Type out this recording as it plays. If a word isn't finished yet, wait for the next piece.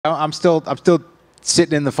I'm still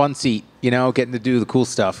sitting in the fun seat, you know, getting to do the cool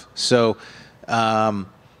stuff. So,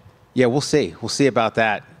 yeah, we'll see. We'll see about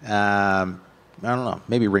that. I don't know.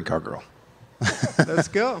 Maybe Ring Car Girl. Let's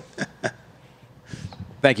go.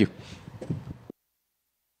 Thank you.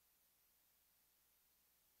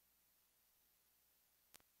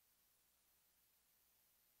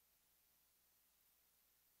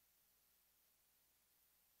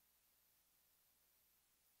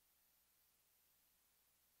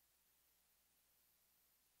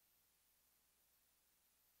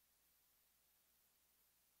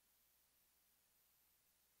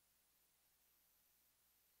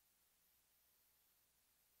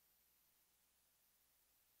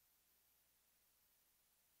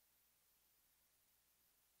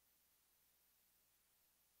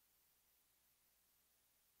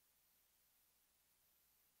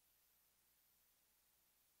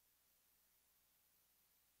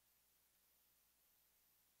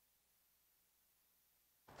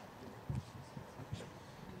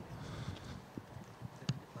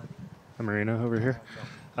 Marina over here.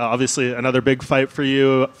 Obviously, another big fight for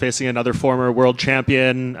you, facing another former world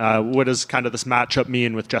champion. What does kind of this matchup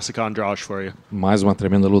mean with Jessica Andrade for you? Mais uma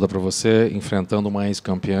tremenda luta para você, enfrentando uma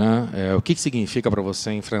ex-campeã. O que significa para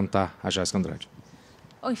você enfrentar a Jessica Andrade?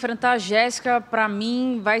 Enfrentar a Jéssica, para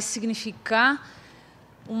mim, vai significar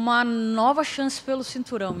uma nova chance pelo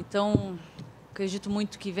cinturão. Então, acredito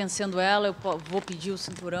muito que vencendo ela, eu vou pedir o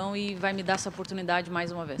cinturão e vai me dar essa oportunidade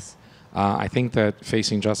mais uma vez. I think that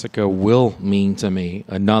facing Jessica will mean to me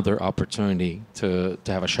another opportunity to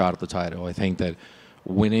have a shot at the title. I think that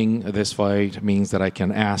winning this fight means that I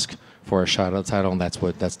can ask for a shot at the title, and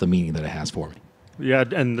that's the meaning that it has for me. Yeah,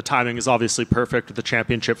 and the timing is obviously perfect with the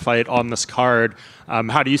championship fight on this card.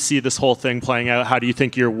 How do you see this whole thing playing out? How do you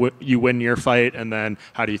think you win your fight, and then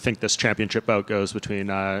how do you think this championship bout goes between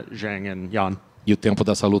Zhang and Yan? E o tempo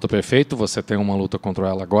dessa luta perfeito, você tem uma luta contra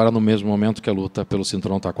ela agora, no mesmo momento que a luta pelo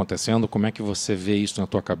cinturão está acontecendo. Como é que você vê isso na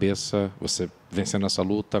tua cabeça, você vencendo essa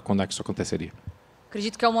luta, quando é que isso aconteceria?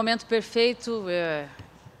 Acredito que é o momento perfeito,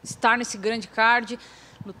 estar nesse grande card,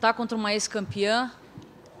 lutar contra uma ex-campeã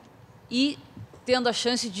e tendo a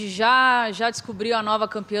chance de já descobrir a nova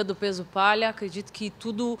campeã do peso palha. Acredito que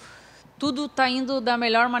tudo está indo da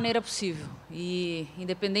melhor maneira possível. E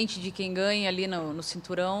independente de quem ganhe ali no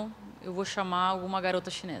cinturão, eu vou chamar alguma garota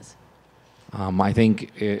chinesa. I think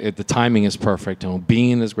the timing is perfect.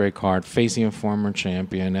 Being in this great card, facing a former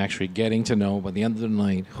champion, actually getting to know by the end of the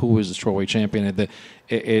night who is the strawweight champion.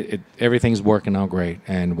 Everything's working out great.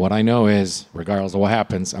 And what I know is, regardless of what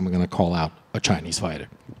happens, I'm going to call out a Chinese fighter.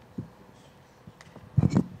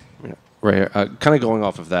 Right. Kind of going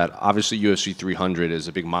off of that, obviously UFC 300 is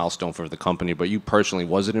a big milestone for the company, but you personally,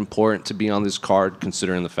 was it important to be on this card,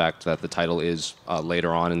 considering the fact that the title is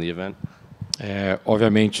later on in the event?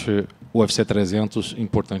 Obviamente, o UFC 300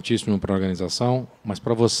 importantíssimo para a organização, mas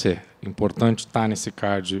para você, importante estar nesse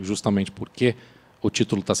card justamente porque o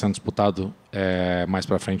título está sendo disputado mais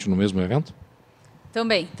para frente no mesmo evento?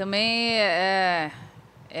 Também é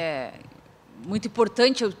muito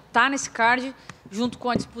importante eu estar nesse card junto com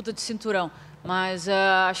a disputa de cinturão. Mas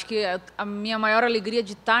acho que a minha maior alegria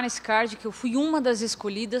de estar nesse card é que eu fui uma das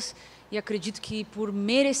escolhidas e acredito que por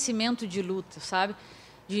merecimento de luta, sabe?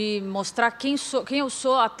 De mostrar quem eu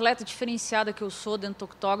sou, a atleta diferenciada que eu sou dentro do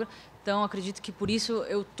octógono. Então, acredito que por isso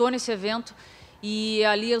eu estou nesse evento e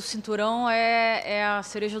ali o cinturão é a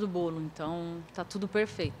cereja do bolo. Então, está tudo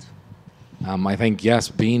perfeito. I think, yes,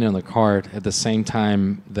 being on the card at the same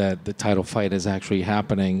time that the title fight is actually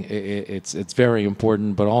happening, it's very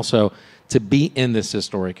important, but also to be in this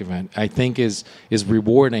historic event, I think is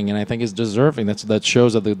rewarding, and I think is deserving. That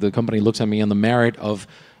shows that the company looks at me on the merit of,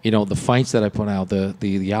 you know, the fights that I put out,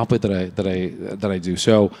 the output that I do.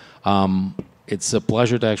 So it's a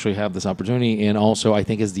pleasure to actually have this opportunity, and also I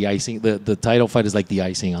think is the icing. The title fight is like the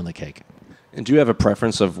icing on the cake. And do you have a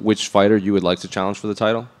preference of which fighter you would like to challenge for the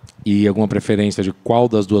title? E alguma preferência de qual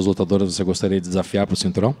das duas lutadoras você gostaria de desafiar para o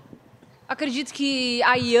cinturão? Acredito que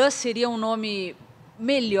a Yan seria um nome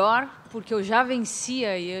melhor, porque eu já venci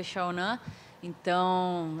a Yan Xiaonan,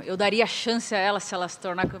 então eu daria chance a ela se ela se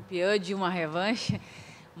tornar campeã de uma revanche,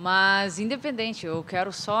 mas independente, eu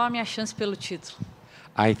quero só a minha chance pelo título.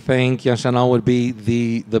 I think Xianonan would be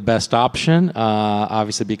the best option,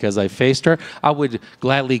 obviously because I faced her. I would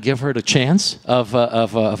gladly give her the chance of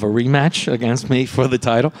a rematch against me for the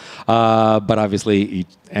title, but obviously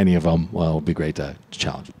any of them will be great to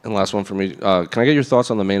challenge. And last one for me, can I get your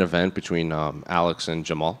thoughts on the main event between Alex and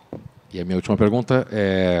Jamal? E a minha última pergunta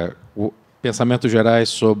é pensamentos gerais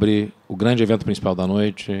sobre o grande evento principal da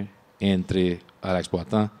noite entre Alex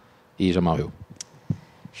Poatan e Jamahal Hill.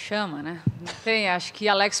 Chama, né? Não tem, acho que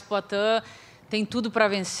Alex Poitin tem tudo para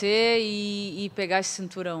vencer e pegar esse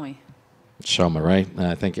cinturão aí. Chama, right?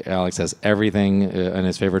 I think Alex has everything in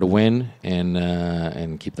his favor to win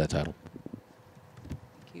and keep that title.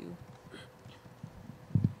 Thank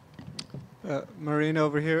you. Marina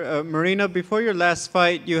over here. Marina, before your last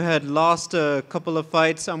fight, you had lost a couple of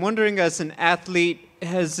fights. I'm wondering, as an athlete,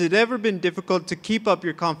 has it ever been difficult to keep up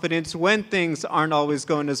your confidence when things aren't always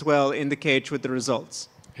going as well in the cage with the results?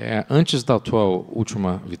 Antes da tua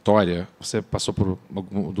última vitória, você passou por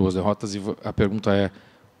duas derrotas e a pergunta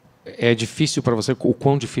é difícil para você? O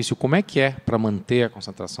quão difícil? Como é que é para manter a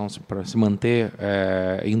concentração, para se manter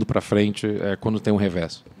indo para frente quando tem um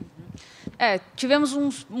revés? Tivemos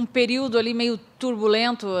um período ali meio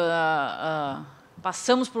turbulento,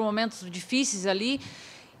 passamos por momentos difíceis ali,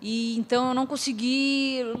 e então eu não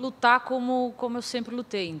consegui lutar como eu sempre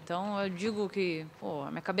lutei. Então eu digo que a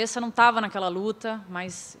minha cabeça não estava naquela luta,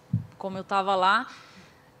 mas como eu estava lá,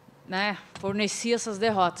 né, fornecia essas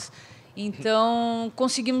derrotas. Então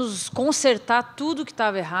conseguimos consertar tudo que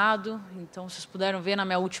estava errado. Então vocês puderam ver na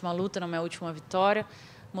minha última luta, na minha última vitória,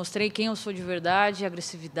 mostrei quem eu sou de verdade,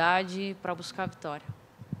 agressividade para buscar a vitória.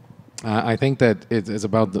 I think that it's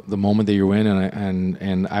about the moment that you're in,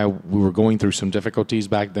 and we were going through some difficulties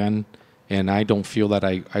back then, and I don't feel that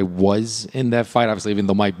I was in that fight. Obviously, even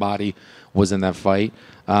though my body was in that fight,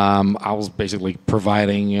 I was basically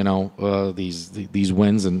providing, these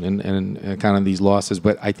wins and kind of these losses.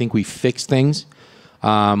 But I think we fixed things,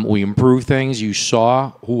 we improved things. You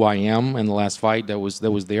saw who I am in the last fight. That was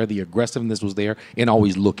there. The aggressiveness was there, and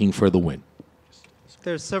always looking for the win.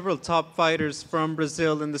 There's several top fighters from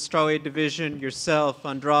Brazil in the strawweight division, yourself,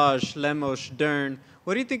 Andrade, Lemos, Dern.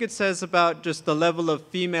 What do you think it says about just the level of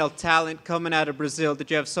female talent coming out of Brazil that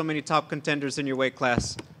you have so many top contenders in your weight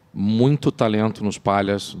class? Muito talento nos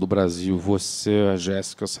palhas do Brasil. Você, a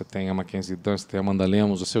Jéssica, você tem a Mackenzie Dunn, você tem a Amanda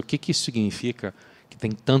Lemos. O que isso significa que tem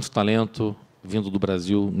tanto talento vindo do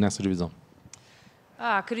Brasil nessa divisão?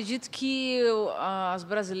 Acredito que as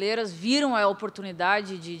brasileiras viram a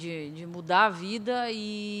oportunidade de mudar a vida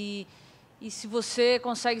e se você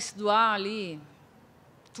consegue se doar ali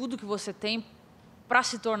tudo que você tem para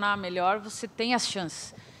se tornar melhor, você tem as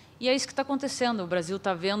chances. E é isso que está acontecendo. O Brasil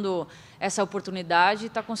está vendo essa oportunidade e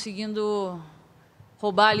está conseguindo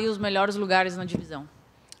roubar ali os melhores lugares na divisão.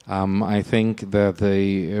 I think that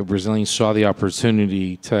the Brazilians saw the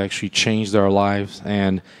opportunity to actually change their lives,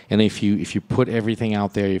 and if you put everything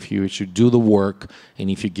out there, if you do the work, and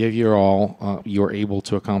if you give your all, you're able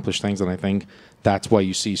to accomplish things. And I think that's why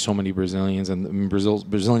you see so many Brazilians, and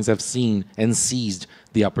Brazilians have seen and seized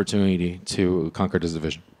the opportunity to conquer this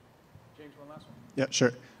division. James, one last one. Yeah,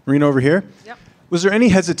 sure. Marina over here. Yep. Was there any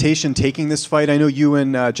hesitation taking this fight? I know you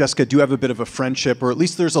and Jessica do have a bit of a friendship, or at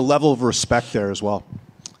least there's a level of respect there as well.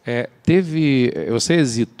 Você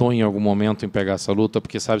hesitou em algum momento em pegar essa luta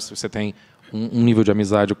porque sabe se você tem um nível de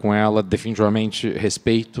amizade com ela, definitivamente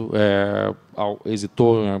respeito,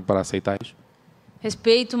 hesitou para aceitar isso?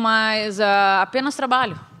 Respeito, mas apenas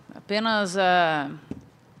trabalho, apenas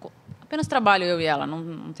trabalho eu e ela,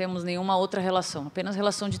 não temos nenhuma outra relação, apenas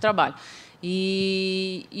relação de trabalho.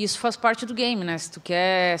 E isso faz parte do game, né? Se tu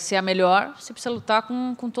quer ser a melhor, você precisa lutar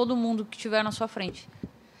com todo mundo que estiver na sua frente.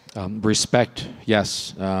 Respect,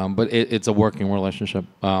 yes, but it's a working relationship.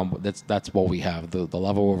 That's what we have. The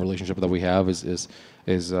level of relationship that we have is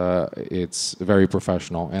it's very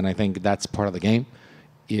professional, and I think that's part of the game.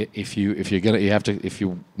 If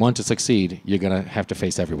you want to succeed, you're gonna have to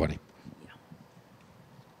face everybody. Yeah.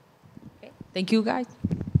 Okay. Thank you, guys.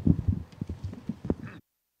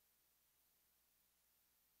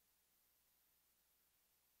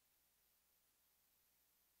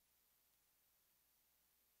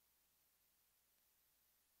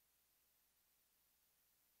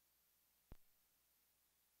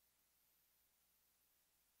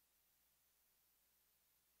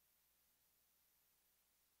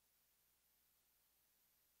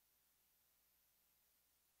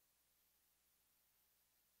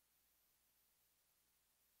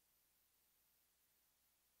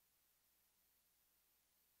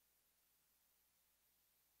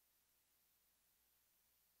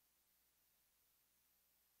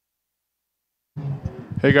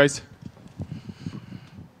 Hey guys.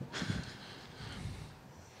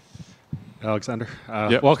 Alexander,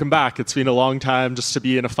 Yep. welcome back. It's been a long time just to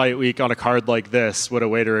be in a fight week on a card like this. What a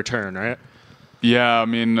way to return, right? Yeah, I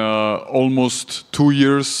mean, almost 2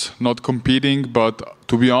 years not competing, but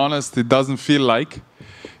to be honest, it doesn't feel like.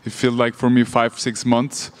 It feels like for me 5-6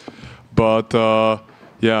 months. But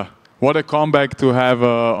yeah, what a comeback to have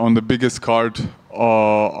on the biggest card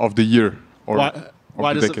of the year, or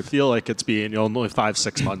Why the does decade. it feel like it's been only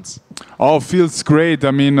 5-6 months? Oh, feels great.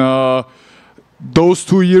 I mean, those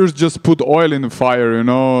 2 years just put oil in the fire, you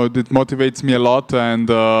know. It motivates me a lot and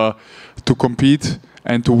to compete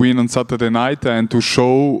and to win on Saturday night and to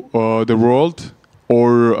show the world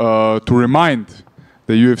or to remind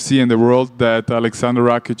the UFC and the world that Aleksandar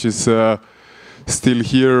Rakic is still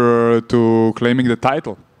here to claiming the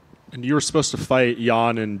title. And you were supposed to fight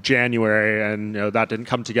Yan in January, and that didn't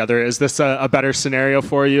come together. Is this a better scenario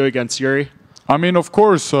for you against Yuri? I mean, of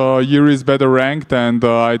course, Yuri is better ranked, and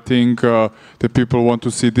I think the people want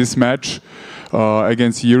to see this match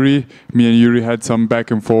against Yuri. Me and Yuri had some back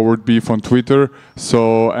and forward beef on Twitter.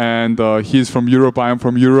 So, and he's from Europe, I am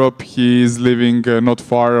from Europe. He's living not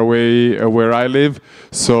far away where I live.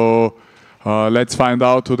 So let's find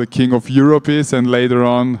out who the king of Europe is, and later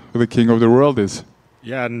on who the king of the world is.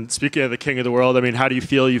 Yeah, and speaking of the king of the world, I mean, how do you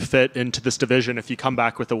feel you fit into this division if you come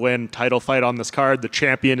back with a win? Title fight on this card. The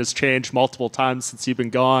champion has changed multiple times since you've been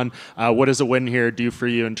gone. What does a win here do for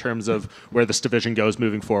you in terms of where this division goes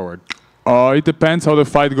moving forward? It depends how the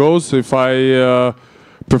fight goes. If I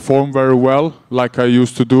perform very well, like I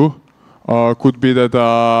used to do, could be that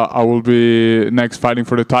I will be next fighting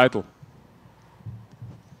for the title.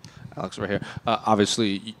 Alex, right here.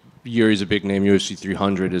 Obviously, Yuri's a big name. UFC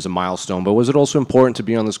 300 is a milestone. But was it also important to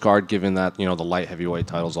be on this card, given that the light heavyweight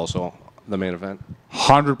title is also the main event?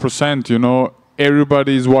 100%. You know,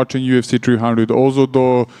 everybody is watching UFC 300. Also,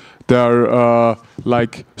 though they are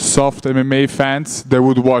like soft MMA fans, they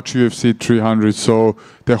would watch UFC 300. So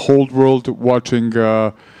the whole world watching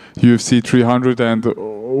UFC 300, and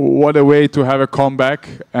what a way to have a comeback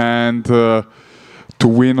and to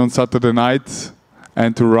win on Saturday night.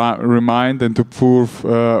 And to remind and to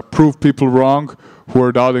prove people wrong who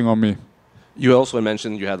are doubting on me. You also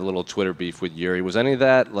mentioned you had a little Twitter beef with Yuri. Was any of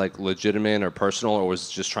that like legitimate or personal, or was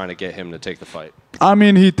it just trying to get him to take the fight? I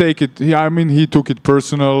mean, he took it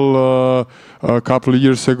personal a couple of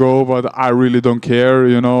years ago, but I really don't care.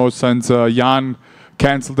 You know, since Yan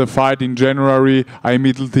canceled the fight in January, I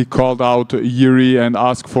immediately called out Yuri and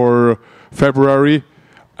asked for February,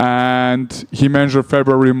 and he mentioned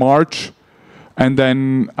February, March. And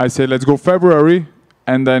then I said, let's go February.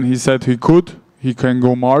 And then he said he can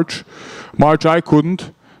go March. March I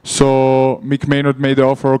couldn't. So Mick Maynard made the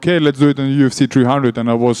offer, okay, let's do it in UFC 300. And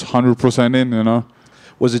I was 100% in, you know.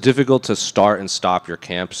 Was it difficult to start and stop your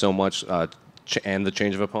camp so much and the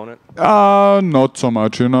change of opponent? Not so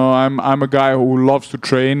much, you know. I'm a guy who loves to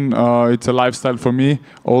train. It's a lifestyle for me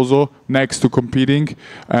also, next to competing.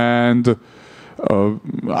 And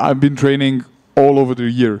I've been training all over the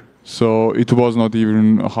year. So it was not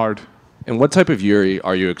even hard. And what type of Yuri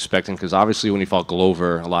are you expecting? Because obviously when he fought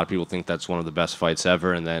Glover, a lot of people think that's one of the best fights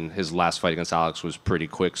ever. And then his last fight against Alex was pretty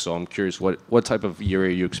quick. So I'm curious, what type of Yuri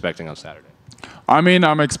are you expecting on Saturday? I mean,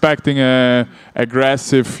 I'm expecting a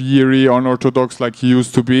aggressive Yuri, unorthodox like he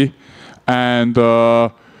used to be. And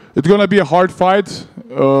it's going to be a hard fight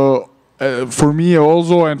for me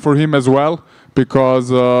also and for him as well. Because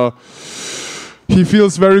he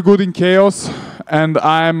feels very good in chaos. And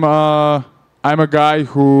I'm a guy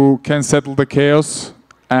who can settle the chaos,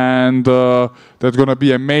 and that's gonna be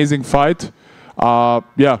an amazing fight.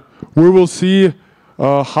 Yeah, we will see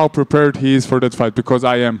how prepared he is for that fight, because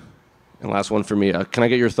I am. And last one for me, can I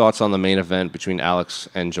get your thoughts on the main event between Alex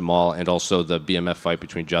and Jamal, and also the BMF fight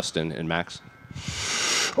between Justin and Max?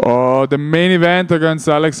 The main event against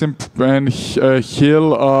Alex and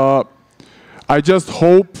Hill, I just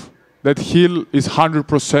hope that Hill is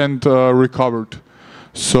 100% recovered.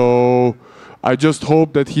 So I just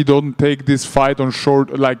hope that he don't take this fight on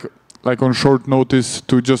short, like on short notice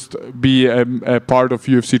to just be a part of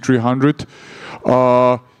UFC 300.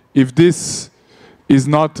 If this is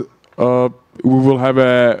not, we will have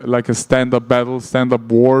a stand-up battle, stand-up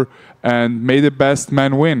war, and may the best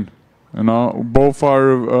man win. You know, both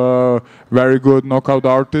are very good knockout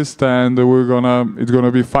artists, and it's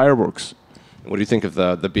gonna be fireworks. What do you think of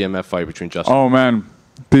the BMF fight between Justin? Oh man,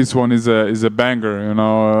 this one is a banger.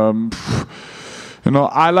 You know,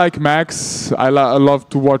 I like Max. I love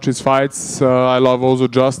to watch his fights. I love also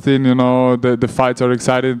Justin. You know, the fights are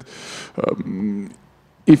excited.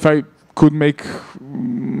 If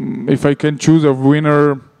I can choose a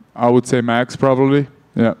winner, I would say Max probably.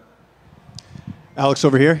 Yeah. Alex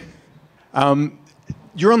over here.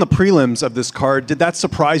 You're on the prelims of this card. Did that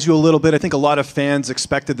surprise you a little bit? I think a lot of fans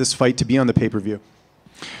expected this fight to be on the pay-per-view.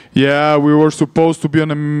 Yeah, we were supposed to be on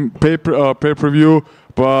the pay-per-view,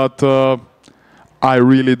 but I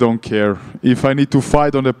really don't care. If I need to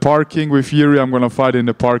fight on the parking with Yuri, I'm going to fight in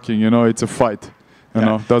the parking. You know, it's a fight. You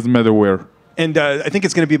know, doesn't matter where. And I think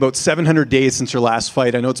it's going to be about 700 days since your last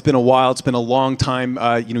fight. I know it's been a while. It's been a long time,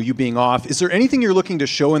 you being off. Is there anything you're looking to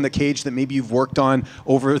show in the cage that maybe you've worked on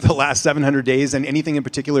over the last 700 days, and anything in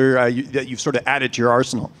particular that you've sort of added to your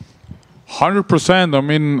arsenal? 100%. I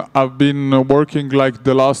mean, I've been working like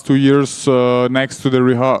the last 2 years next to the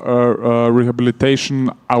rehabilitation.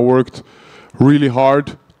 I worked really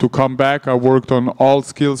hard to come back. I worked on all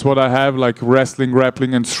skills what I have, like wrestling,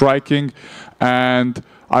 grappling, and striking. And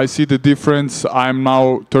I see the difference. I'm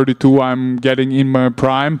now 32. I'm getting in my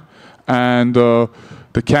prime. And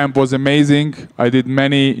the camp was amazing. I did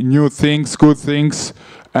many new things, good things.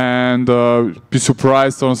 And be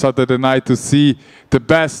surprised on Saturday night to see the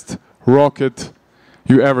best rocket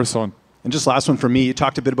you ever saw. And just last one for me, you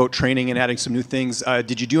talked a bit about training and adding some new things.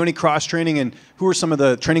 Did you do any cross-training, and who are some of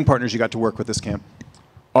the training partners you got to work with this camp?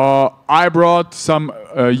 I brought some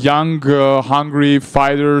young, hungry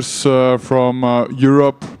fighters from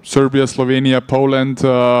Europe, Serbia, Slovenia, Poland,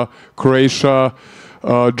 Croatia,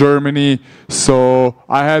 Germany. So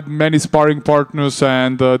I had many sparring partners,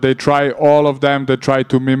 and they try, all of them, they try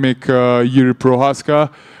to mimic Jiri Prohaska.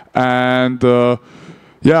 And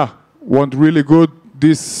yeah, went really good.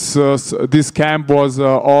 This camp was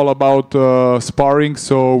all about sparring,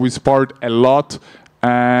 so we sparred a lot.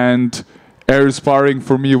 And air sparring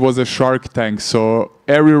for me was a shark tank. So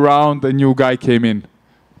every round a new guy came in.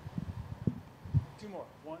 Two more.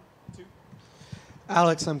 1, 2.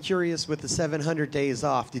 Alex, I'm curious, with the 700 days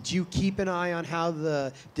off, did you keep an eye on how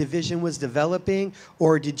the division was developing,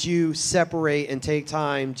 or did you separate and take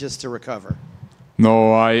time just to recover?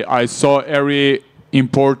 No, I saw every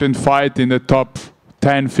important fight in the top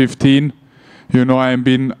 10, 15. You know, I've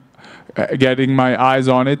been getting my eyes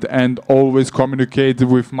on it and always communicate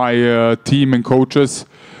with my team and coaches.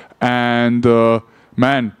 And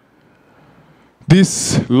man,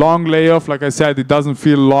 this long layoff, like I said, it doesn't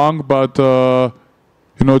feel long, but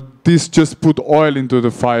you know, this just put oil into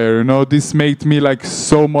the fire. You know, this made me like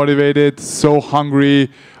so motivated, so hungry,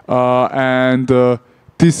 and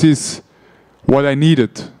this is what I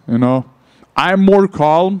needed. You know, I'm more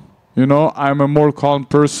calm. You know, I'm a more calm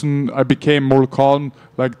person. I became more calm,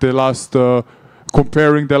 like the last,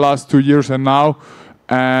 comparing the last 2 years and now,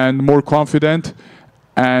 and more confident.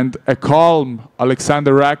 And a calm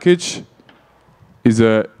Aleksandar Rakic is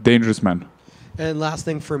a dangerous man. And last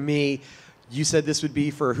thing for me, you said this would be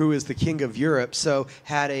for who is the king of Europe. So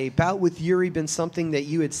had a bout with Jiri been something that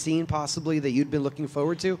you had seen possibly that you'd been looking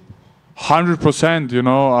forward to? 100%, you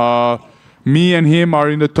know. Me and him are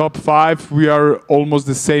in the top 5. We are almost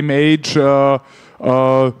the same age. So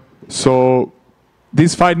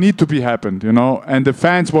this fight need to be happened, you know. And the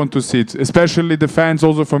fans want to see it, especially the fans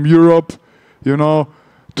also from Europe, you know,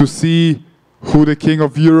 to see who the king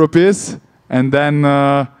of Europe is. And then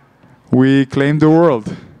we claim the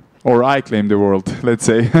world. Or I claim the world, let's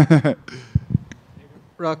say.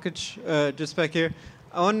 Rakic, just back here.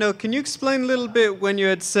 I want to know, can you explain a little bit when you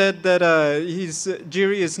had said that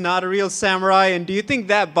Jiri is not a real samurai, and do you think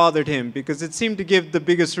that bothered him? Because it seemed to give the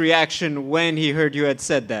biggest reaction when he heard you had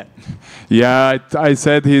said that. Yeah, I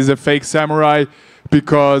said he's a fake samurai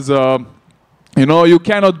because, you know, you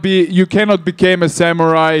cannot become a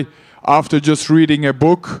samurai after just reading a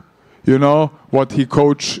book, you know, what his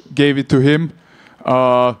coach gave it to him.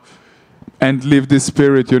 And live this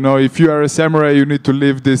spirit, you know. If you are a samurai, you need to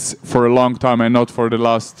live this for a long time and not for the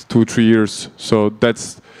last 2-3 years. So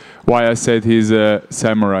that's why I said he's a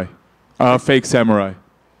samurai, fake samurai.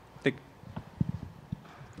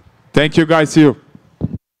 Thank you, guys. See you.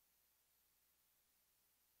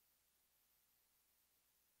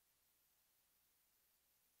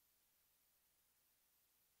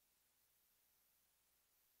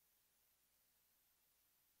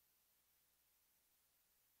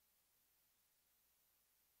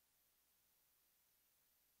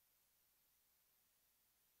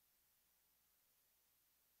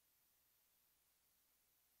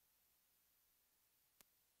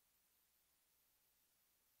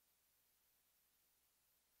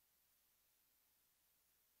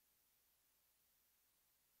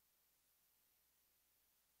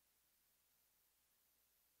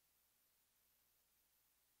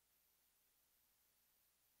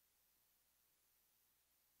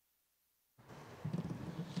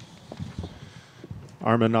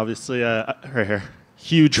 Arman, obviously, right here.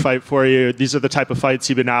 Huge fight for you. These are the type of fights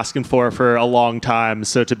you've been asking for a long time.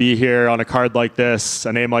 So to be here on a card like this,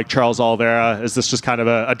 a name like Charles Oliveira, is this just kind of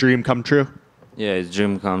a dream come true? Yeah, it's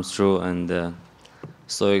dream comes true, and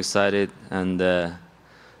so excited and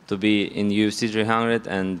to be in UFC 300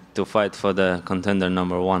 and to fight for the contender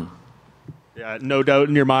 #1. Yeah, no doubt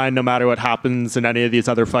in your mind, no matter what happens in any of these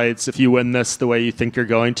other fights, if you win this the way you think you're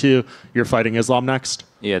going to, you're fighting Islam next?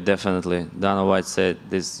 Yeah, definitely. Dana White said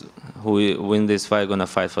this: who win this fight gonna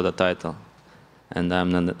fight for the title, and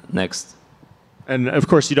I'm the next. And of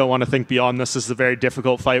course, you don't want to think beyond this. This is a very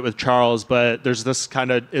difficult fight with Charles, but there's this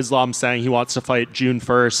kind of Islam saying he wants to fight June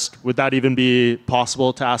 1st. Would that even be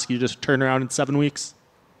possible to ask you to turn around in 7 weeks?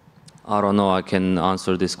 I don't know. I can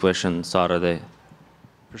answer this question Saturday.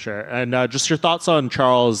 For sure. And just your thoughts on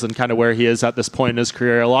Charles and kind of where he is at this point in his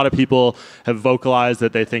career. A lot of people have vocalized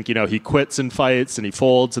that they think, he quits in fights and he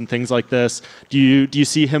folds and things like this. Do you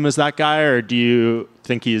see him as that guy, or do you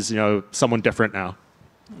think he's, someone different now?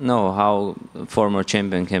 No, how a former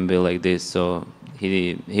champion can be like this. So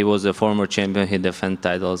he was a former champion. He defended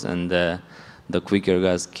titles, and the quicker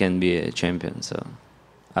guys can be a champion. So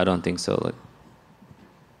I don't think so.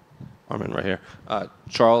 Arman, right here.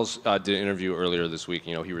 Charles did an interview earlier this week.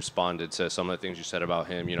 He responded to some of the things you said about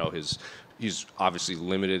him. He's obviously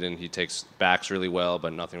limited and he takes backs really well,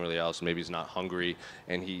 but nothing really else. Maybe he's not hungry,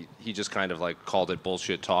 and he just kind of called it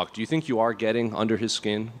bullshit talk. Do you think you are getting under his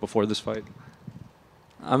skin before this fight?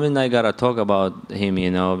 I mean, I gotta talk about him,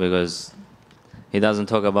 because he doesn't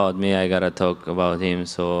talk about me. I gotta talk about him.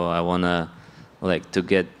 So I wanna to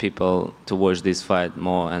get people to watch this fight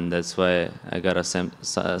more, and that's why I gotta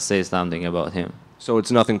say something about him. So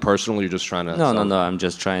it's nothing personal. You're just trying to. No. I'm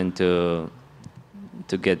just trying to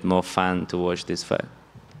get more fun to watch this fight.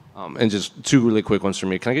 And just two really quick ones for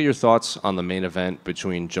me. Can I get your thoughts on the main event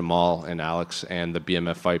between Jamal and Alex, and the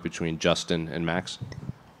BMF fight between Justin and Max?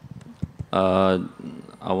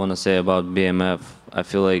 I want to say about BMF. I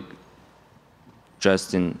feel like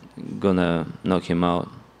Justin gonna knock him out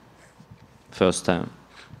first time.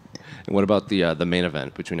 And what about the main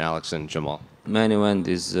event between Alex and Jamal? Main event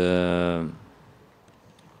is I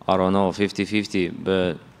don't know, 50-50,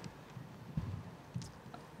 but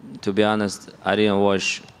to be honest, I didn't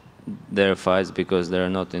watch their fights because they're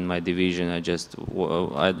not in my division. I just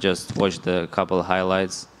watched a couple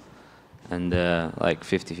highlights, and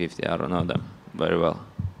 50-50. I don't know them very well.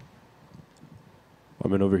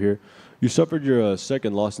 Arman over here. You suffered your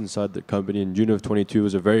second loss inside the company in June of 22. It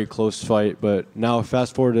was a very close fight, but now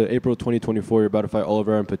fast forward to April 2024, you're about to fight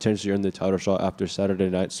Oliver and potentially earn the title shot after Saturday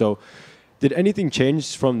night. So did anything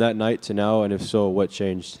change from that night to now, and if so, what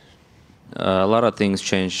changed? A lot of things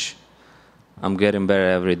change. I'm getting better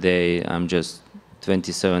every day. I'm just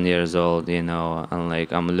 27 years old, and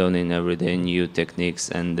I'm learning every day new techniques,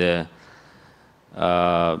 and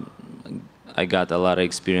I got a lot of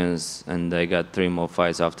experience, and I got 3 more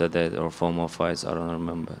fights after that, or 4 more fights, I don't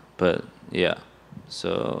remember. But yeah,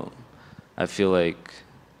 so I feel like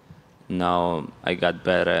now I got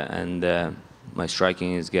better, and my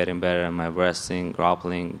striking is getting better, my wrestling,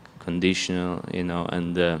 grappling, conditional,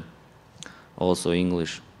 and also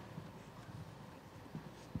English.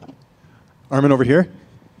 Arman over here.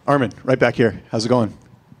 Arman, right back here. How's it going?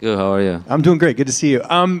 Good, how are you? I'm doing great. Good to see you.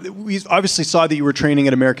 We obviously saw that you were training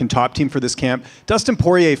at American Top Team for this camp. Dustin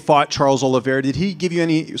Poirier fought Charles Oliveira. Did he give you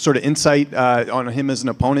any sort of insight on him as an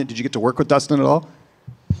opponent? Did you get to work with Dustin at all?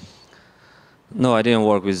 No, I didn't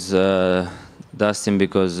work with Dustin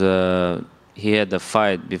because he had the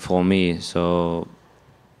fight before me. So,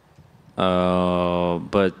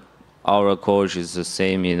 but our coach is the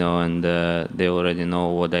same, and they already know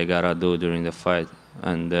what I gotta do during the fight,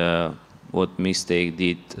 and what mistake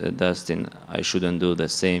did Dustin, I shouldn't do the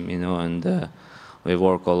same, and we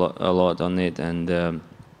work a lot on it, and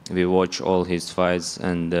we watch all his fights,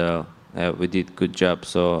 and we did good job.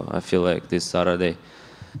 So I feel like this Saturday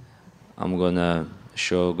I'm gonna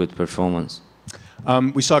show a good performance.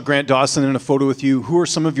 We saw Grant Dawson in a photo with you. Who are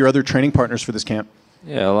some of your other training partners for this camp?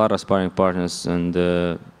 Yeah, a lot of sparring partners, and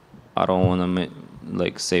I don't want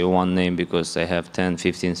to say one name because I have 10,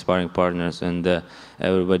 15 sparring partners, and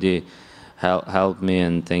everybody helped me,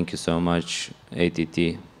 and thank you so much,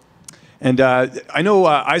 ATT. And I know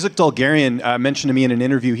Isaac Dalgarian mentioned to me in an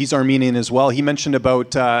interview, he's Armenian as well. He mentioned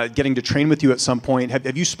about getting to train with you at some point.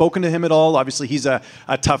 Have you spoken to him at all? Obviously, he's a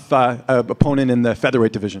tough opponent in the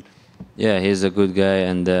featherweight division. Yeah, he's a good guy,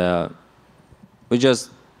 and we just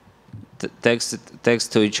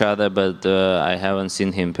text to each other, but I haven't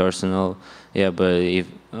seen him personal. Yeah, but if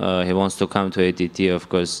he wants to come to ATT, of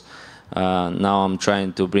course. Now I'm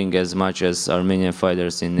trying to bring as much as Armenian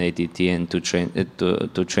fighters in ATT and to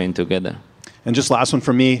train together. And just last one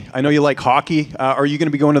from me. I know you like hockey. Are you going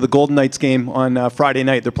to be going to the Golden Knights game on Friday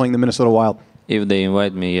night? They're playing the Minnesota Wild. If they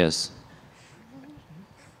invite me, yes.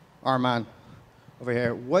 Arman, over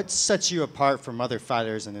here. What sets you apart from other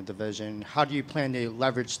fighters in the division? How do you plan to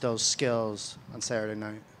leverage those skills on Saturday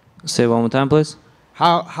night? Say one more time, please.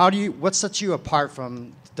 What sets you apart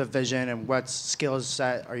from the division, and what skills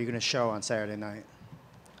set are you going to show on Saturday night?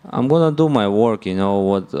 I'm gonna do my work. You know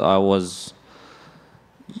what I was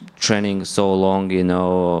training so long. You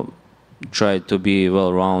know, try to be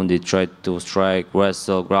well-rounded. Try to strike,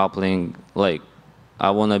 wrestle, grappling. Like I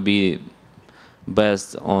wanna be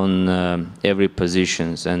best on every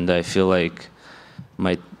positions, and I feel like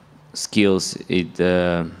my skills,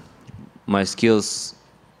 my skills,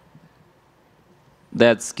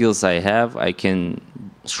 that skills I have, I can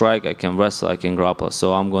strike, I can wrestle, I can grapple.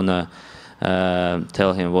 So I'm gonna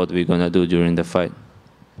tell him what we're gonna do during the fight.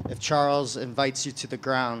 If Charles invites you to the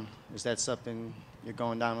ground, is that something you're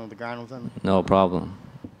going down on the ground with him? No problem.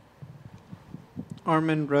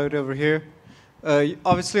 Arman, right over here.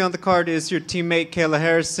 Obviously on the card is your teammate Kayla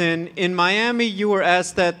Harrison. In Miami, you were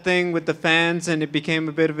asked that thing with the fans and it became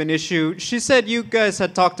a bit of an issue. She said you guys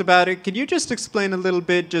had talked about it. Could you just explain a little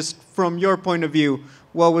bit, just from your point of view,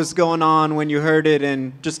 what was going on when you heard it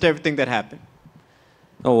and just everything that happened?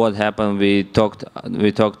 Oh, what happened? We talked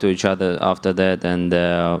to each other after that, and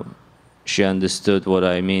she understood what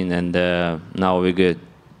I mean, and now we're good.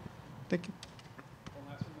 Thank you.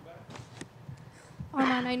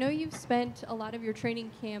 Arman, I know you've spent a lot of your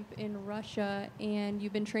training camp in Russia, and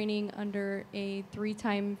you've been training under a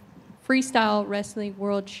 3-time freestyle wrestling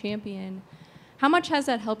world champion. How much has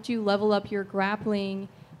that helped you level up your grappling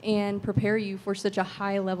and prepare you for such a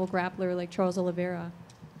high-level grappler like Charles Oliveira?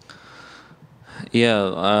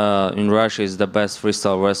 Yeah, in Russia it's the best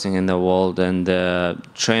freestyle wrestling in the world, and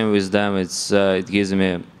train with them, it gives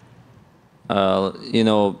me, you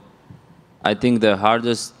know, I think the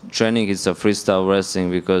hardest training is a freestyle wrestling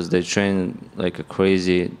because they train like a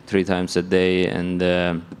crazy 3 times a day, and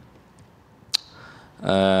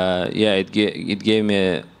yeah, it gave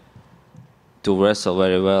me to wrestle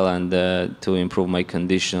very well and to improve my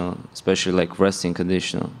condition, especially like wrestling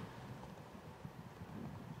condition.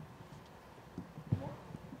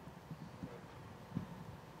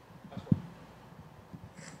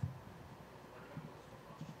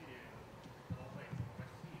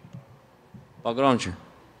 Погромче.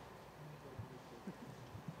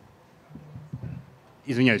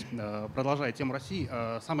 Извиняюсь, продолжая тему России,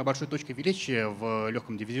 самой большой точкой величия в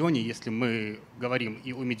легком дивизионе, если мы говорим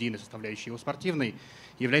и о медийной составляющей, и о спортивной,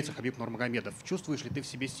 является Хабиб Нурмагомедов. Чувствуешь ли ты в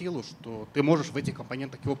себе силу, что ты можешь в этих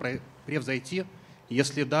компонентах его превзойти?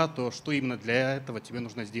 Если да, то что именно для этого тебе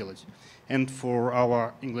нужно сделать? And for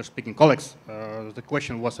our English-speaking colleagues, the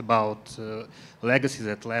question was about legacy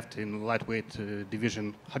that left in lightweight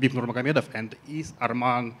division Khabib Nurmagomedov, and is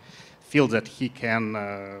Arman feel that he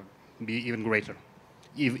can be even greater?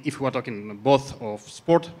 If we are talking both of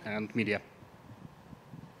sport and media.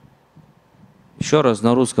 Еще раз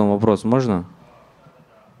на русском вопрос можно?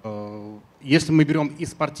 Если мы берем и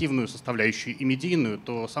спортивную составляющую, и медийную,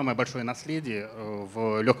 то самое большое наследие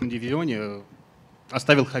в легком дивизионе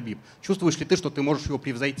оставил Хабиб. Чувствуешь ли ты, что ты можешь его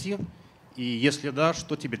превзойти? И если да,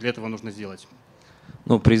 что тебе для этого нужно сделать?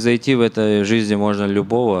 Ну, превзойти в этой жизни можно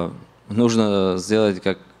любого. Нужно сделать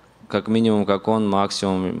как минимум, как он,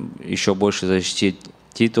 максимум еще больше защитить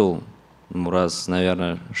титул, раз,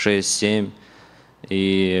 наверное, 6-7,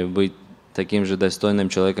 и быть таким же достойным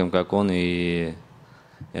человеком, как он, и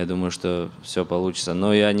я думаю, что все получится.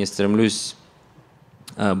 Но я не стремлюсь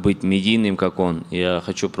быть медийным, как он. Я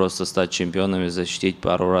хочу просто стать чемпионом и защитить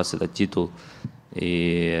пару раз этот титул.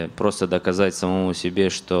 И просто доказать самому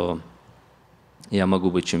себе, что я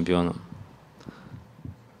могу быть чемпионом.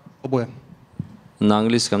 Обои. На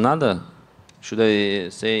английском надо? Should I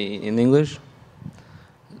say in English?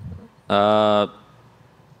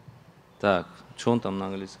 Так, что он там на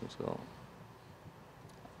английском сказал?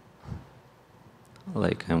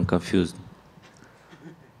 Like, I'm confused.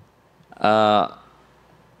 I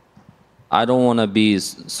don't want to be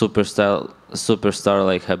superstar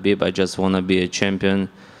like Khabib. I just want to be a champion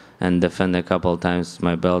and defend a couple times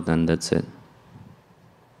my belt, and that's it.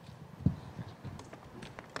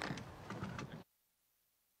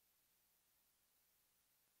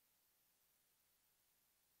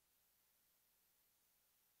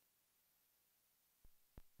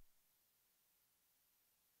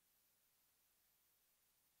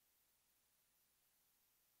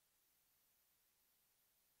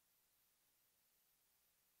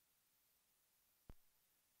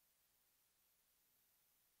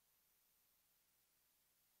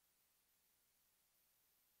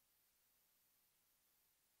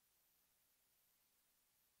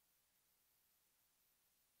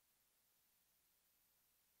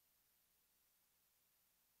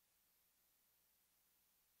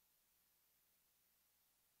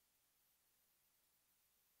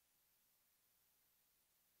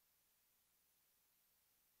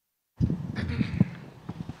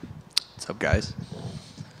 up, guys?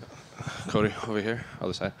 Cody, over here,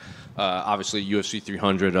 other side. Obviously, UFC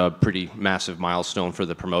 300, a pretty massive milestone for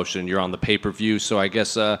the promotion. You're on the pay-per-view, so I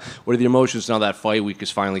guess what are the emotions now that fight week is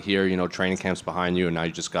finally here? You know, training camp's behind you, and now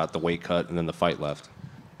you just got the weight cut and then the fight left.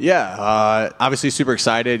 Yeah, obviously super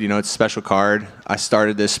excited. You know, it's a special card. I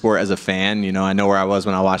started this sport as a fan. You know, I know where I was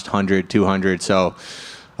when I watched 100, 200. So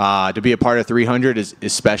to be a part of 300 is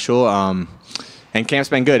special. And camp's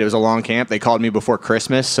been good. It was a long camp. They called me before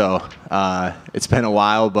Christmas, so it's been a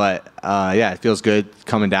while. But yeah, it feels good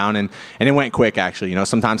coming down. And it went quick, actually. You know,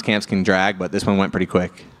 sometimes camps can drag, but this one went pretty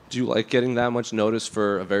quick. Do you like getting that much notice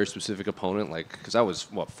for a very specific opponent? Like, because that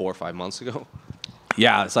was, what, 4 or 5 months ago?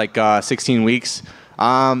 Yeah, it's like 16 weeks.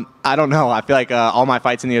 I don't know. I feel like all my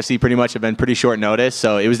fights in the UFC pretty much have been pretty short notice,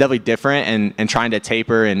 so it was definitely different. And trying to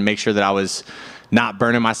taper and make sure that I was not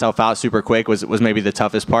burning myself out super quick was maybe the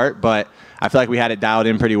toughest part. But I feel like we had it dialed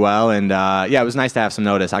in pretty well. And yeah, it was nice to have some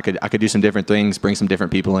notice. I could do some different things, bring some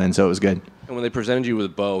different people in, so it was good. And when they presented you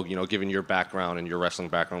with Bo, you know, given your background and your wrestling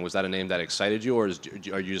background, was that a name that excited you, or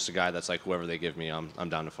are you just a guy that's like, whoever they give me, I'm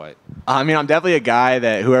down to fight? I mean, I'm definitely a guy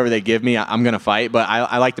that whoever they give me, I'm going to fight. But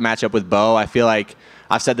I like to match up with Bo. I feel like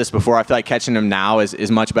I've said this before. I feel like catching him now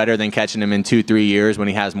is much better than catching him in 2-3 years when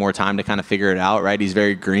he has more time to kind of figure it out, right? He's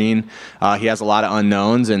very green. He has a lot of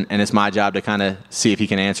unknowns, and it's my job to kind of see if he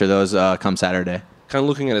can answer those come Saturday. Kind of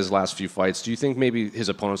looking at his last few fights, do you think maybe his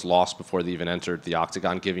opponents lost before they even entered the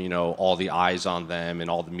octagon, given, you know, all the eyes on them and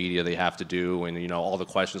all the media they have to do and, you know, all the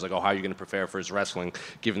questions like, oh, how are you going to prepare for his wrestling,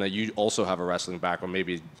 given that you also have a wrestling background?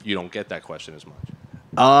 Maybe you don't get that question as much.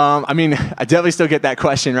 I mean, I definitely still get that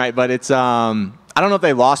question, right? But it's I don't know if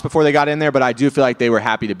they lost before they got in there, but I do feel like they were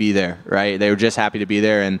happy to be there, right? They were just happy to be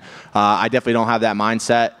there, and I definitely don't have that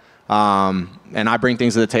mindset. And I bring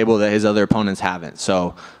things to the table that his other opponents haven't.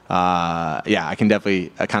 So, yeah, I can definitely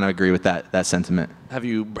kind of agree with that sentiment. Have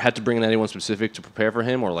you had to bring in anyone specific to prepare for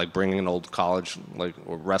him, or like bringing in old college or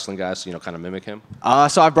wrestling guys to, you know, kind of mimic him?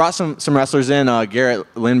 So I brought some wrestlers in. Garrett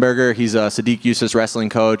Lindberger, he's a Sadiq Yusuf's wrestling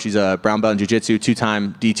coach. He's a brown belt in jiu-jitsu,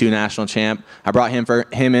 2-time D2 national champ. I brought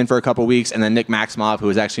him in for a couple weeks, and then Nick Maximov, who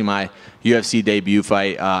was actually my UFC debut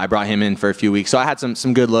fight, I brought him in for a few weeks. So I had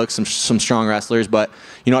some good looks, some strong wrestlers. But,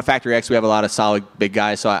 you know, at Factory X, we have a lot of solid big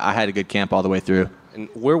guys, so I had a good camp all the way through. And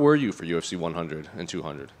where were you for UFC 100 and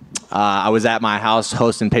 200? I was at my house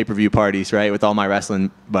hosting pay-per-view parties, right, with all my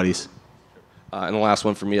wrestling buddies. And the last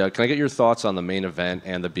one for me, can I get your thoughts on the main event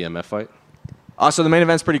and the BMF fight? So the main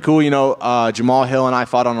event's pretty cool. You know, Jamahal Hill and I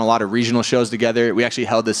fought on a lot of regional shows together. We actually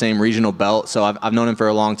held the same regional belt, so I've known him for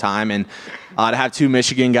a long time. And to have two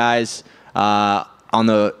Michigan guys on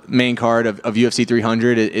the main card of UFC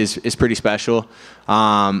 300 is pretty special.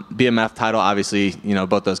 BMF title, obviously, you know,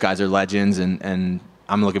 both those guys are legends, and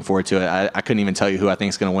I'm looking forward to it. I couldn't even tell you who I think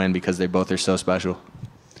is going to win because they both are so special.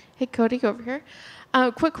 Hey, Cody, go over here.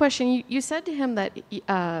 Quick question. You said to him that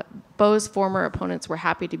Bo's former opponents were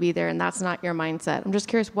happy to be there, and that's not your mindset. I'm just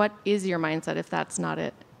curious, what is your mindset if that's not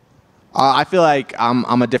it? I feel like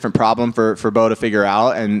I'm a different problem for Bo to figure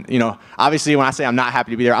out. And, you know, obviously when I say I'm not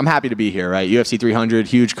happy to be there, I'm happy to be here, right? UFC 300,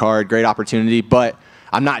 huge card, great opportunity. But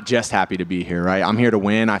I'm not just happy to be here, right? I'm here to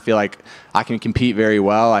win. I feel like I can compete very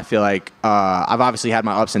well. I feel like I've obviously had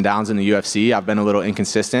my ups and downs in the UFC. I've been a little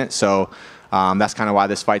inconsistent. So that's kind of why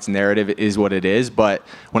this fight's narrative is what it is. But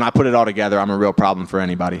when I put it all together, I'm a real problem for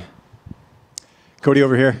anybody. Cody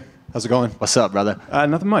over here. How's it going? What's up, brother?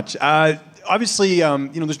 Nothing much. Obviously, you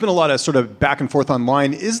know, there's been a lot of sort of back and forth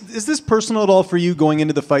online. Is this personal at all for you going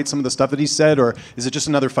into the fight, some of the stuff that he said, or is it just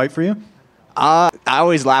another fight for you? I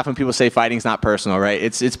always laugh when people say fighting's not personal, right?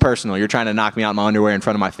 It's personal. You're trying to knock me out in my underwear in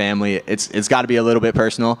front of my family. It's got to be a little bit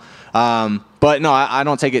personal. But no, I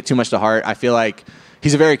don't take it too much to heart. I feel like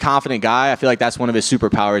he's a very confident guy. I feel like that's one of his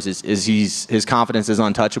superpowers is his confidence is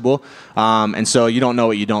untouchable. And so you don't know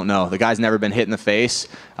what you don't know. The guy's never been hit in the face.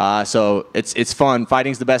 So it's fun.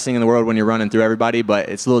 Fighting's the best thing in the world when you're running through everybody, but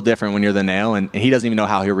it's a little different when you're the nail, and he doesn't even know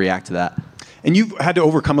how he'll react to that. And you've had to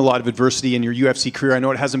overcome a lot of adversity in your UFC career. I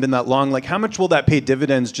know it hasn't been that long. Like, how much will that pay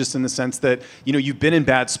dividends, just in the sense that, you know, you've been in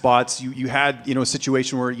bad spots. You had, you know, a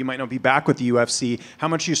situation where you might not be back with the UFC. How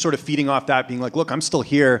much are you sort of feeding off that, being like, look, I'm still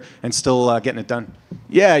here and still getting it done?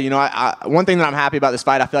 Yeah, you know, one thing that I'm happy about this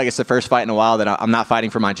fight, I feel like it's the first fight in a while that I'm not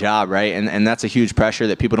fighting for my job, right? And that's a huge pressure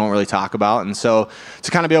that people don't really talk about. And so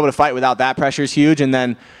to kind of be able to fight without that pressure is huge. And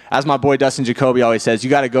then, as my boy Dustin Jacoby always says, you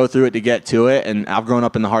got to go through it to get to it. And I've grown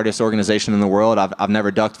up in the hardest organization in the world. I've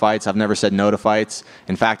never ducked fights. I've never said no to fights.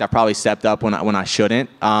 In fact, I probably stepped up when I shouldn't.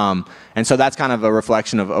 And so that's kind of a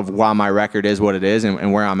reflection of why my record is what it is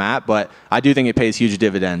and where I'm at. But I do think it pays huge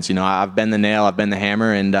dividends. You know, I've been the nail, I've been the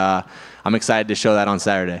hammer, and I'm excited to show that on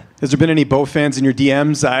Saturday. Has there been any Bo fans in your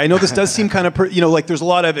DMs? I know this does seem kind of, like there's a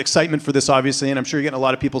lot of excitement for this, obviously, and I'm sure you're getting a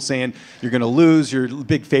lot of people saying you're going to lose, you're a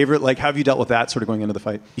big favorite. Like, how have you dealt with that sort of going into the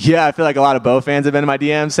fight? Yeah, I feel like a lot of Bo fans have been in my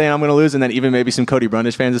DMs saying I'm going to lose, and then even maybe some Cody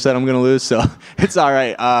Brundage fans have said I'm going to lose, so it's all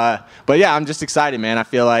right. But yeah, I'm just excited, man. I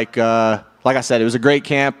feel like I said, it was a great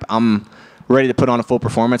camp. I'm ready to put on a full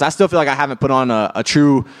performance. I still feel like I haven't put on a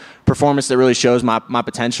true performance that really shows my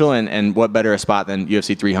potential, and what better a spot than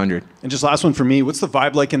UFC 300. And just last one for me, what's the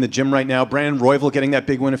vibe like in the gym right now? Brandon Royval getting that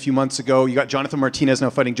big win a few months ago. You got Jonathan Martinez now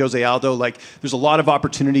fighting Jose Aldo. Like, there's a lot of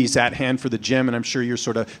opportunities at hand for the gym, and I'm sure you're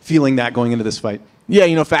sort of feeling that going into this fight.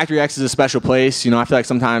 Yeah, Factory X is a special place. I feel like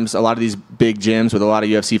sometimes a lot of these big gyms with a lot of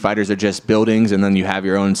UFC fighters are just buildings, and then you have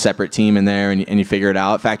your own separate team in there, and you figure it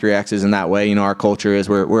out. Factory X isn't that way. Our culture is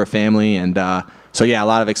we're a family, and so yeah, a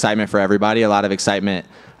lot of excitement for everybody, a lot of excitement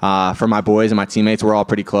for my boys and my teammates. We're all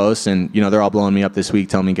pretty close, and they're all blowing me up this week,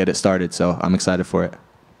 telling me to get it started, so I'm excited for it.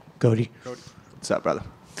 Cody. What's up, brother?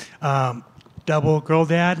 Double girl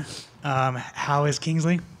dad. How is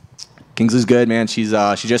Kingsley? Kingsley's good, man. She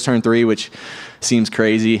just turned 3, which seems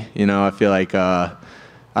crazy. I feel like I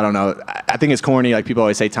don't know. I think it's corny. Like, people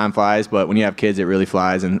always say time flies, but when you have kids, it really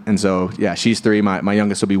flies. And so yeah, she's 3. My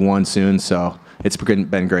youngest will be 1 soon. So it's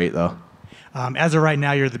been great though. As of right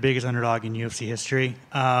now, you're the biggest underdog in UFC history.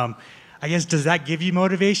 I guess, does that give you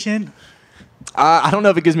motivation? I don't know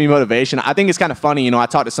if it gives me motivation. I think it's kind of funny. I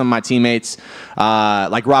talked to some of my teammates,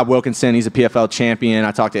 like Rob Wilkinson. He's a PFL champion.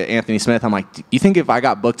 I talked to Anthony Smith. I'm like, you think if I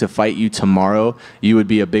got booked to fight you tomorrow, you would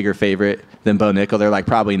be a bigger favorite than Bo Nickel? They're like,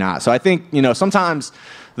 probably not. So I think, sometimes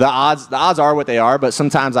the odds are what they are, but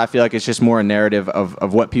sometimes I feel like it's just more a narrative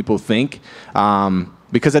of what people think.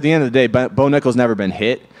 Because at the end of the day, Bo Nickel's never been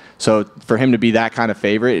hit. So for him to be that kind of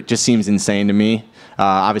favorite, it just seems insane to me.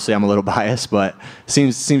 Obviously, I'm a little biased, but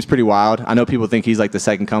seems pretty wild. I know people think he's like the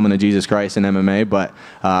second coming of Jesus Christ in MMA, but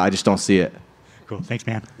I just don't see it. Cool. Thanks,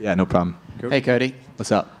 man. Yeah, no problem. Hey, Cody.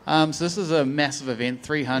 What's up? So this is a massive event,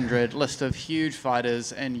 300, list of huge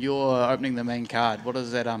fighters, and you're opening the main card. What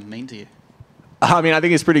does that mean to you? I mean, I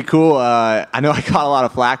think it's pretty cool. I know I got a lot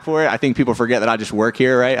of flack for it. I think people forget that I just work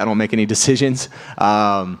here, right? I don't make any decisions.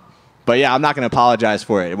 But yeah, I'm not going to apologize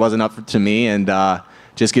for it. It wasn't up to me, and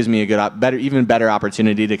just gives me a even better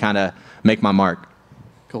opportunity to kind of make my mark.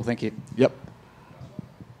 Cool, thank you. Yep.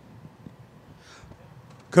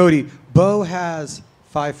 Cody, Bo has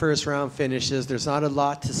 5 first-round finishes. There's not a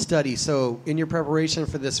lot to study. So in your preparation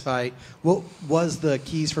for this fight, what was the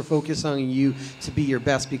keys for focusing on you to be your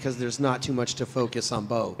best, because there's not too much to focus on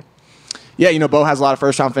Bo? Yeah, Bo has a lot of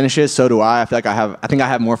first-round finishes. So do I. I feel like I think I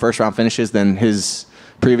have more first-round finishes than his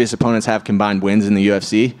previous opponents have combined wins in the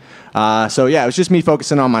UFC. So yeah, it was just me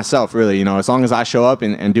focusing on myself, really. As long as I show up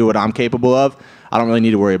and do what I'm capable of, I don't really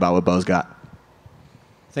need to worry about what Bo's got.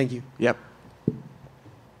 Thank you. Yep.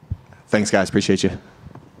 Thanks, guys. Appreciate you.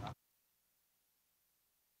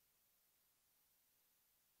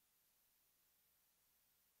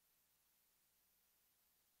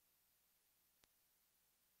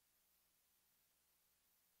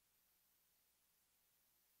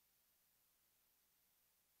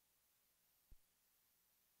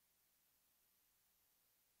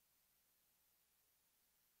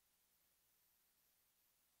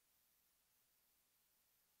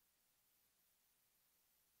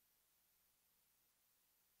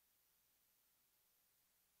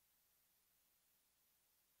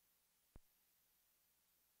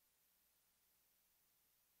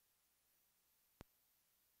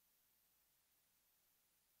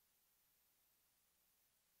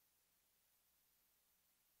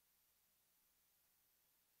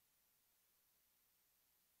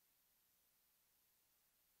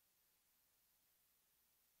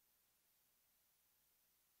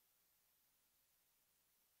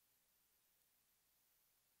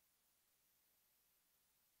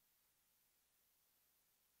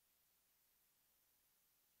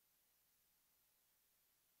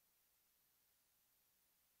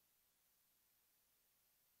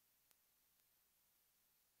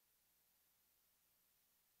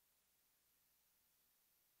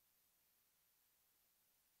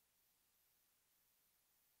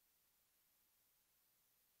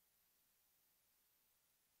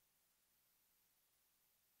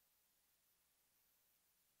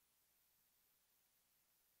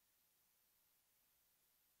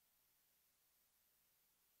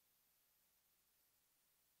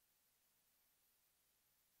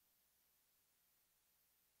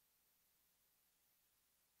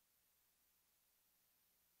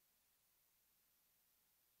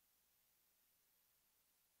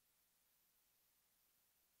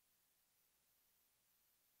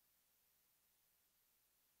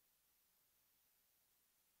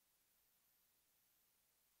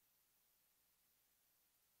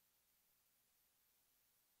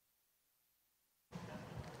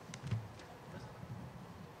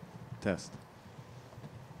 Test.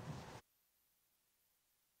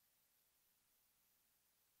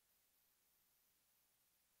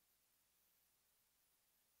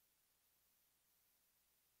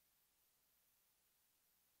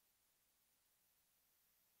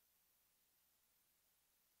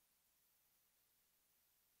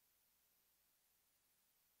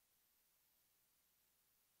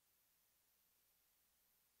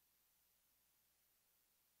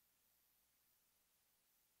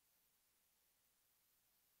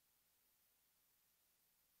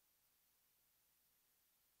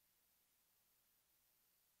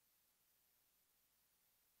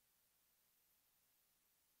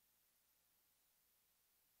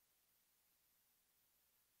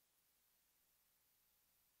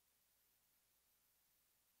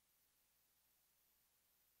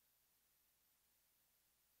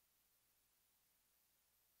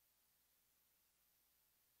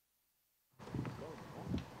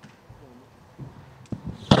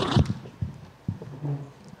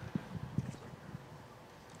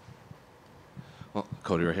 Well,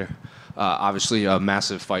 Cody, right here. Obviously, a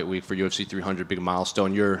massive fight week for UFC 300, big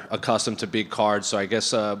milestone. You're accustomed to big cards, so I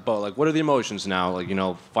guess, but like, what are the emotions now? Like, you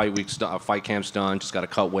know, fight week's done, fight camp's done, just got to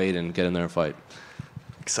cut weight and get in there and fight.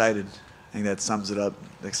 Excited. I think that sums it up.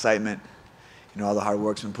 The excitement. You know, all the hard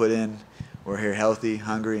work's been put in. We're here healthy,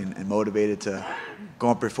 hungry, and motivated to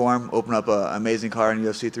go and perform, open up an amazing card in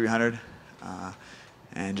UFC 300,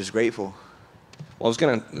 and just grateful. Well, I was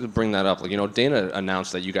going to bring that up. Like, you know, Dana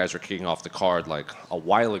announced that you guys were kicking off the card like a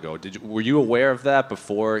while ago. Were you aware of that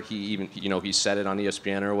before he even, you know, he said it on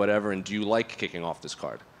ESPN or whatever? And do you like kicking off this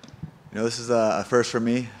card? You know, this is a first for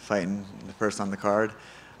me, fighting the first on the card.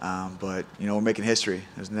 But, you know, we're making history.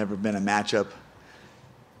 There's never been a matchup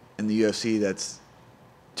in the UFC that's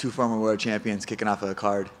two former world champions kicking off a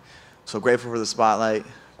card. So grateful for the spotlight,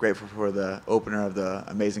 grateful for the opener of the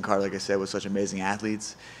amazing card, like I said, with such amazing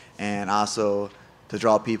athletes. And also to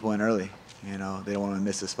draw people in early. You know, they don't want to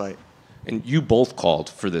miss this fight. And you both called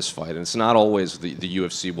for this fight, and it's not always the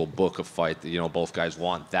UFC will book a fight that, you know, both guys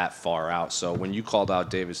want that far out. So when you called out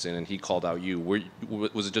Deiveson and he called out you,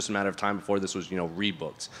 was it just a matter of time before this was, you know,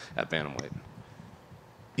 rebooked at bantamweight?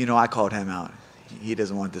 You know, I called him out. He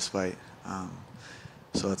doesn't want this fight.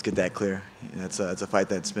 So let's get that clear. It's a fight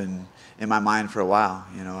that's been in my mind for a while.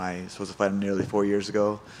 You know, I was supposed to fight him nearly 4 years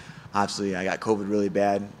ago. Obviously, I got COVID really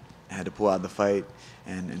bad. I had to pull out of the fight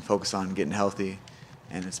and focus on getting healthy.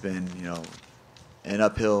 And it's been, you know, an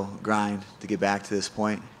uphill grind to get back to this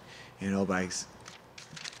point. You know, but I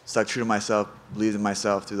stuck true to myself, believed in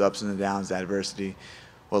myself through the ups and the downs, the adversity,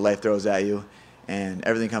 what life throws at you. And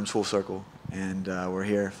everything comes full circle. And we're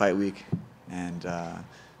here, fight week. And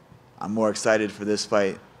I'm more excited for this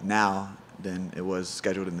fight now than it was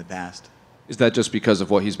scheduled in the past. Is that just because of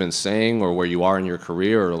what he's been saying or where you are in your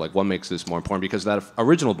career, or like what makes this more important? Because that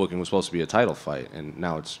original booking was supposed to be a title fight, and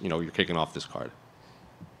now it's, you know, you're kicking off this card.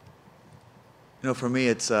 You know, for me,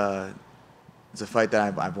 it's a fight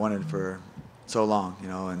that I've wanted for so long, you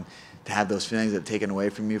know, and to have those feelings that have taken away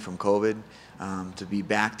from you from COVID, to be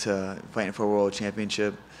back to fighting for a world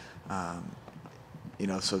championship, you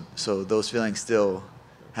know, so those feelings still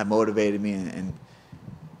have motivated me and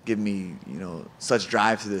given me, you know, such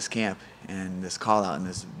drive to this camp and this call out and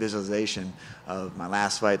this visualization of my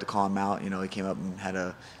last fight to call him out. You know, he came up and had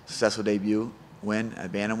a successful debut win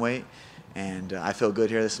at bantamweight, and I feel good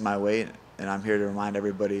here. This is my weight, and I'm here to remind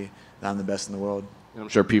everybody that I'm the best in the world. I'm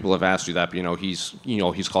sure people have asked you that, but, you know, he's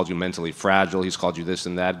called you mentally fragile. He's called you this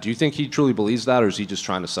and that. Do you think he truly believes that, or is he just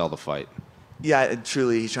trying to sell the fight? Yeah,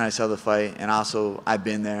 truly, he's trying to sell the fight. And also, I've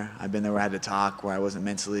been there. I've been there where I had to talk, where I wasn't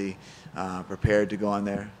mentally prepared to go on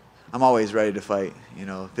there. I'm always ready to fight, you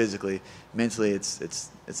know, physically. Mentally, it's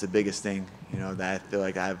the biggest thing, you know, that I feel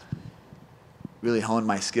like I've really honed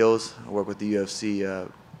my skills. I work with the UFC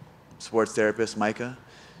sports therapist, Micah,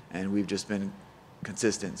 and we've just been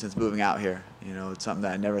consistent since moving out here. You know, it's something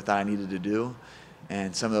that I never thought I needed to do.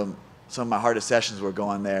 And some of my hardest sessions were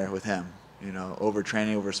going there with him, you know, over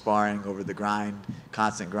training, over sparring, over the grind,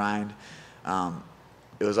 constant grind.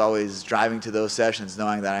 It was always driving to those sessions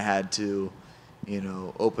knowing that I had to, you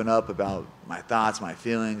know, open up about my thoughts, my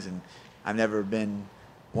feelings, and I've never been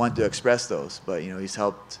one to express those, but, you know, he's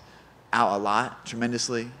helped out a lot,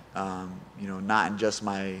 tremendously, you know, not in just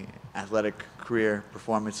my athletic career,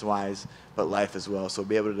 performance-wise, but life as well. So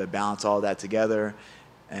be able to balance all that together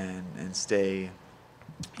and stay,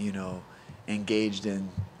 you know, engaged in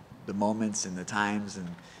the moments and the times. And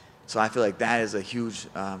so I feel like that is a huge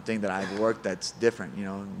thing that I've worked that's different. You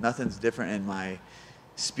know, nothing's different in my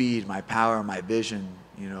speed, my power, my vision.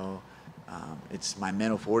 You know, it's my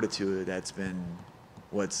mental fortitude that's been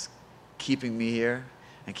what's keeping me here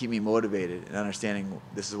and keep me motivated and understanding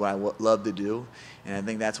this is what I love to do. And I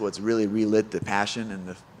think that's what's really relit the passion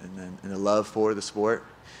and the love for the sport.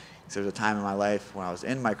 So there was a time in my life when I was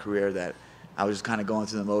in my career that I was just kind of going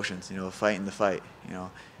through the motions, you know, fighting the fight. You know,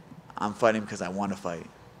 I'm fighting because I want to fight,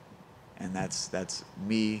 and that's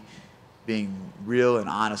me being real and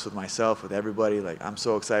honest with myself, with everybody. Like, I'm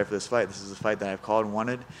so excited for this fight. This is a fight that I've called and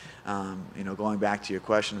wanted. You know, going back to your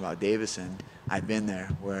question about Deiveson, I've been there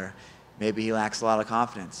where maybe he lacks a lot of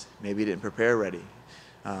confidence. Maybe he didn't prepare ready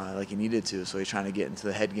like he needed to, so he's trying to get into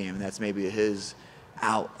the head game, and that's maybe his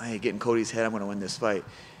out. Hey, get in Cody's head, I'm going to win this fight.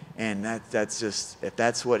 And that's just, if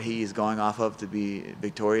that's what he's going off of to be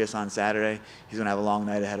victorious on Saturday, he's going to have a long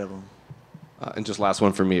night ahead of him. And just last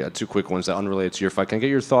one for me, two quick ones that unrelated to your fight. Can I get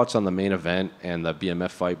your thoughts on the main event and the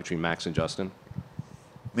BMF fight between Max and Justin?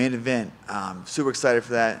 Main event, super excited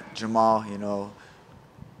for that. Jamal, you know,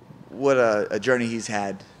 what a journey he's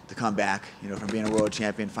had to come back, you know, from being a world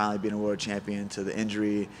champion, finally being a world champion, to the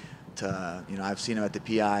injury, to, you know, I've seen him at the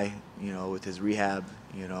PI, you know, with his rehab,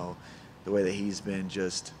 you know, the way that he's been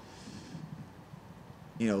just,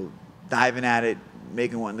 you know, diving at it,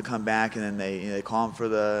 wanting to come back, and then they call him for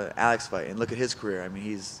the Alex fight. And look at his career. I mean,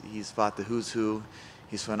 he's fought the who's who.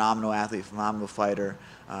 He's a phenomenal athlete, phenomenal fighter.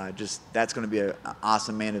 Just that's going to be an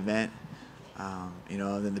awesome main event. You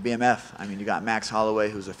know, and then the BMF. I mean, you got Max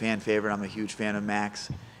Holloway, who's a fan favorite. I'm a huge fan of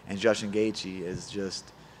Max, and Justin Gaethje is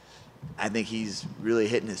just. I think he's really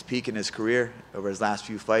hitting his peak in his career over his last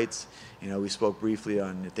few fights. You know, we spoke briefly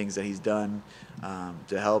on the things that he's done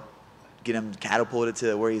to help get him catapulted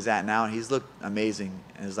to where he's at now, and he's looked amazing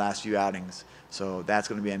in his last few outings. So that's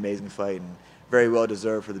going to be an amazing fight and very well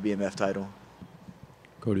deserved for the BMF title.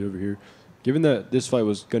 Cody over here. Given that this fight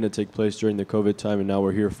was going to take place during the COVID time and now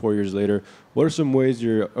we're here 4 years later, what are some ways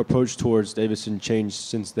your approach towards Deiveson changed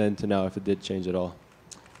since then to now, if it did change at all?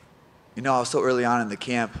 You know, I was so early on in the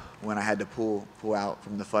camp when I had to pull out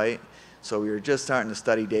from the fight. So we were just starting to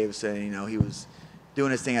study Deiveson. You know, he was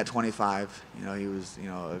doing his thing at 25. You know, he was, you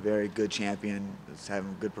know, a very good champion, was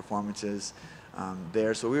having good performances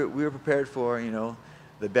there. So we were prepared for, you know,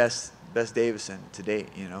 the best Deiveson to date,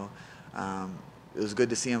 you know. It was good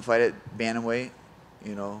to see him fight at bantamweight,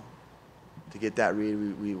 you know, to get that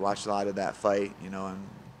read. We watched a lot of that fight, you know, and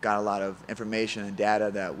got a lot of information and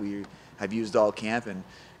data that we have used all camp and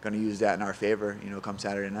going to use that in our favor, you know, come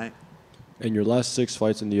Saturday night. And your last 6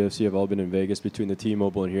 fights in the UFC have all been in Vegas between the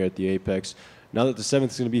T-Mobile and here at the Apex. Now that the 7th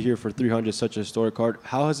is going to be here for 300, such a historic card,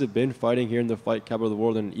 how has it been fighting here in the fight capital of the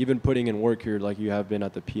world and even putting in work here like you have been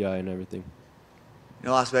at the PI and everything? You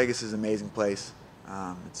know, Las Vegas is an amazing place.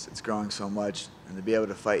 It's growing so much, and to be able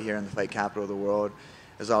to fight here in the fight capital of the world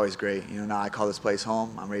is always great. You know, now I call this place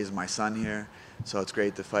home. I'm raising my son here, so it's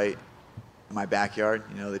great to fight in my backyard.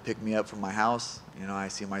 You know, they pick me up from my house. You know, I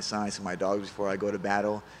see my son, I see my dogs before I go to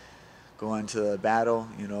battle. Go into the battle,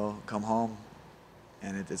 you know, come home,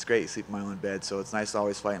 and it's great. Sleep in my own bed, so it's nice to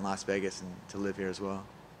always fight in Las Vegas and to live here as well.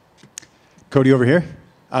 Cody over here.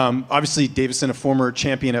 Obviously, Deiveson, a former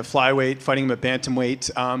champion at flyweight, fighting him at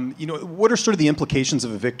bantamweight. You know, what are sort of the implications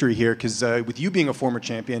of a victory here? Because with you being a former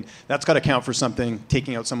champion, that's got to count for something,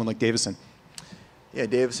 taking out someone like Deiveson. Yeah,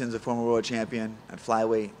 Deiveson's a former world champion at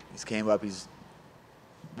flyweight. He's came up. He's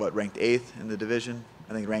ranked 8th in the division.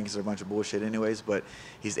 I think rankings are a bunch of bullshit, anyways. But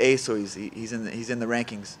he's 8th, so he's in the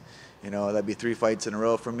rankings. You know, that'd be 3 fights in a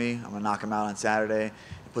row for me. I'm gonna knock him out on Saturday.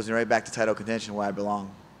 It puts me right back to title contention where I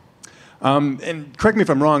belong. And correct me if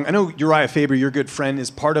I'm wrong, I know Uriah Faber, your good friend,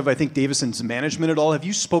 is part of, I think, Deiveson's management at all. Have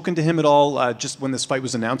you spoken to him at all just when this fight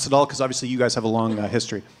was announced at all? Because obviously you guys have a long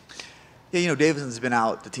history. Yeah, you know, Deiveson's been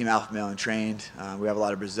out to Team Alpha Male and trained. We have a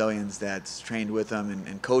lot of Brazilians that's trained with him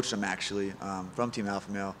and coached him, actually, from Team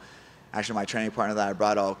Alpha Male. Actually, my training partner that I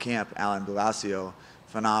brought all camp, Alan Blasio,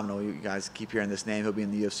 phenomenal. You guys keep hearing this name. He'll be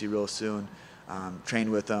in the UFC real soon.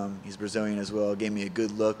 Trained with him. He's Brazilian as well. Gave me a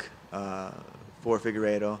good look for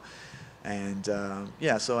Figueiredo. And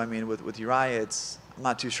yeah, so I mean, with Uriah, I'm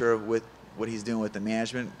not too sure with what he's doing with the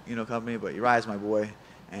management, you know, company, but Uriah's my boy,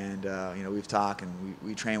 and you know, we've talked and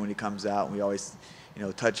we train when he comes out, and we always, you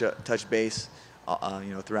know, touch base,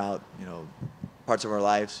 you know, throughout, you know, parts of our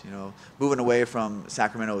lives. You know, moving away from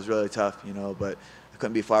Sacramento was really tough, you know, but I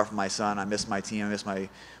couldn't be far from my son. I miss my team, I miss my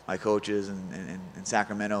coaches, and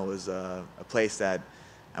Sacramento was a place that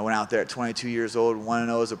I went out there at 22 years old,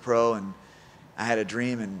 1-0 as a pro, and I had a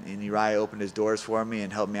dream, and Uriah opened his doors for me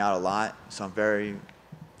and helped me out a lot. So I'm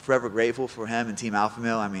forever grateful for him and Team Alpha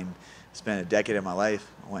Male. I mean, I spent a decade of my life.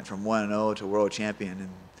 I went from 1-0 to world champion in,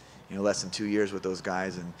 you know, less than 2 years with those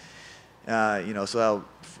guys. And, you know, so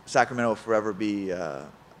Sacramento will forever be a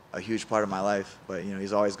huge part of my life. But, you know,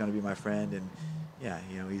 he's always going to be my friend. And, yeah,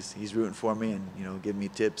 he's rooting for me and giving me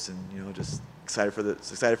tips and just excited for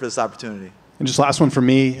this opportunity. And just last one for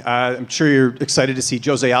me. I'm sure you're excited to see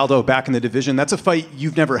Jose Aldo back in the division. That's a fight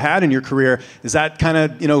you've never had in your career. Is that kind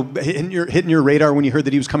of hitting your radar when you heard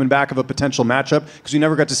that he was coming back of a potential matchup? Because we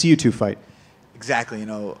never got to see you two fight. Exactly.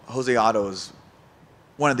 Jose Aldo is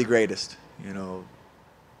one of the greatest.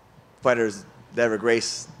 Fighters that ever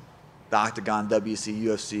graced the Octagon, WC,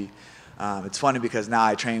 UFC. It's funny because now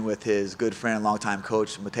I train with his good friend and longtime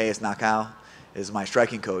coach, Mateus Nakao, is my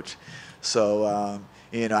striking coach. So,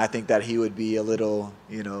 I think that he would be a little,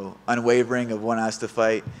 unwavering of wanting us to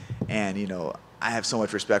fight. And, I have so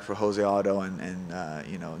much respect for Jose Aldo and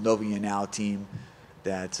Nova União team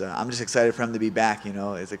that I'm just excited for him to be back.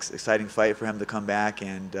 It's an exciting fight for him to come back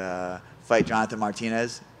and fight Jonathan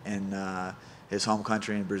Martinez in his home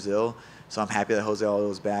country in Brazil. So I'm happy that Jose Aldo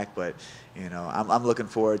is back, but I'm looking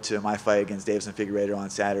forward to my fight against Deiveson Figueiredo on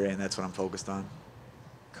Saturday, and that's what I'm focused on.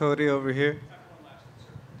 Cody over here.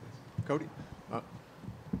 Cody,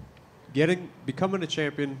 becoming a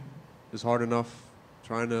champion is hard enough.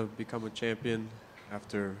 Trying to become a champion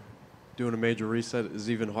after doing a major reset is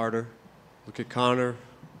even harder. Look at Conor,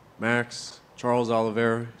 Max, Charles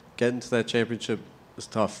Oliveira. Getting to that championship is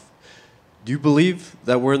tough. Do you believe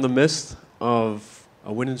that we're in the midst of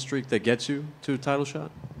a winning streak that gets you to a title shot?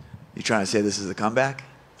 You trying to say this is a comeback?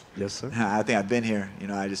 Yes, sir. I think I've been here.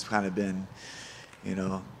 I just kind of been,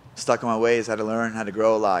 stuck in my ways, had to learn, had to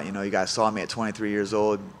grow a lot. You guys saw me at 23 years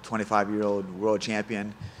old, 25-year-old world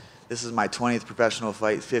champion. This is my 20th professional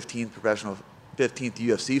fight, 15th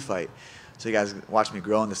UFC fight. So you guys watched me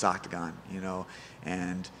grow in this octagon,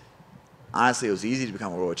 and honestly, it was easy to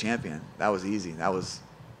become a world champion. That was easy. That was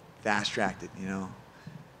fast-tracked,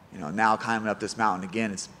 Now climbing up this mountain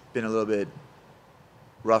again, it's been a little bit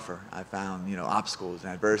rougher. I found, obstacles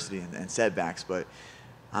and adversity and setbacks, but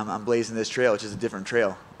I'm blazing this trail, which is a different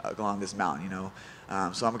trail along this mountain,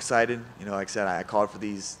 So I'm excited. Like I said, I called for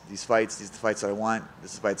these fights. These are the fights that I want.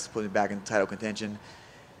 This is the fights putting me back in title contention.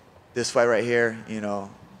 This fight right here,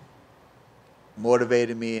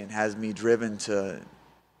 motivated me and has me driven to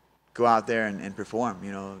go out there and perform.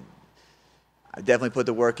 I definitely put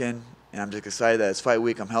the work in, and I'm just excited that it's fight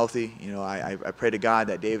week. I'm healthy. I pray to God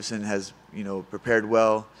that Deiveson has prepared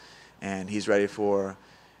well, and he's ready for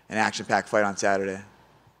an action-packed fight on Saturday.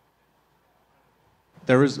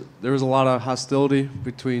 There was a lot of hostility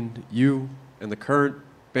between you and the current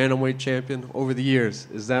bantamweight champion over the years.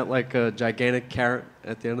 Is that like a gigantic carrot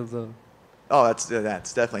at the end of the? Oh, that's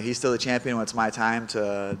definitely. He's still the champion. When it's my time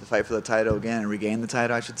to fight for the title again and regain the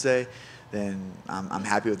title, I should say, then I'm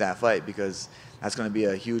happy with that fight because that's going to be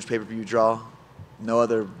a huge pay-per-view draw. No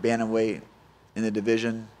other bantamweight in the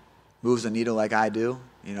division moves the needle like I do.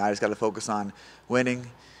 I just got to focus on winning,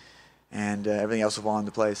 and everything else will fall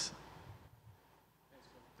into place.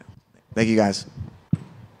 Thank you, guys.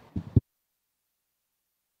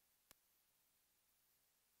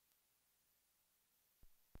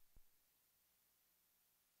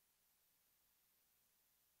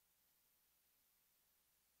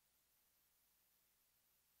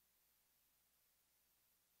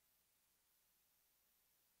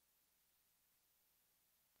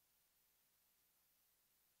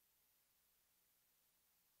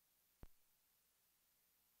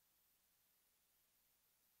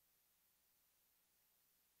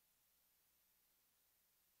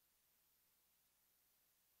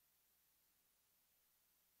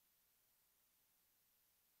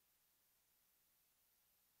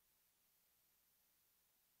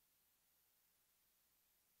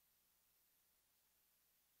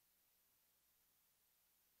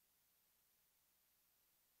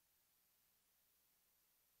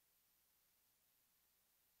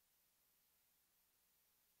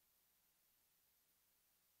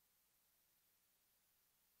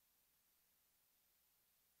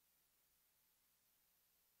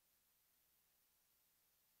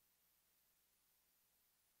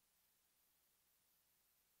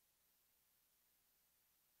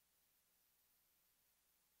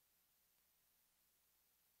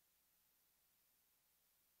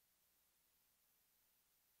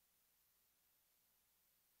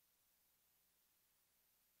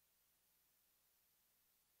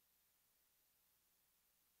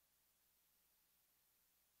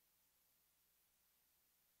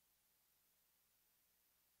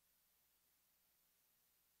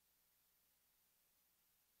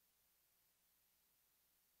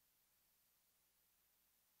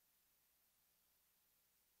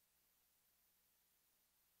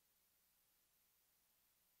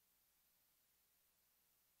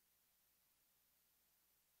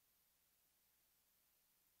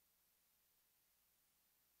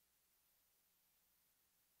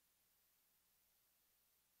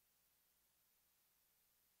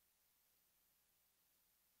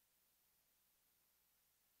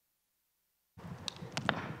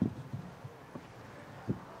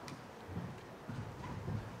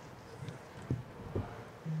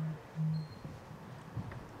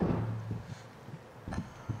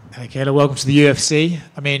 Hey, Kayla, welcome to the UFC.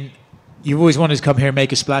 I mean, you've always wanted to come here and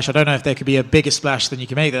make a splash. I don't know if there could be a bigger splash than you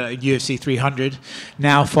can make at UFC 300.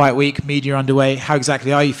 Now, fight week, media underway. How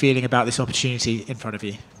exactly are you feeling about this opportunity in front of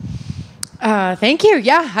you? Thank you.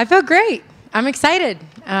 Yeah, I feel great. I'm excited.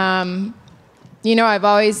 You know, I've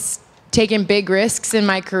always taken big risks in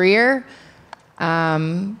my career,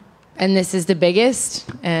 and this is the biggest.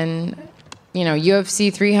 And, you know,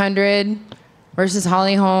 UFC 300 versus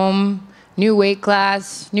Holly Holm, new weight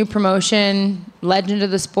class, new promotion, legend of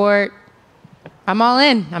the sport. I'm all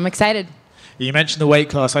in. I'm excited. You mentioned the weight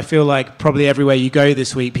class. I feel like probably everywhere you go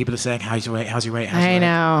this week, people are saying, how's your weight? How's your weight? How's your weight? I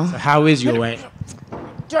know. So how is your weight?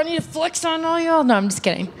 Do I need to flex on all y'all? No, I'm just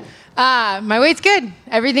kidding. My weight's good.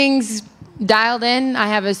 Everything's dialed in. I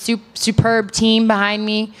have a superb team behind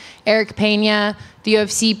me. Eric Pena, the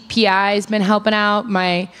UFC PI, has been helping out.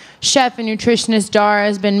 My chef and nutritionist, Dara,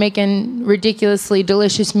 has been making ridiculously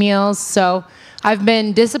delicious meals. So I've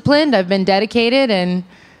been disciplined. I've been dedicated, and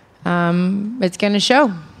it's going to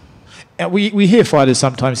show. We hear fighters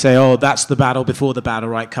sometimes say, oh, that's the battle before the battle,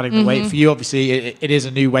 right? Cutting the weight. For you, obviously, it is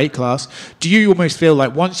a new weight class. Do you almost feel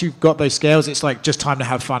like once you've got those scales, it's like just time to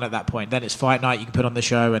have fun at that point? Then it's fight night, you can put on the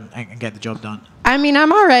show and get the job done. I mean,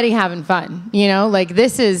 I'm already having fun. You know, like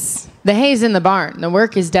this is, the hay's in the barn. The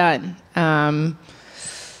work is done.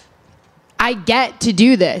 I get to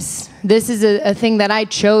do this. This is a thing that I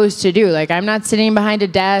chose to do. Like, I'm not sitting behind a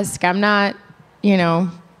desk. I'm not, you know,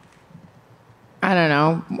 I don't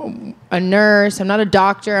know, a nurse. I'm not a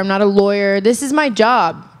doctor. I'm not a lawyer. This is my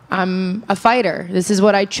job. I'm a fighter. This is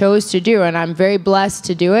what I chose to do, and I'm very blessed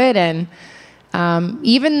to do it. And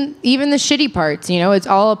even the shitty parts, you know, it's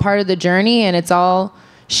all a part of the journey, and it's all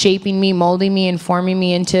shaping me, molding me, and forming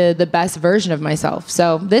me into the best version of myself.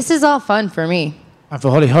 So this is all fun for me. And for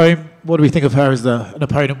Holly Holm, what do we think of her as an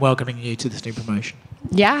opponent welcoming you to this new promotion?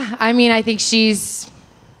 Yeah, I mean, I think she's...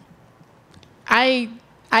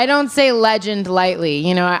 I don't say legend lightly.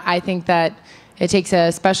 You know, I think that it takes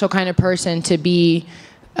a special kind of person to be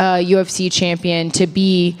a UFC champion, to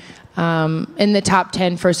be in the top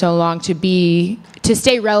 10 for so long, to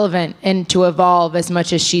stay relevant and to evolve as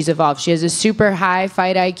much as she's evolved. She has a super high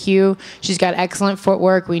fight IQ. She's got excellent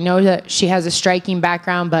footwork. We know that she has a striking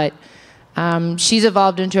background, but she's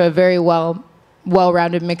evolved into a very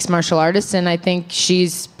well-rounded mixed martial artist, and I think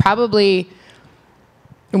she's probably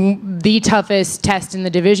the toughest test in the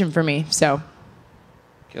division for me. So,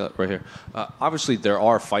 right here. Obviously, there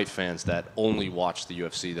are fight fans that only watch the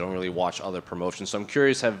UFC. They don't really watch other promotions. So I'm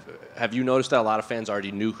curious, have you noticed that a lot of fans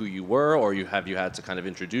already knew who you were, or have you had to kind of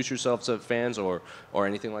introduce yourself to fans, or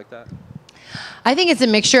anything like that? I think it's a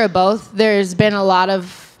mixture of both. There's been a lot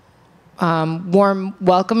of warm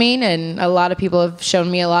welcoming, and a lot of people have shown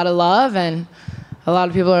me a lot of love, and a lot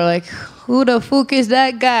of people are like, who the fuck is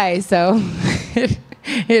that guy? So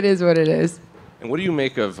it is what it is. And what do you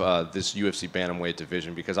make of this UFC bantamweight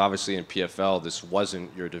division? Because obviously in PFL, this wasn't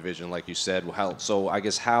your division, like you said. So I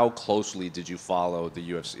guess how closely did you follow the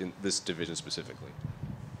UFC in this division specifically?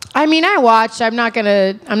 I mean, I watched. I'm not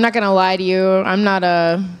gonna lie to you. I'm not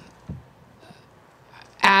a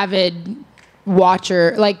avid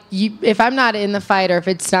watcher. Like, if I'm not in the fight, or if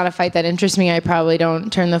it's not a fight that interests me, I probably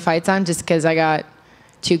don't turn the fights on, just because I got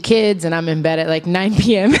 2 kids and I'm in bed at like 9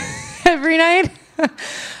 p.m. every night.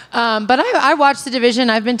 But I watched the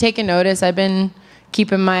division. I've been taking notice. I've been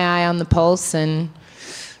keeping my eye on the pulse, and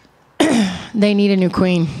they need a new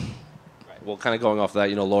queen. Right. Well, kind of going off of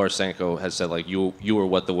that, you know, Laura Sanko has said, like, you were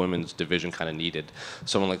what the women's division kind of needed,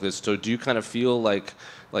 someone like this. So do you kind of feel like,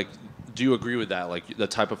 do you agree with that? Like, the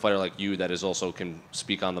type of fighter like you that is also can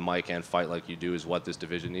speak on the mic and fight like you do is what this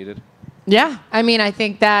division needed? Yeah. I mean, I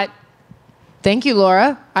think that, thank you,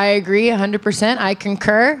 Laura. I agree 100%. I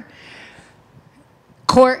concur.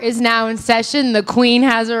 Court is now in session. The queen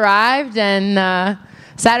has arrived, and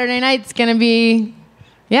Saturday night's going to be,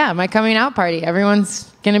 my coming out party.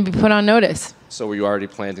 Everyone's going to be put on notice. So were you already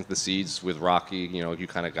planting the seeds with Rocky? You know, you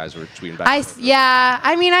kind of guys were tweeting back. Yeah,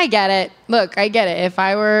 I mean, I get it. Look, I get it. If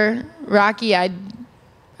I were Rocky, I'd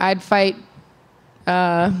fight,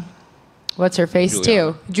 what's her face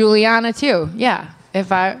too? Juliana too. Yeah.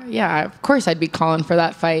 Of course I'd be calling for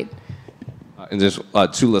that fight. And there's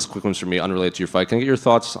 2 less quick ones for me, unrelated to your fight. Can I get your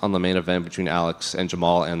thoughts on the main event between Alex and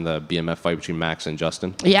Jamal, and the BMF fight between Max and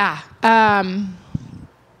Justin? Yeah.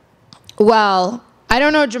 Well, I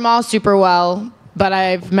don't know Jamal super well, but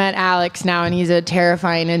I've met Alex now, and he's a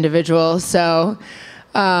terrifying individual. So,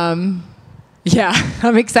 I'm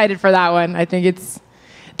excited for that one. I think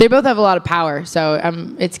they both have a lot of power, so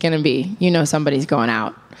it's going to be, somebody's going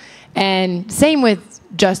out. And same with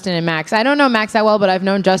Justin and Max. I don't know Max that well, but I've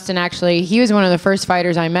known Justin actually. He was one of the first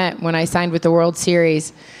fighters I met when I signed with the World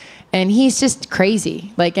Series. and he's just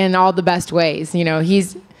crazy, like in all the best ways. You know,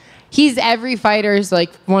 he's every fighter's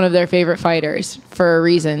like one of their favorite fighters for a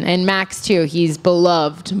reason. And Max too, he's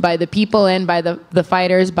beloved by the people and by the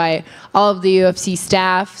fighters, by all of the UFC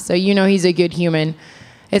staff. So you know he's a good human.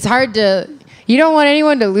 It's hard to, you don't want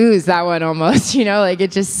anyone to lose that one almost, you know, like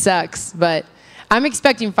it just sucks. But I'm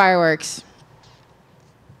expecting fireworks.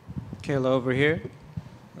 Kayla over here.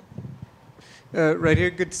 Right here,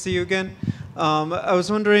 good to see you again. I was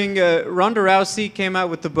wondering, Ronda Rousey came out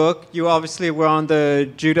with the book. You obviously were on the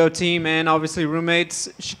judo team and obviously roommates.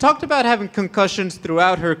 She talked about having concussions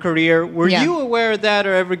throughout her career. Were you aware of that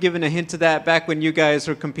or ever given a hint of that back when you guys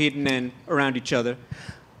were competing and around each other?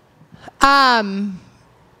 I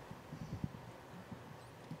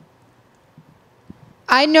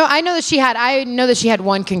know that she had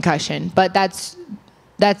one concussion, but that's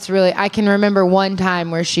really, I can remember one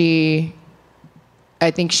time where I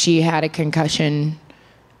think she had a concussion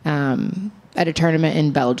at a tournament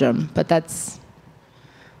in Belgium, but that's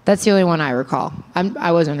the only one I recall.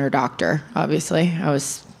 I wasn't her doctor, obviously. I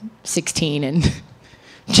was 16 and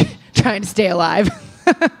trying to stay alive.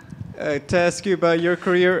 To ask you about your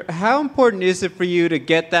career, how important is it for you to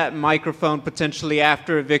get that microphone potentially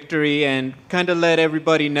after a victory and kind of let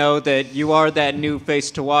everybody know that you are that new face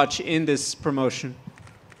to watch in this promotion?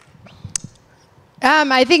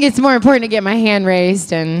 I think it's more important to get my hand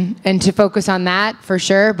raised and to focus on that for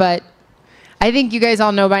sure. But I think you guys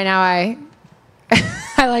all know by now I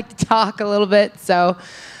like to talk a little bit. So,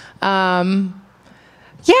 yeah,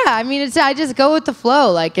 I mean, I just go with the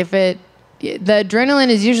flow. Like the adrenaline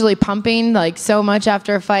is usually pumping like so much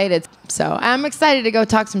after a fight. So I'm excited to go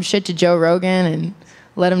talk some shit to Joe Rogan and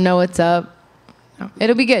let him know what's up.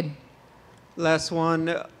 It'll be good. Last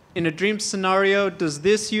one. In a dream scenario, does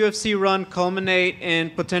this UFC run culminate in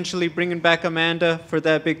potentially bringing back Amanda for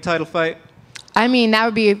that big title fight? I mean, that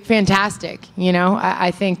would be fantastic. You know,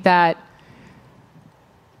 I think that,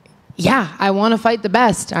 yeah, I want to fight the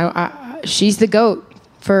best. She's the GOAT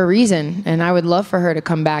for a reason, and I would love for her to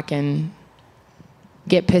come back and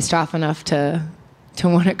get pissed off enough to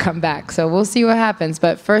want to come back. So we'll see what happens.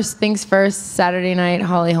 But first things first, Saturday night,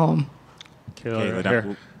 Holly Holm.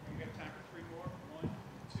 Kayla,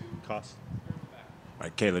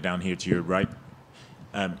 right, Kayla, down here to your right.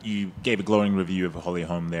 You gave a glowing review of Holly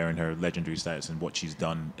Holm there and her legendary status and what she's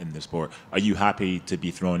done in the sport. Are you happy to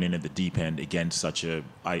be thrown in at the deep end against such a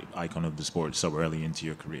icon of the sport so early into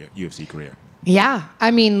your career, UFC career? Yeah,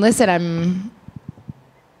 I mean, listen, I'm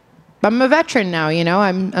a veteran now. You know,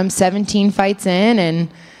 I'm 17 fights in,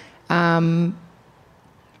 and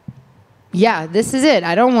yeah, this is it.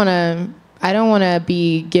 I don't want to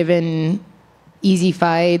be given easy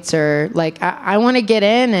fights or like I want to get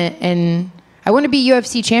in and I want to be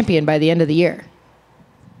UFC champion by the end of the year.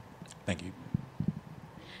 Thank you.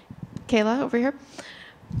 Kayla, over here.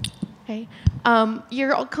 Hey.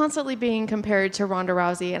 You're constantly being compared to Ronda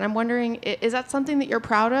Rousey, and I'm wondering, is that something that you're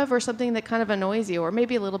proud of or something that kind of annoys you, or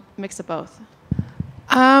maybe a little mix of both?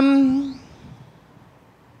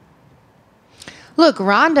 Look,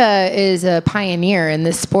 Ronda is a pioneer in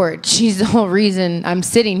this sport. She's the whole reason I'm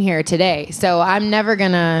sitting here today. So I'm not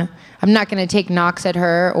gonna take knocks at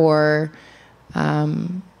her or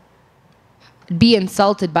be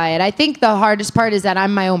insulted by it. I think the hardest part is that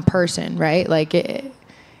I'm my own person, right? Like,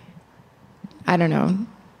 I don't know.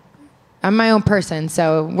 I'm my own person,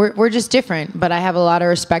 so we're just different. But I have a lot of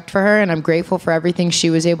respect for her, and I'm grateful for everything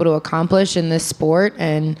she was able to accomplish in this sport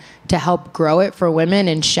and to help grow it for women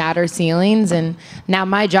and shatter ceilings. And now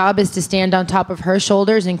my job is to stand on top of her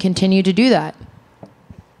shoulders and continue to do that.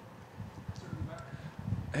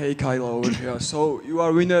 Hey, Kayla over here. So you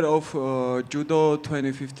are winner of Judo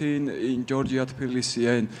 2015 in Georgia, Tbilisi.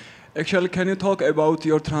 And actually, can you talk about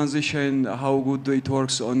your transition, how good it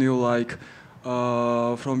works on you, like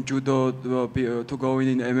from Judo to going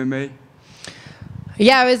in MMA?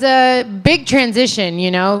 Yeah, it was a big transition,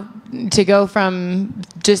 you know, to go from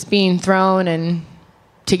just being thrown and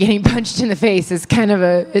to getting punched in the face is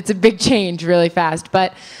it's a big change really fast.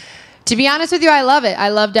 But to be honest with you, I love it. I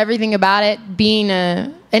loved everything about it. Being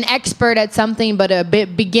an expert at something, but a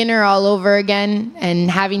bit beginner all over again,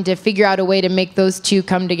 and having to figure out a way to make those two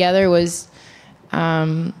come together was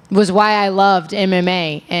why I loved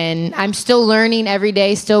MMA. And I'm still learning every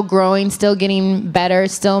day, still growing, still getting better,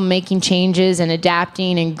 still making changes and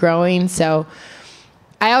adapting and growing. So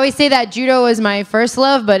I always say that judo was my first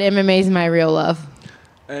love, but MMA is my real love.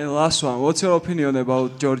 And last one, what's your opinion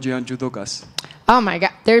about Georgian judokas? Oh my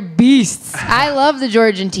God, they're beasts. I love the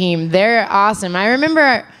Georgian team. They're awesome. I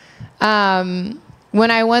remember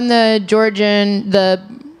when I won the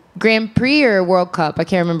Grand Prix or World Cup. I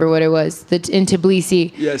can't remember what it was. In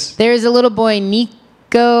Tbilisi. Yes. There's a little boy,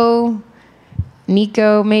 Nico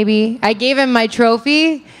maybe. I gave him my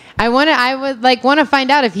trophy. I would want to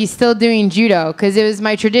find out if he's still doing judo, because it was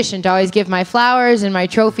my tradition to always give my flowers and my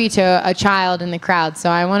trophy to a child in the crowd.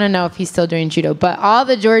 So I want to know if he's still doing judo. But all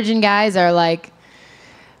the Georgian guys are like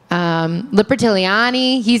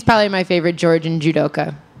Lipertiliani. He's probably my favorite Georgian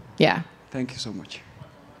judoka. Yeah. Thank you so much.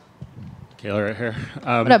 Kayla right here.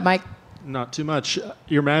 What up, Mike? Not too much.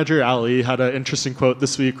 Your manager, Ali, had an interesting quote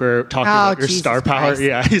this week where talking Oh, about your Jesus star power. Christ.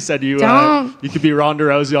 Yeah, he said you could be Ronda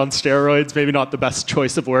Rousey on steroids. Maybe not the best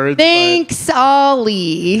choice of words. Thanks,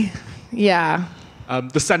 Ali. Yeah.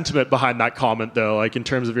 The sentiment behind that comment, though, like in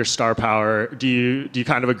terms of your star power, do you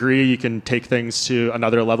kind of agree you can take things to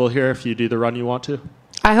another level here if you do the run you want to?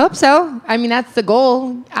 I hope so. I mean, that's the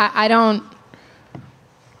goal.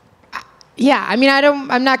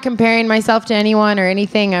 I'm not comparing myself to anyone or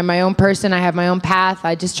anything. I'm my own person. I have my own path.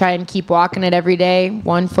 I just try and keep walking it every day,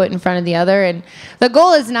 one foot in front of the other. And the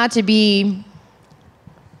goal is not to be,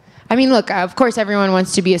 look, of course everyone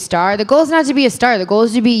wants to be a star. The goal is not to be a star. The goal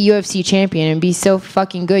is to be UFC champion and be so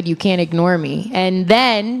fucking good you can't ignore me. And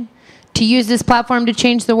then to use this platform to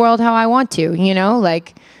change the world how I want to,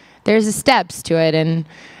 there's the steps to it. And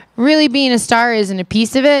really being a star isn't a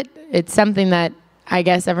piece of it. It's something that I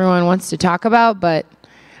guess everyone wants to talk about, but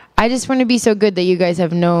I just want to be so good that you guys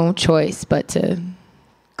have no choice but to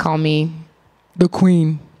call me the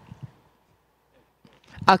queen.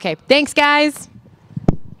 Okay, thanks, guys.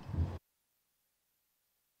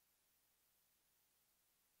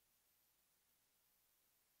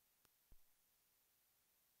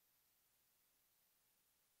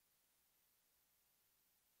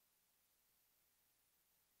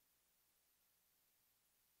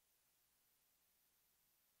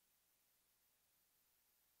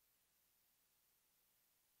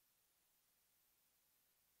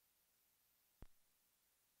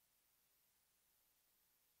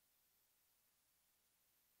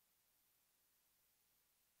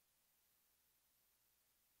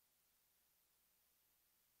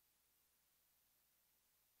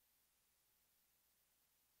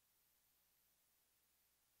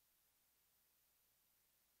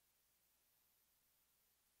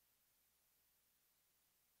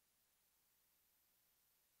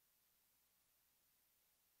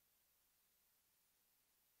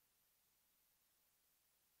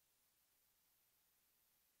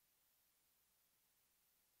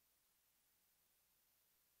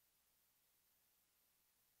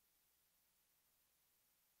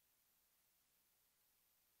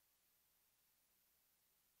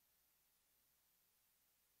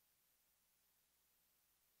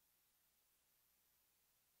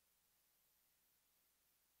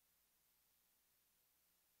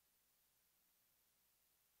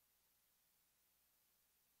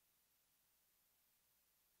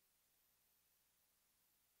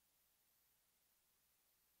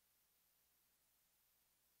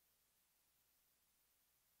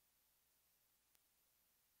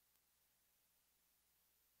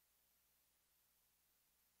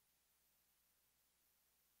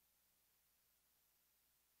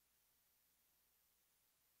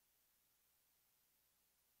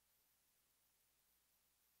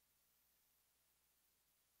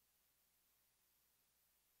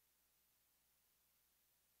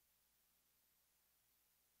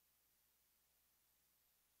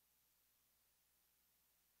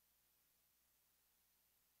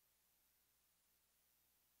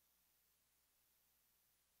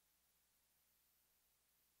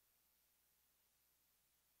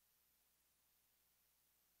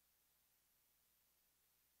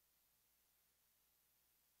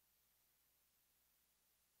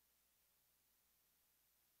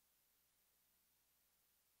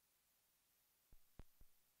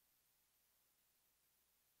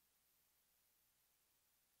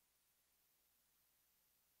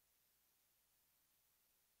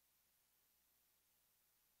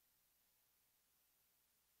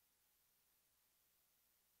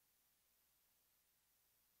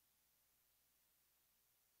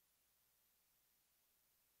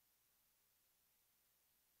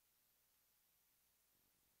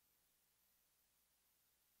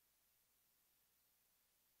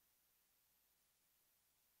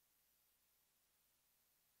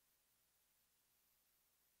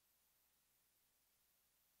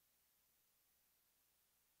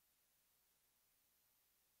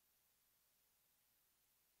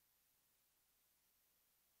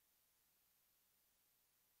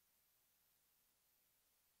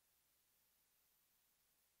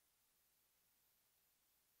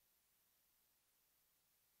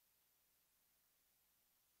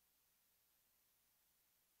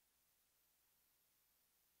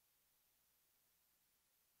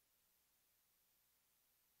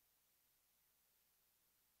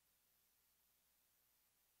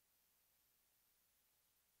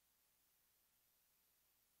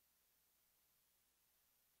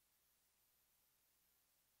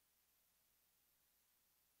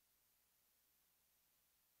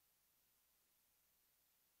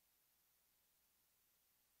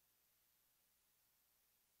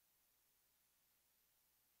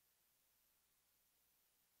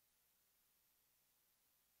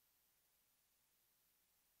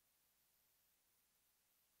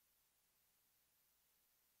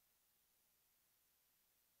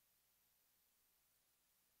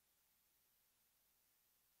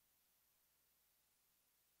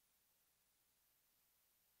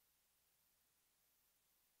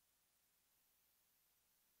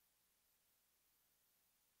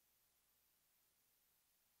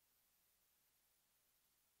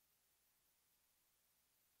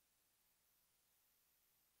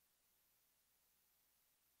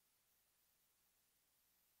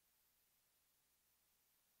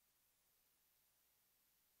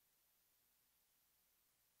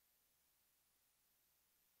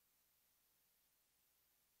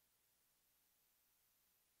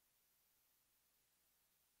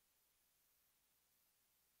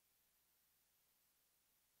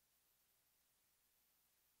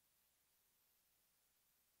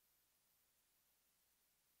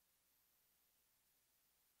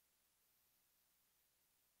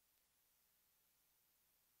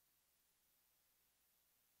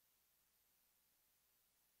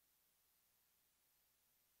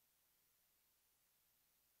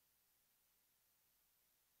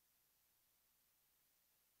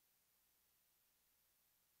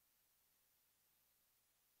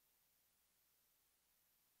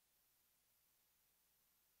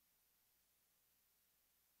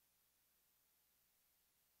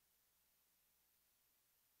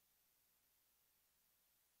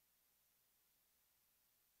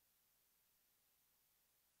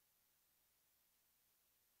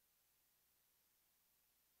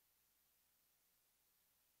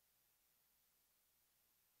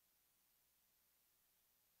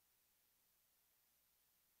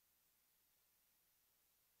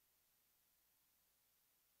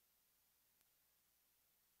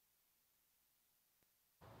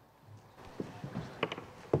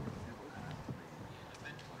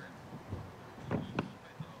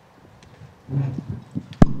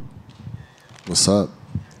 What's up?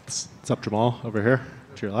 What's up, Jamal? Over here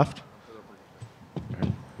to your left.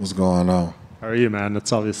 What's going on? How are you, man?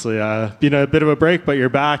 It's obviously been a bit of a break, but you're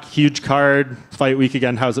back. Huge card, fight week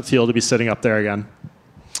again. How's it feel to be sitting up there again?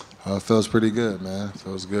 It feels pretty good, man.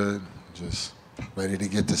 Feels good. Just ready to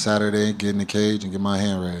get to Saturday, get in the cage, and get my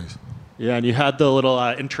hand raised. Yeah, and you had the little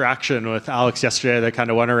interaction with Alex yesterday that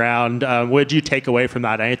kind of went around. What did you take away from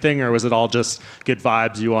that? Anything, or was it all just good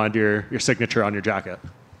vibes? You wanted your signature on your jacket?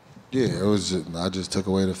 Yeah, it was. I just took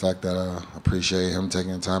away the fact that I appreciate him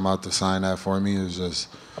taking the time out to sign that for me. It was just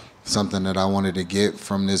something that I wanted to get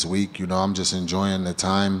from this week. You know, I'm just enjoying the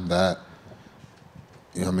time that,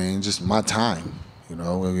 you know what I mean, just my time. You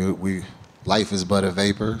know, we life is but a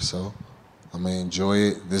vapor, so I'm gonna enjoy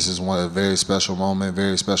it. This is a very special moment,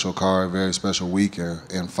 very special card, very special week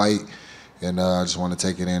and fight, and I just want to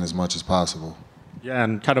take it in as much as possible. Yeah,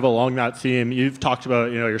 and kind of along that theme, you've talked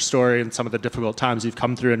about your story and some of the difficult times you've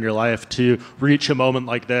come through in your life. To reach a moment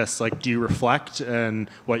like this, like, do you reflect on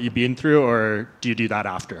what you've been through, or do you do that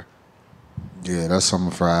after? Yeah, that's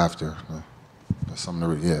something for after. That's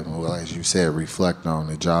something to, well, as you said, reflect on.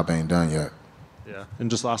 The job ain't done yet. Yeah,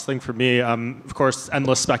 and just last thing for me, of course,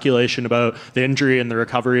 endless speculation about the injury and the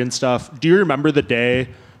recovery and stuff. Do you remember the day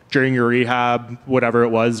during your rehab, whatever it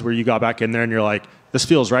was, where you got back in there and you're like, this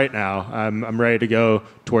feels right now. I'm ready to go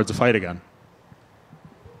towards a fight again?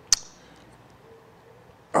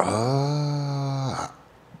 I've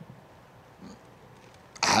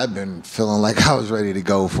been feeling like I was ready to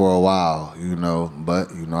go for a while, but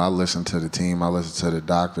I listened to the team, I listened to the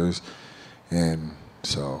doctors, and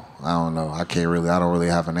so I don't know. I don't really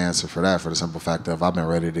have an answer for that, for the simple fact of I've been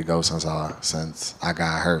ready to go since I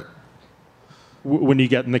got hurt. When you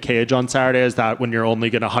get in the cage on Saturday, is that when you're only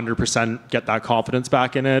going to 100% get that confidence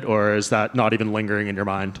back in it, or is that not even lingering in your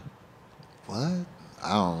mind? What?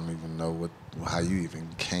 I don't even know how you even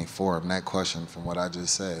came forward that question from what I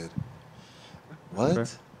just said.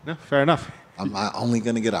 What? No, fair enough. I'm only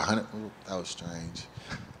going to get 100. That was strange.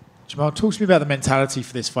 Jamal, talk to me about the mentality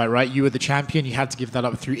for this fight, right? You were the champion. You had to give that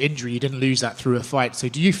up through injury. You didn't lose that through a fight. So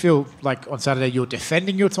do you feel like on Saturday you're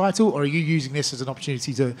defending your title, or are you using this as an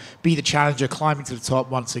opportunity to be the challenger, climbing to the top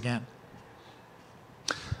once again?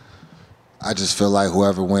 I just feel like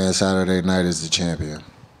whoever wins Saturday night is the champion.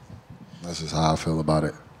 That's just how I feel about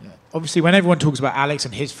it. Obviously, when everyone talks about Alex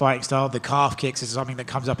and his fighting style, the calf kicks is something that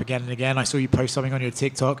comes up again and again. I saw you post something on your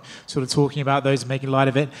TikTok sort of talking about those and making light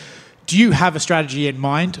of it. Do you have a strategy in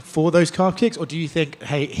mind for those calf kicks, or do you think,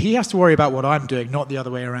 hey, he has to worry about what I'm doing, not the other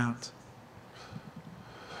way around?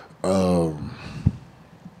 I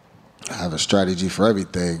have a strategy for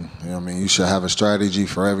everything. You know what I mean? You should have a strategy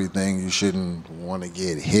for everything. You shouldn't want to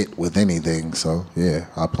get hit with anything. So, yeah,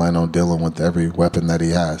 I plan on dealing with every weapon that he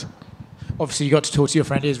has. Obviously, you got to talk to your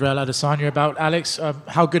friend Israel Adesanya about Alex.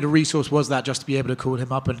 How good a resource was that just to be able to call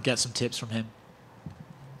him up and get some tips from him?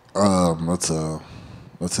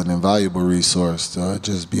 It's an invaluable resource to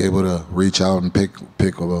just be able to reach out and pick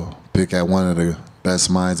at one of the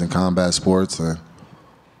best minds in combat sports and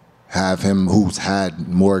have him, who's had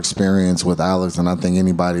more experience with Alex than I think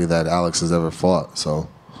anybody that Alex has ever fought. So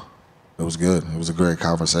it was good. It was a great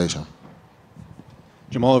conversation.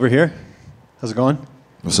 Jamal over here. How's it going?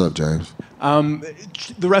 What's up, James?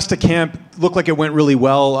 The rest of camp looked like it went really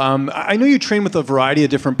well. I know you train with a variety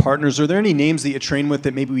of different partners. Are there any names that you train with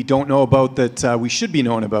that maybe we don't know about that we should be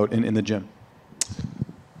knowing about in the gym?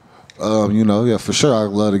 Yeah, for sure.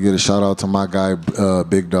 I'd love to get a shout out to my guy,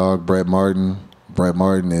 Big Dog, Brett Martin. Brett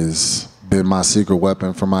Martin has been my secret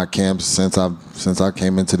weapon for my camps since I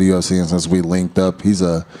came into the UFC and since we linked up. He's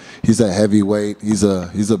a heavyweight. He's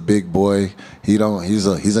a big boy.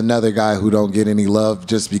 He's another guy who don't get any love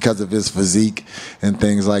just because of his physique and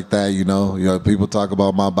things like that. You know, people talk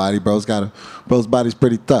about my body. Bro's body's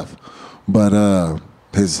pretty tough, but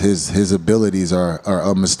his abilities are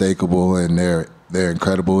unmistakable and they're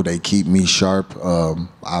incredible. They keep me sharp.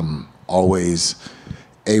 I'm always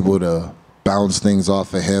able to bounce things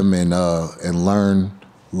off of him and learn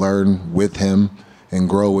with him and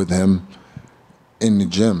grow with him in the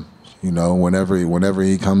gym. You know, whenever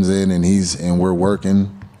he comes in and we're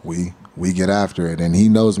working, we get after it. And he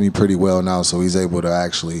knows me pretty well now, so he's able to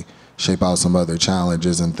actually shape out some other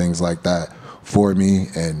challenges and things like that for me.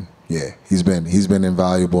 And yeah, he's been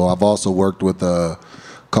invaluable. I've also worked with a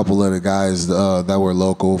couple of the guys that were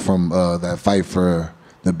local from that fight for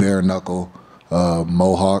the bare knuckle.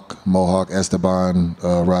 Mohawk Esteban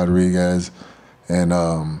Rodriguez, and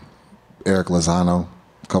Eric Lozano.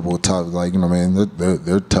 A couple of tough,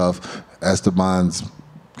 they're tough. Esteban's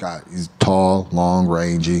he's tall, long,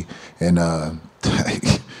 rangy, and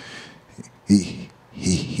he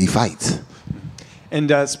fights.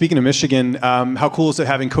 And speaking of Michigan, how cool is it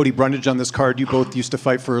having Cody Brundage on this card? You both used to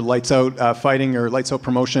fight for Lights Out Fighting or Lights Out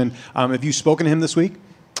Promotion. Have you spoken to him this week?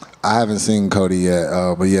 I haven't seen Cody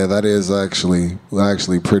yet, but yeah, that is actually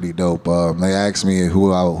pretty dope. They asked me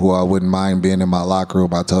who I wouldn't mind being in my locker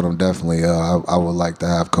room. I told them definitely I would like to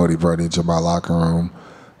have Cody Brundage in my locker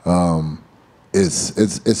room.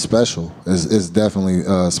 It's special. It's definitely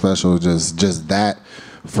special. Just that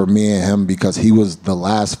for me and him, because he was the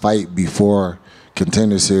last fight before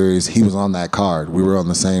Contender Series. He was on that card. We were on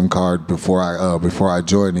the same card before I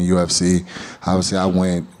joined the UFC. Obviously, I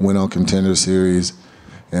went on Contender Series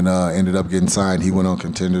and ended up getting signed. He went on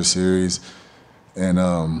Contender Series and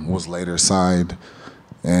was later signed.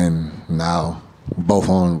 And now both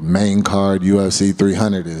on main card. UFC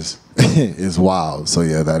 300 is wild. So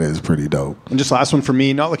yeah, that is pretty dope. And just last one for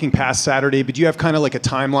me, not looking past Saturday, but do you have kind of like a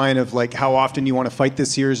timeline of like how often you want to fight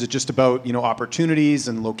this year? Is it just about, opportunities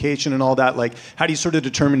and location and all that? Like, how do you sort of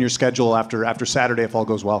determine your schedule after Saturday if all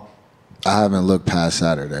goes well? I haven't looked past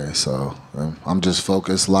Saturday, so I'm just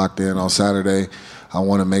focused, locked in on Saturday. I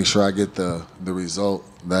want to make sure I get the result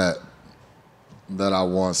that I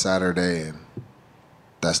want Saturday, and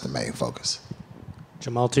that's the main focus.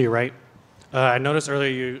 Jamal, to your right. I noticed earlier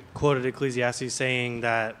you quoted Ecclesiastes saying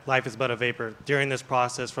that life is but a vapor. During this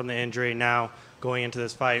process from the injury now going into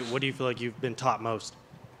this fight, what do you feel like you've been taught most?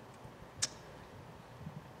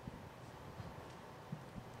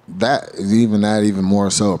 Even more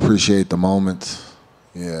so, appreciate the moments.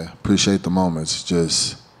 Yeah, appreciate the moments.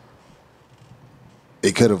 Just,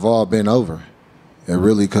 it could have all been over. It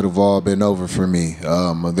really could have all been over for me.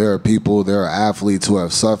 There are athletes who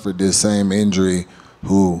have suffered this same injury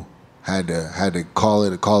who had to call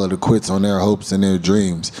it a quits on their hopes and their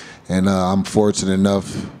dreams. And I'm fortunate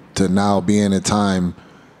enough to now be in a time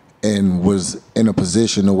and was in a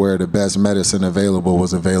position to where the best medicine available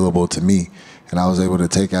was available to me. And I was able to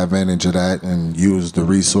take advantage of that and use the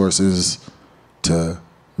resources to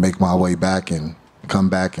make my way back and come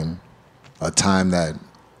back in a time that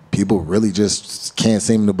people really just can't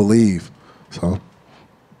seem to believe. So,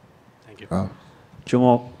 thank you.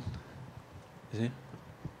 Jamal. Is it?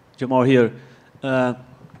 Jamal here.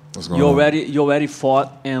 You already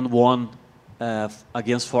fought and won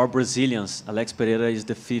against 4 Brazilians. Alex Pereira is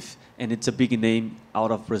the 5th, and it's a big name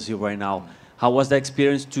out of Brazil right now. How was the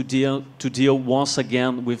experience to deal once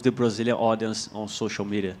again with the Brazilian audience on social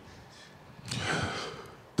media?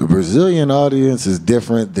 The Brazilian audience is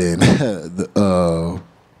different than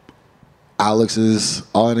Alex's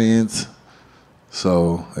audience,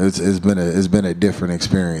 so it's been a different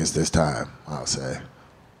experience this time, I'll say.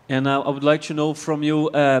 And I would like to know from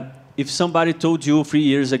you, if somebody told you 3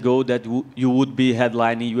 years ago that you would be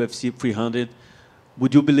headlining UFC 300,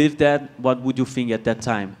 would you believe that? What would you think at that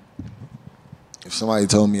time? If somebody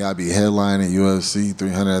told me I'd be headlining UFC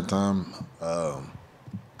 300 at the time,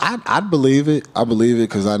 I'd believe it. I believe it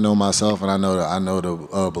because I know myself, and I know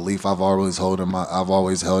the belief I've always held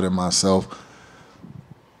in myself.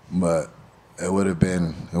 But it would have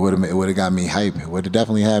got me hyped. It would have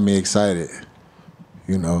definitely had me excited.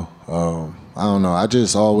 I don't know. I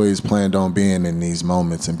just always planned on being in these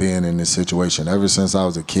moments and being in this situation ever since I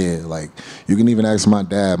was a kid. Like, you can even ask my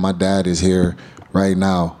dad. My dad is here right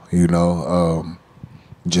now,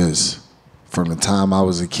 just from the time I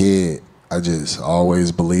was a kid, I just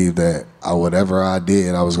always believed that whatever I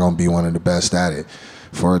did, I was going to be one of the best at it.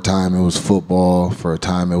 For a time, it was football. For a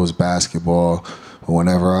time, it was basketball. But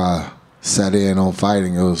whenever I sat in on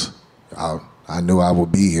fighting, I knew I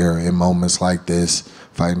would be here in moments like this,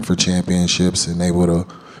 fighting for championships and able to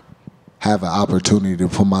have an opportunity to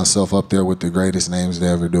put myself up there with the greatest names to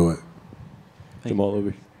ever do it. Jamal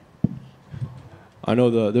Lopes. I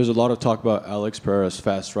know there's a lot of talk about Alex Pereira's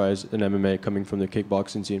fast rise in MMA coming from the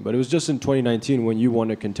kickboxing scene, but it was just in 2019 when you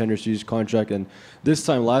won a Contender Series contract, and this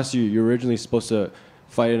time last year you were originally supposed to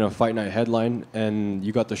fight in a Fight Night headline, and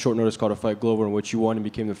you got the short notice call to fight Glover, in which you won and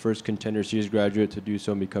became the first Contender Series graduate to do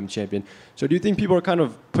so and become champion. So do you think people are kind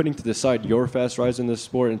of putting to the side your fast rise in this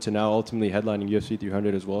sport into now ultimately headlining UFC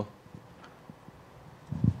 300 as well?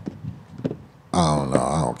 I don't know.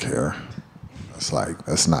 I don't care.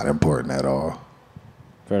 That's not important at all.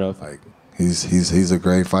 Fair enough. Like, he's a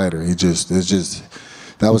great fighter.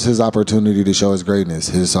 That was his opportunity to show his greatness.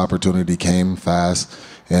 His opportunity came fast,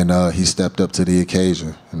 and he stepped up to the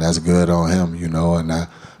occasion, and that's good on him, And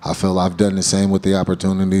I feel I've done the same with the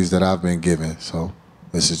opportunities that I've been given. So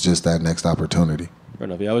this is just that next opportunity. Fair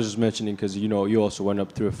enough. Yeah, I was just mentioning because you also went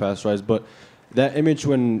up through a fast rise, but that image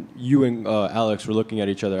when you and Alex were looking at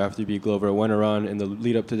each other after you beat Glover went around in the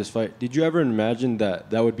lead up to this fight. Did you ever imagine that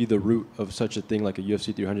would be the root of such a thing like a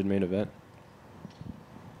UFC 300 main event?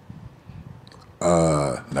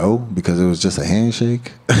 No, because it was just a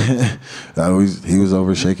handshake. He was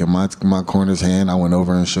over shaking my corner's hand. I went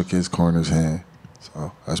over and shook his corner's hand.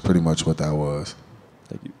 So that's pretty much what that was.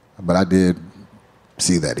 Thank you. But I did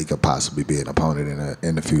see that he could possibly be an opponent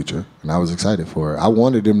in the future, and I was excited for it. I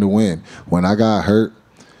wanted him to win. When I got hurt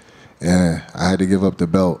and I had to give up the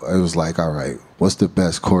belt, it was like, all right, what's the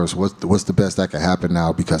best course? What's the best that can happen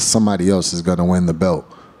now? Because somebody else is going to win the belt.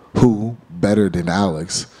 Who better than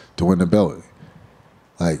Alex to win the belt?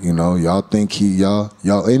 Like, you know, y'all think y'all,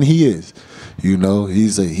 and he is. You know,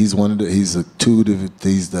 he's the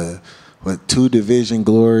two division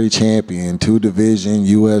glory champion, 2 division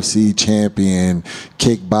UFC champion,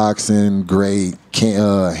 kickboxing great,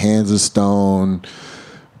 hands of stone,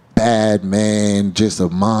 bad man, just a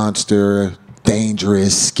monster,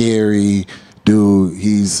 dangerous, scary dude.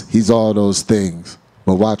 He's all those things.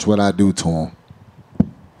 But watch what I do to him.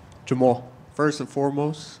 Jamal, first and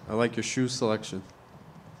foremost, I like your shoe selection.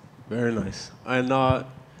 Very nice. And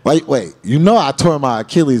Wait. You know I tore my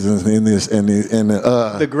Achilles in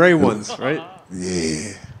the gray ones, right?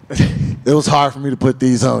 Yeah. It was hard for me to put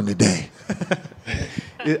these on today.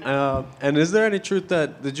 And is there any truth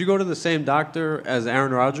did you go to the same doctor as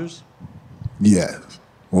Aaron Rodgers? Yes.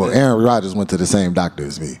 Well, Aaron Rodgers went to the same doctor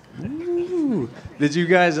as me. Ooh. Did you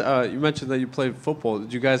guys, you mentioned that you played football.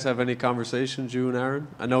 Did you guys have any conversations, you and Aaron?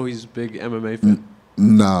 I know he's a big MMA fan.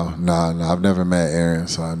 No. I've never met Aaron,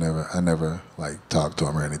 so I never like talked to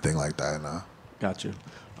him or anything like that. No. Got you.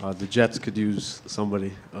 The Jets could use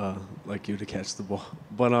somebody like you to catch the ball.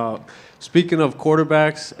 But speaking of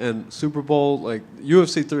quarterbacks and Super Bowl, like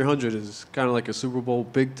UFC 300 is kind of like a Super Bowl,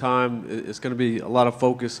 big time. It's going to be a lot of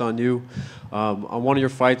focus on you. On one of your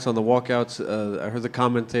fights on the walkouts, I heard the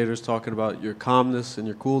commentators talking about your calmness and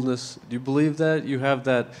your coolness. Do you believe that you have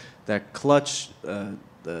that clutch?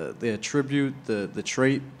 The attribute, the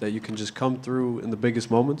trait that you can just come through in the biggest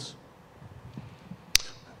moments?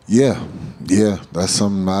 Yeah, that's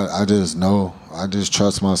something I just know. I just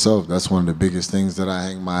trust myself. That's one of the biggest things that I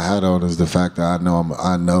hang my hat on is the fact that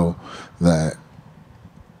I know that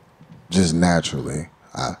just naturally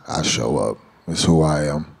I show up. It's who I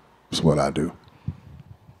am. It's what I do.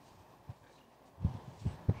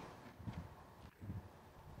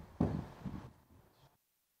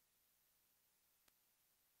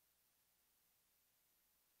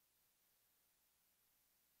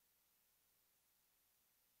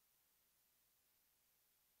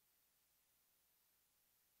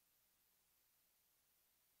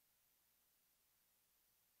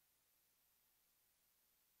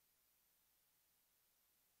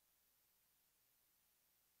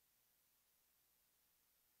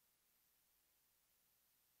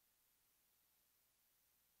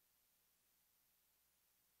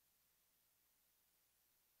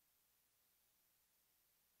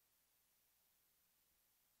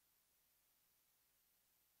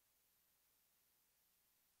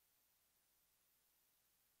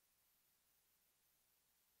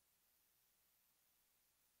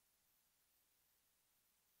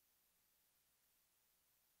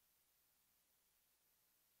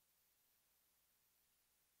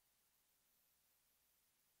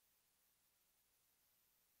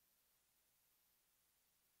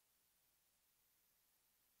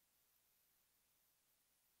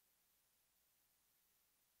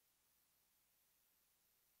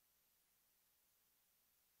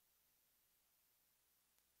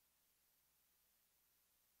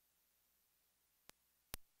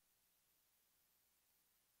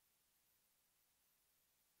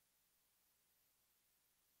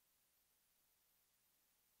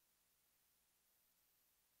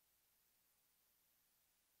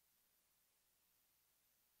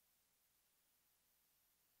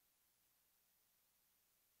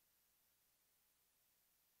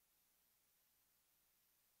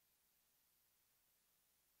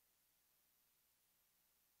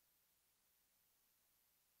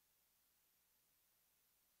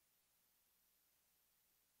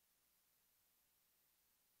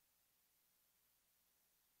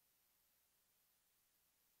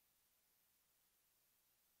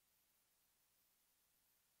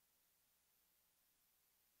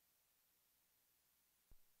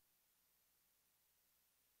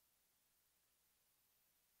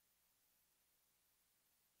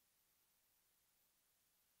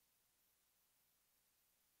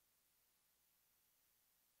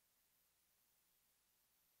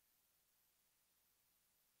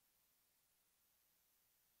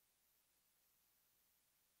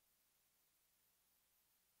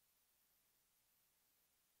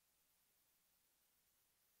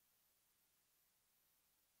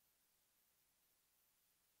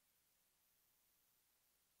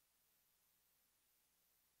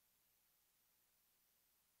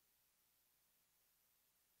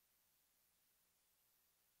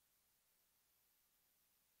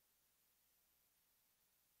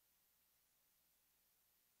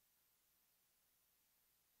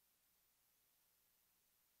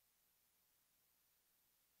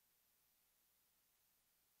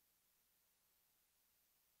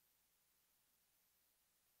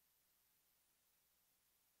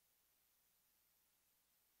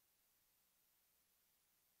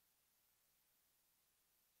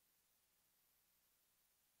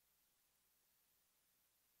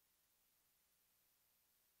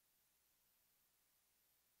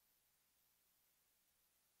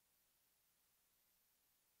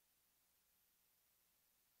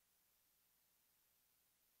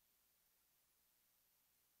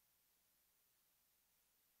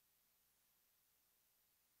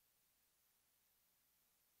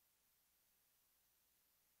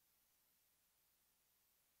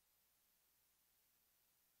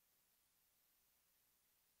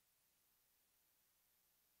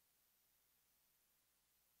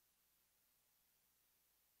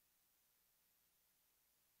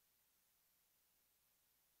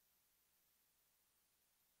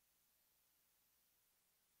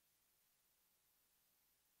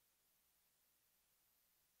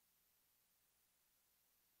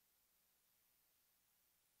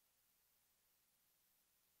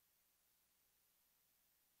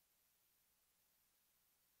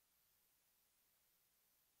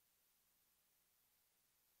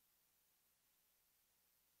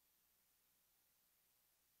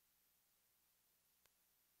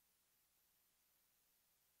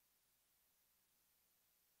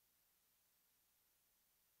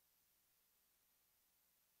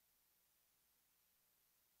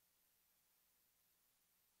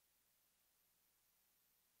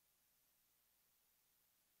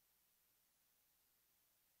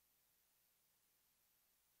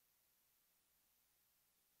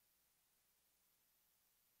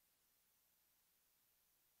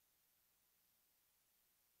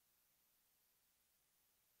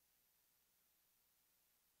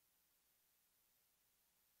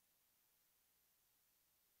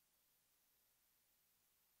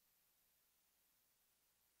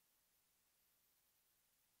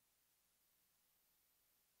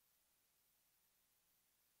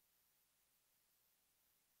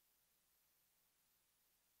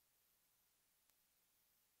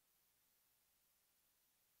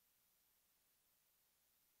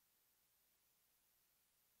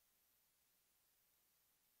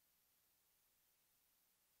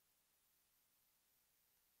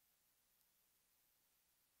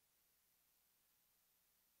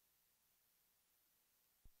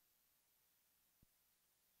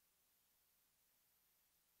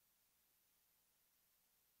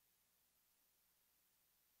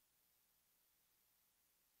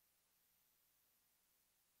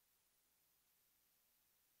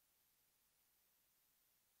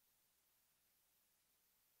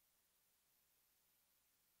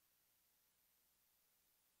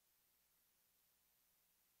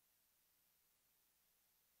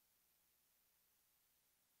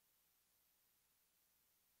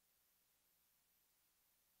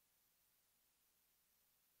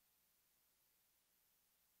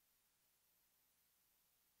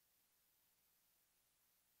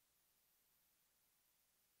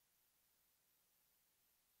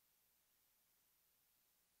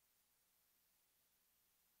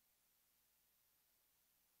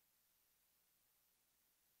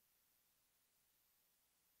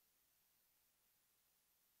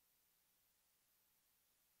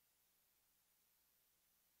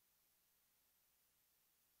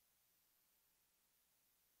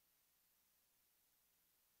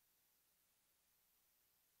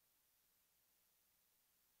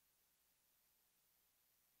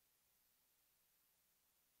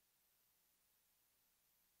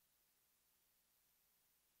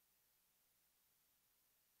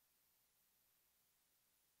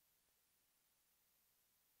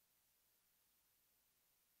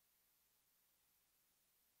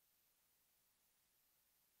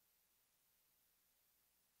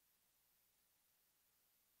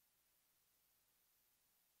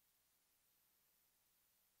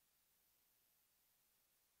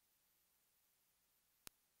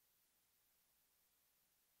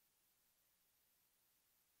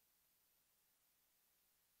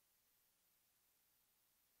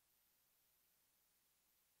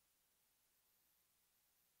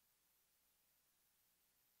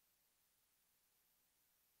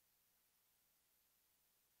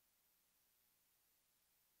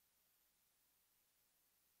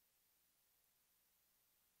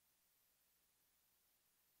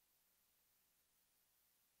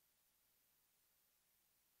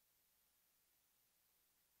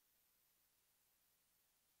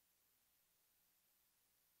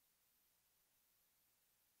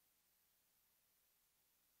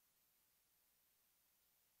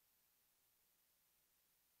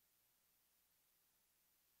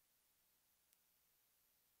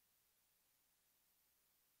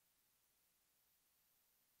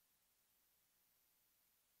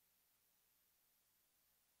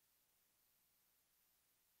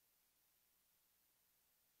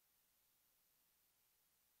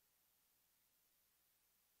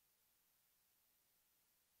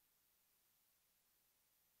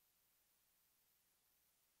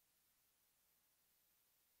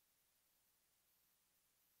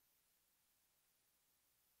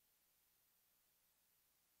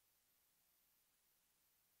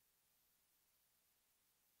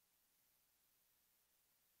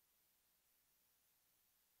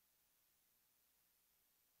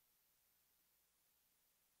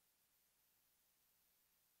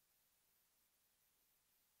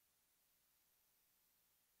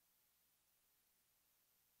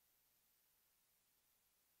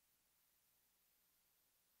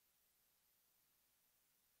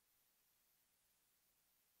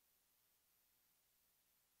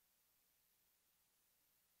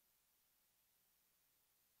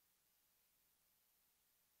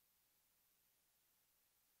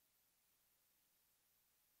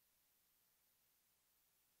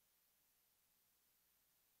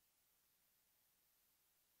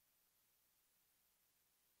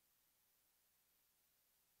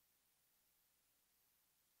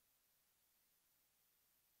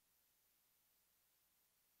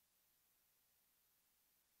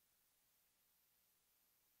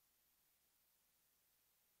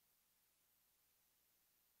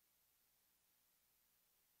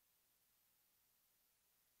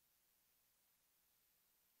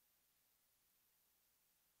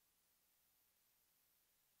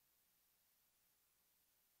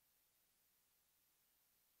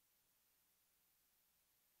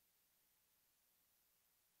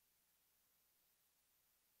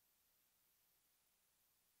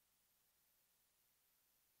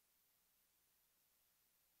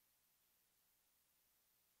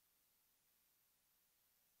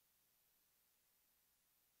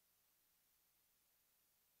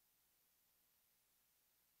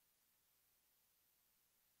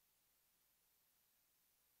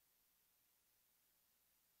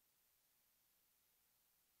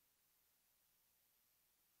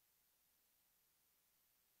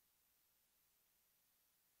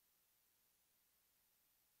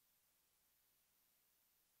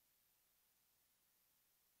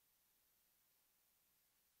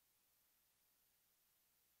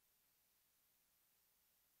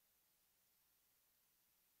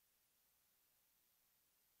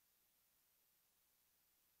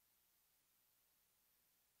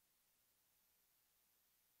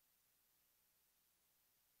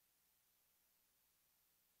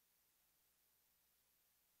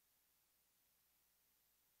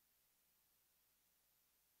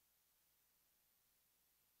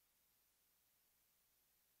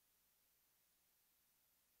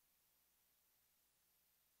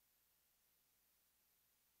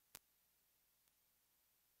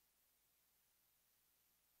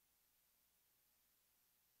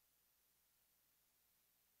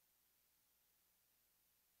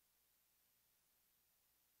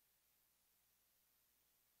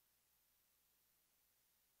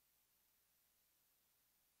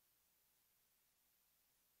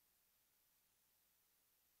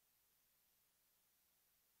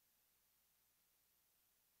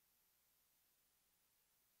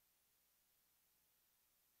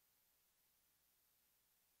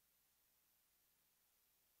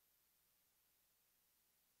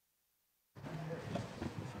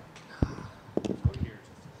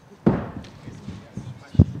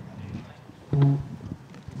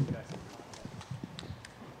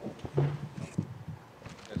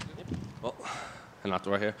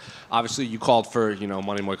 Renato right here. Obviously, you called for,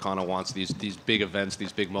 Money Moicano wants these big events,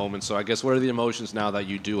 these big moments. So I guess what are the emotions now that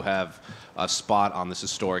you do have a spot on this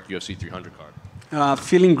historic UFC 300 card?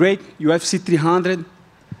 Feeling great. UFC 300,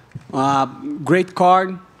 great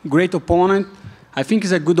card, great opponent. I think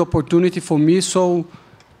it's a good opportunity for me, so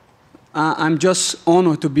I'm just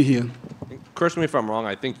honored to be here. Correct me if I'm wrong,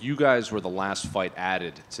 I think you guys were the last fight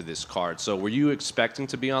added to this card. So were you expecting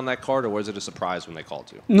to be on that card, or was it a surprise when they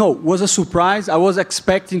called you? No, it was a surprise. I was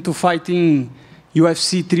expecting to fight in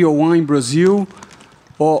UFC 301 in Brazil,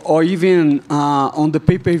 or even on the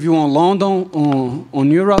pay-per-view in London,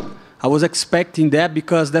 on Europe. I was expecting that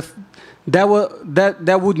because that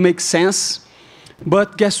would make sense.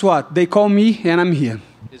 But guess what? They call me, and I'm here.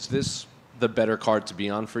 Is this the better card to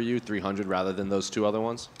be on for you, 300, rather than those two other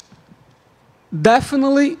ones?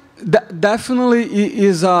 Definitely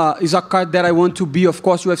is a card that I want to be. Of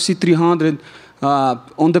course, UFC 300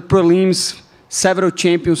 on the prelims, several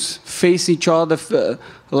champions face each other,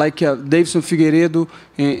 like Deiveson Figueiredo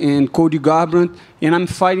and Cody Garbrandt, and I'm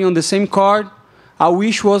fighting on the same card. I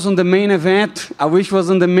wish was on the main event. I wish was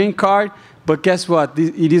on the main card, but guess what?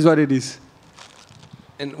 It is what it is.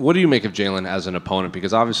 And what do you make of Jalen as an opponent?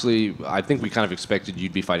 Because obviously, I think we kind of expected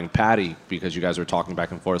you'd be fighting Patty because you guys were talking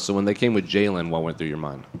back and forth. So when they came with Jalen, what went through your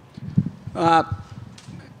mind?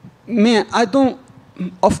 Man, I don't.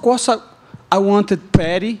 Of course, I wanted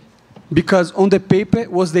Patty because on the paper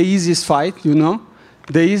it was the easiest fight,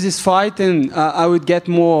 the easiest fight, and I would get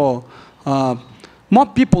more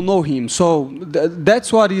people know him. So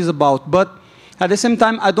that's what it's about. But at the same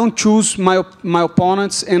time, I don't choose my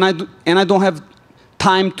opponents, and I don't have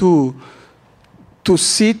time to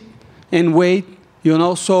sit and wait,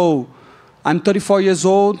 So I'm 34 years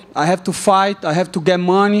old. I have to fight. I have to get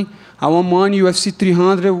money. I want money. UFC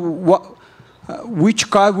 300. Which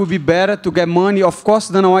card would be better to get money? Of course,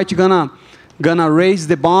 Dana White gonna raise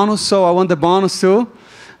the bonus, so I want the bonus too.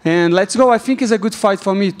 And let's go. I think it's a good fight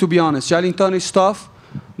for me, to be honest. Xianonan is tough,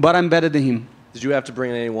 but I'm better than him. Did you have to bring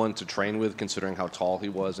anyone to train with, considering how tall he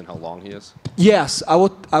was and how long he is? Yes, I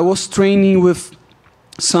was training with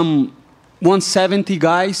some 170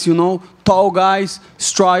 guys, tall guys,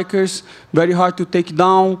 strikers, very hard to take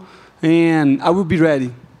down, and I will be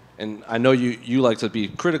ready. And I know you like to be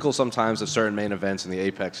critical sometimes of certain main events and the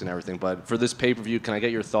Apex and everything, but for this pay-per-view, can I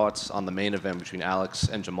get your thoughts on the main event between Alex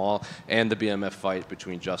and Jamal and the BMF fight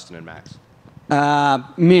between Justin and Max?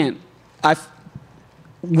 Man,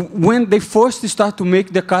 when they first started to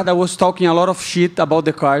make the card, I was talking a lot of shit about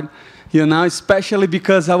the card, especially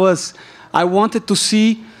because I wanted to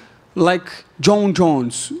see like John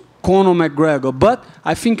Jones, Conor McGregor, but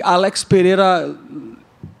I think Alex Pereira,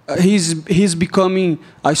 he's becoming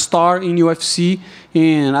a star in UFC,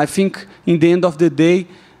 and I think in the end of the day,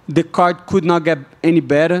 the card could not get any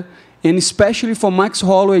better. And especially for Max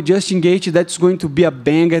Holloway, Justin Gaethje, that's going to be a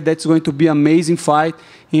banger. That's going to be an amazing fight,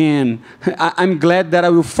 and I'm glad that I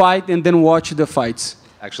will fight and then watch the fights.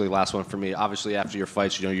 Actually, last one for me. Obviously, after your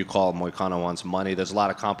fights, you call Moicano wants money. There's a lot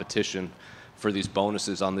of competition for these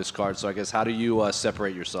bonuses on this card. So I guess how do you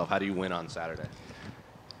separate yourself? How do you win on Saturday?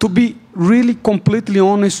 To be really completely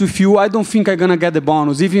honest with you, I don't think I'm going to get the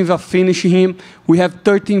bonus. Even if I finish him, we have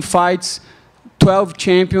 13 fights, 12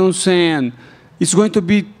 champions, and it's going to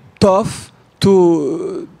be tough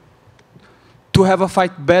to have a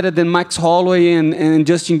fight better than Max Holloway and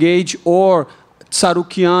Justin Gaethje, or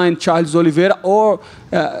Tsarukyan and Charles Oliveira, or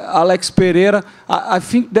Alex Pereira. I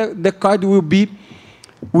think that the card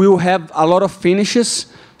will have a lot of finishes.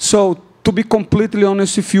 So to be completely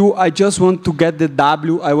honest with you, I just want to get the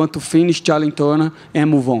W. I want to finish Xianonan and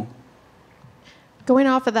move on. Going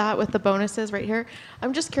off of that with the bonuses right here,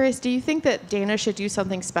 I'm just curious, do you think that Dana should do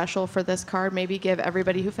something special for this card, maybe give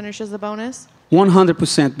everybody who finishes a bonus?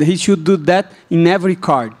 100%. He should do that in every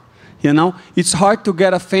card. It's hard to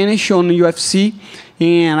get a finish on UFC,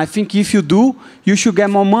 and I think if you do, you should get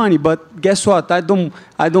more money. But guess what? I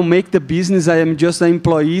don't make the business. I am just an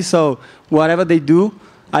employee, so whatever they do,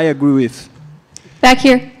 I agree with. Back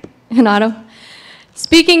here, Renato.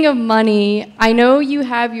 Speaking of money, I know you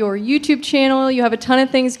have your YouTube channel. You have a ton of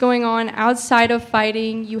things going on outside of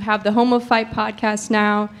fighting. You have the Home of Fight podcast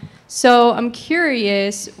now. So I'm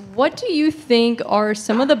curious, what do you think are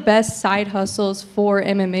some of the best side hustles for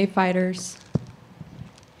MMA fighters?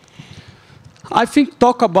 I think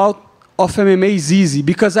talk about of MMA is easy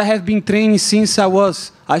because I have been training since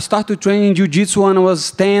I started training jiu-jitsu when I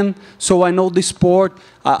was 10, so I know the sport.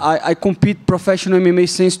 I compete professional MMA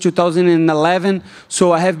since 2011,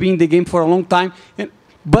 so I have been in the game for a long time.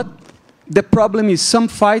 But the problem is some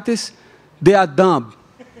fighters, they are dumb.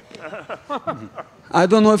 I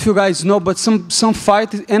don't know if you guys know, but some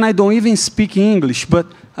fighters, and I don't even speak English, but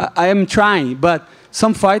I am trying. But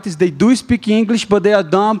some fighters, they do speak English, but they are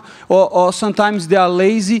dumb, or sometimes they are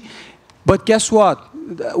lazy. But guess what?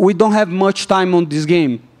 We don't have much time on this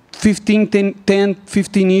game. 10,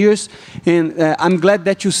 15 years, and I'm glad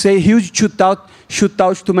that you say huge shout out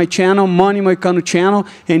to my channel, Marina Moicano channel,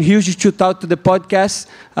 and huge shout out to the podcast,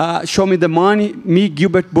 Show Me the Money. Me,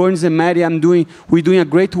 Gilbert Burns, and Maddie, we're doing a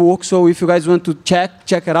great work, so if you guys want to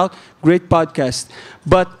check it out, great podcast.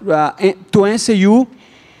 But to answer you,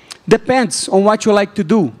 depends on what you like to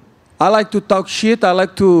do. I like to talk shit, I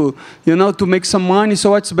like to, to make some money,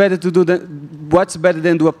 so what's better than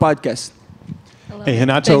do a podcast? Hey,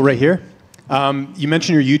 Renato, right here. You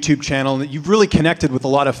mentioned your YouTube channel, and you've really connected with a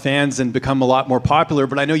lot of fans and become a lot more popular,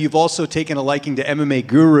 but I know you've also taken a liking to MMA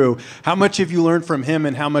Guru. How much have you learned from him,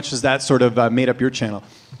 and how much has that sort of made up your channel?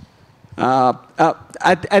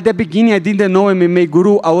 At the beginning, I didn't know MMA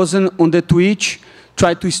Guru. I wasn't on the Twitch,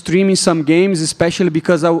 tried to stream in some games, especially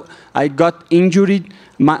because I got injured,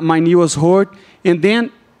 my knee was hurt, and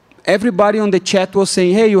then everybody on the chat was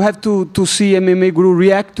saying, hey, you have to see MMA Guru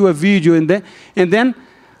react to a video. And then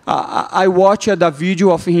I watched a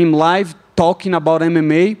video of him live talking about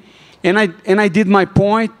MMA. And I did my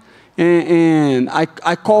point. And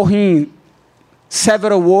I called him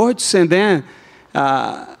several words. And then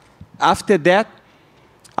after that,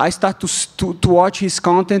 I started to watch his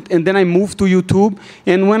content. And then I moved to YouTube.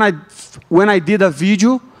 And when I did a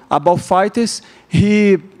video about fighters,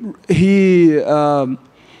 he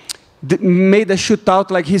made a shootout,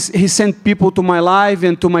 like he sent people to my live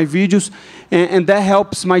and to my videos, and that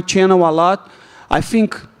helps my channel a lot. I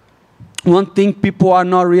think one thing people are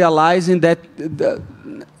not realizing that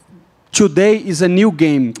today is a new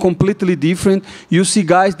game, completely different. You see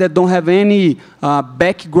guys that don't have any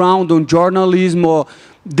background on journalism, or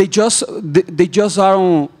they just are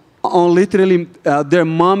on literally their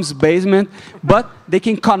mom's basement, but they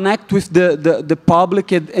can connect with the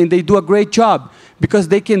public, and they do a great job because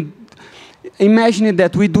they can. Imagine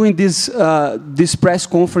that we're doing this press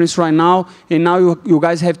conference right now, and now you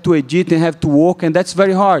guys have to edit and have to work, and that's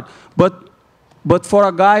very hard. But for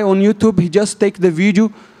a guy on YouTube, he just take the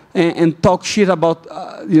video and talk shit about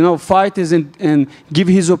fighters and give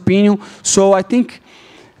his opinion. So I think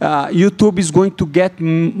YouTube is going to get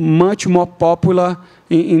much more popular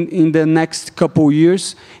in the next couple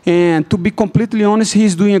years. And to be completely honest,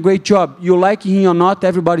 he's doing a great job. You like him or not,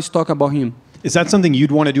 everybody's talking about him. Is that something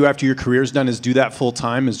you'd want to do after your career's done, is do that full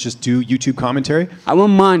time, is just do YouTube commentary? I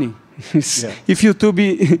want money.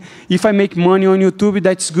 If I make money on YouTube,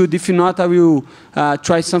 that's good. If not, I will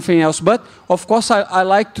try something else. But of course, I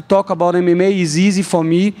like to talk about MMA. It's easy for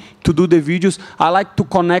me to do the videos. I like to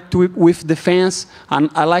connect with the fans,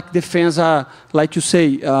 and I like the fans like you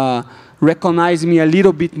say, recognize me a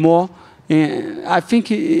little bit more. And I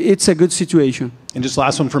think it's a good situation. And just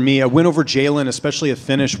last one for me, a win over Jalen, especially a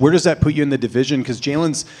finish. Where does that put you in the division? Because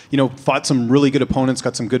Jalen's, fought some really good opponents,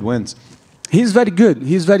 got some good wins. He's very good.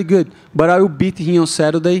 He's very good. But I will beat him on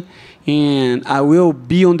Saturday, and I will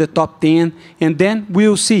be on the top 10. And then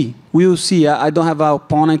we'll see. We'll see. I don't have an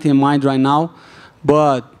opponent in mind right now,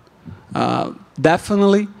 but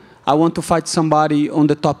definitely I want to fight somebody on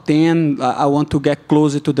the top 10. I want to get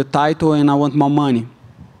closer to the title, and I want more money.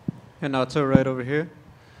 Renato, right over here.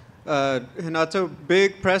 Renato,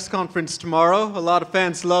 big press conference tomorrow. A lot of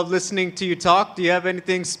fans love listening to you talk. Do you have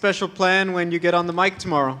anything special planned when you get on the mic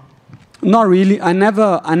tomorrow? Not really. I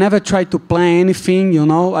never try to plan anything,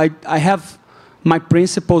 I have my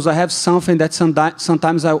principles. I have something that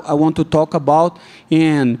sometimes I want to talk about.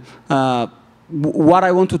 And what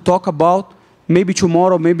I want to talk about, maybe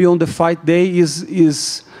tomorrow, maybe on the fight day,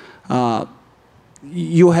 is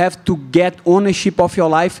you have to get ownership of your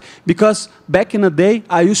life. Because back in the day,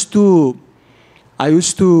 I used to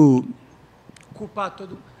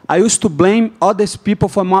blame other people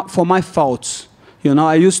for my faults.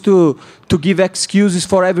 I used to give excuses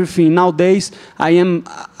for everything. Nowadays,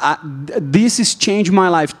 this has changed my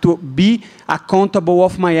life, to be accountable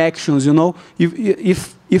of my actions.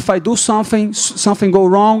 If I do something go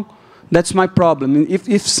wrong, that's my problem.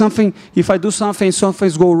 If I do something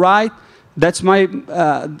go right, that's my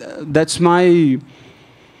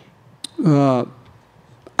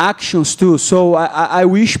actions too. So I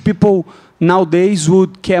wish people nowadays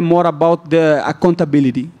would care more about the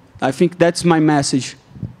accountability. I think that's my message.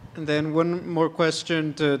 And then one more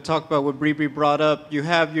question to talk about what Bree brought up. You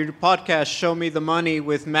have your podcast, Show Me the Money,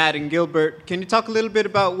 with Matt and Gilbert. Can you talk a little bit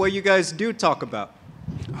about what you guys do talk about?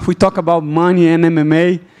 We talk about money and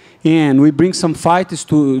MMA, and we bring some fighters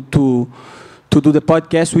to to do the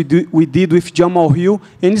podcast we did with Jamahal Hill,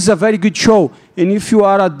 and it's a very good show. And if you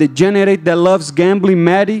are a degenerate that loves gambling,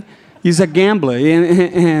 Maddie is a gambler,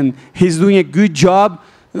 and he's doing a good job.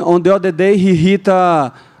 On the other day, he hit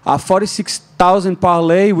a 46,000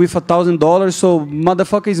 parlay with $1,000, so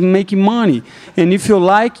motherfucker is making money. And if you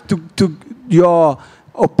like to your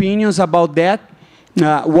opinions about that,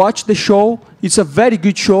 watch the show. It's a very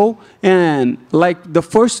good show, and like the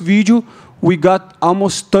first video, we got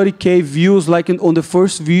almost 30K views on the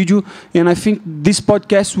first video, and I think this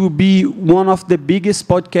podcast will be one of the biggest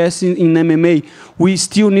podcasts in MMA. We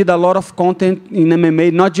still need a lot of content in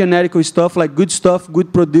MMA, not generic stuff, like good stuff,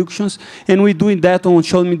 good productions, and we're doing that on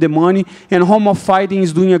Show Me the Money, and Home of Fighting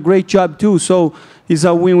is doing a great job too, so it's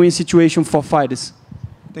a win-win situation for fighters.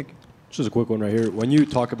 Thank you. Just a quick one right here. When you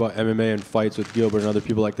talk about MMA and fights with Gilbert and other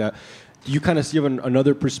people like that, do you kind of see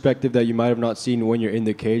another perspective that you might have not seen when you're in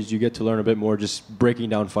the cage? Do you get to learn a bit more just breaking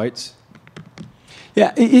down fights?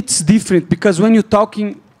 Yeah, it's different because when you're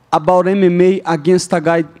talking about MMA against a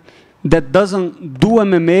guy that doesn't do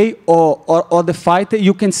MMA or the fighter,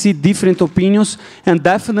 you can see different opinions, and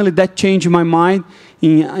definitely that changed my mind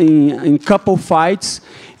in couple fights,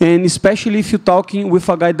 and especially if you're talking with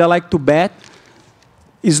a guy that like to bet.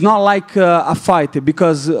 It's not like a fighter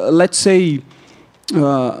because let's say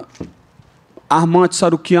Arman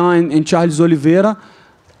Tsarukyan and Charles Oliveira,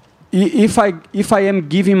 if I am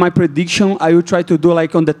giving my prediction, I will try to do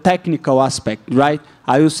like on the technical aspect, right?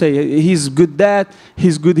 I will say he's good that,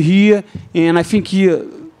 he's good here, and I think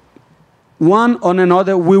one or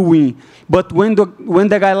another will win. But when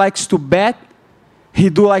the guy likes to bet, he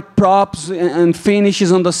do like props and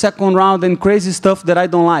finishes on the second round and crazy stuff that I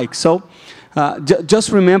don't like. So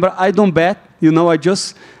just remember, I don't bet. You know, I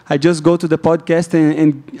just go to the podcast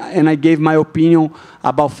and I gave my opinion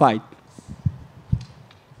about fight.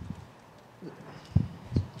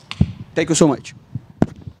 Thank you so much.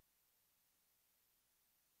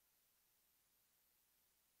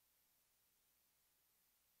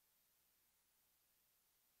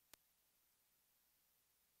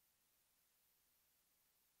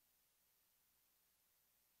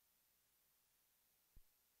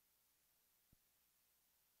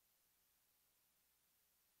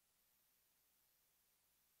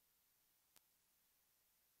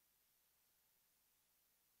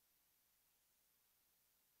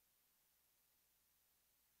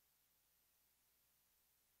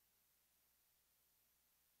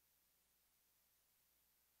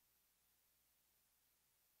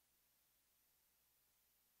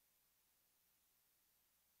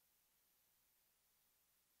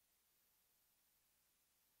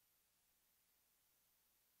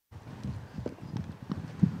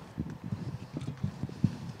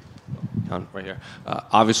 Right here.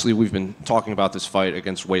 Obviously, we've been talking about this fight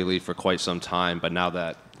against Weili for quite some time, but now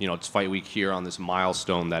that it's fight week here on this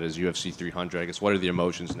milestone that is UFC 300, I guess what are the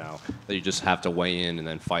emotions now that you just have to weigh in and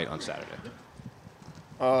then fight on Saturday?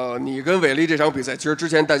 你跟韦利这场比赛，其实之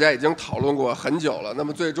前大家已经讨论过很久了。那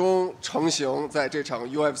么最终成型在这场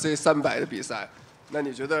UFC 300的比赛，那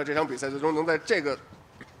你觉得这场比赛最终能在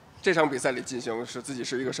这场比赛里进行，自己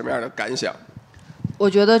是一个什么样的感想？我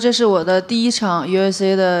觉得这是我的第一场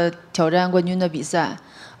UFC 的挑战冠军的比赛，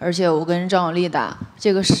而且我跟张友丽打，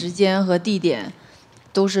这个时间和地点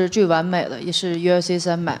都是最完美的，也是 UFC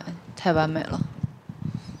 300，太完美了。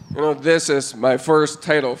This is my first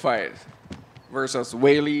title fight versus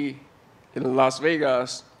Weili in Las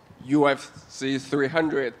Vegas, UFC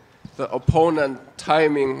 300. The opponent,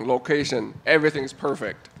 timing, location, everything's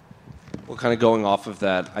perfect. Well, kind of going off of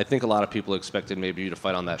that, I think a lot of people expected maybe you to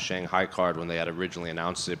fight on that Shanghai card when they had originally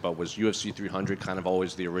announced it, but was UFC 300 kind of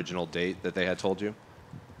always the original date that they had told you?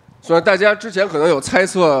 所以大家之前可能有猜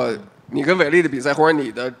测，你跟韦利的比赛或者你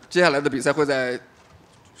的接下来的比赛会在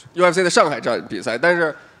UFC 的上海站比赛，但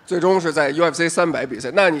是最终是在 UFC 300比赛。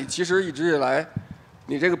那你其实一直以来，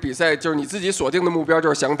你这个比赛就是你自己锁定的目标，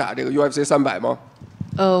就是想打这个 UFC 300吗？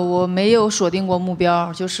我没有锁定过目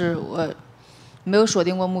标，就是我没有锁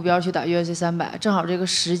定过目标去打 UFC 300，正好这个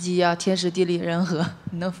时机啊，天时地利人和，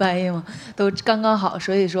你能翻译吗？都刚刚好，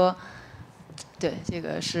所以说，对，这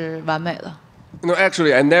个是完美的。No,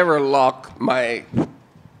 actually, I never lock my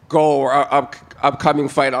goal or upcoming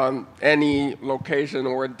fight on any location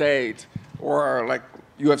or date or like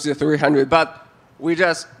UFC 300, but we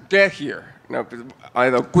just get here.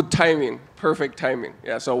 Either good timing, perfect timing.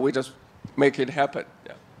 Yeah, so we just make it happen.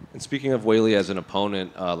 Yeah. And speaking of Weili as an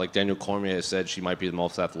opponent, like Daniel Cormier has said, she might be the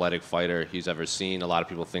most athletic fighter he's ever seen. A lot of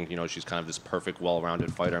people think, she's kind of this perfect,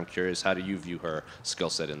 well-rounded fighter. I'm curious, how do you view her skill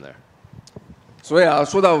set in there? 所以啊，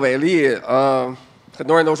说到韦利，很很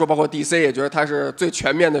多人都说，包括 DC 也觉得他是最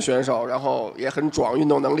全面的选手，然后也很壮，运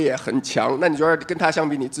动能力也很强。那你觉得跟他相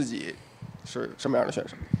比，你自己是什么样的选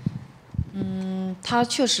手？他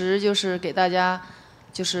确实就是给大家，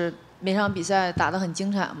就是每场比赛打得很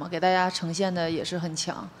精彩嘛，给大家呈现的也是很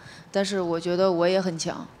强。但是我觉得我也很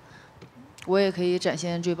强，我也可以展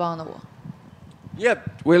现最棒的我。Yeah,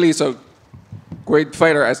 Willie is a great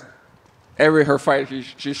fighter as her fight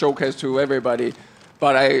she showcased to everybody.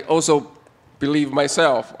 But I also believe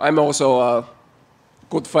myself. I'm also a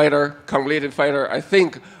good fighter, completed fighter. I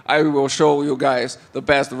think I will show you guys the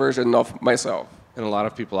best version of myself. And a lot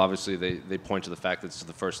of people, obviously, they point to the fact that this is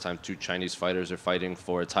the first time 2 Chinese fighters are fighting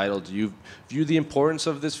for a title. Do you view the importance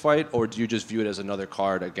of this fight, or do you just view it as another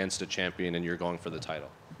card against a champion and you're going for the title?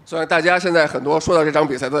 虽然大家现在很多说到这场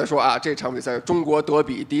比赛都在说啊，这场比赛中国德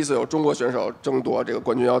比，第一次有中国选手争夺这个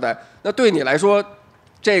冠军腰带。那对你来说，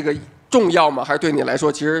这个重要吗？还是对你来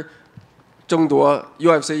说，其实争夺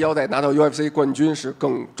UFC 腰带、拿到 UFC 冠军是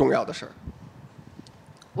更重要的事儿？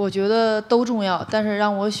我觉得都重要，但是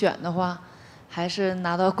让我选的话，还是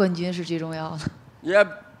拿到冠军是最重要的。Yeah,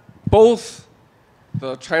 both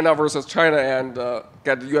the China versus China and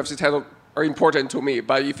get the UFC title are important to me.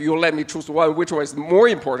 But if you let me choose one, which one is more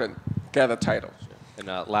important? Get the title. And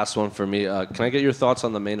last one for me. Can I get your thoughts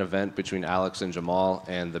on the main event between Alex and Jamal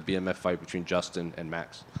and the BMF fight between Justin and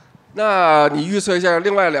Max? 那你预测一下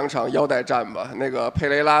另外2场腰带战吧，那个佩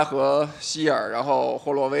雷拉和希尔，然后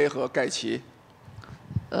霍洛威和盖奇。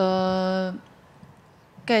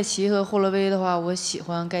盖奇和霍洛威的话，我喜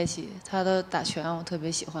欢盖奇，他的打拳我特别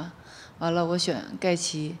喜欢。完了，我选盖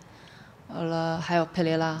奇，完了还有佩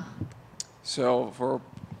雷拉。So for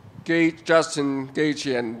Justin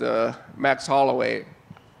Gaethje and Max Holloway,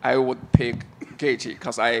 I would pick Gaethje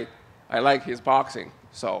because I like his boxing.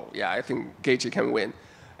 So yeah, I think Gaethje can win.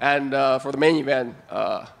 And for the main event,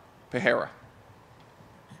 Pereira.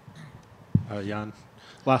 Yan,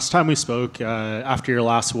 last time we spoke, after your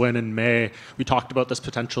last win in May, we talked about this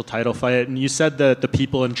potential title fight, and you said that the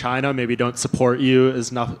people in China maybe don't support you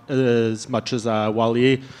as much as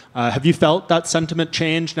Wally. Have you felt that sentiment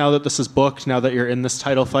change now that this is booked, now that you're in this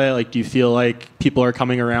title fight? Like, do you feel like people are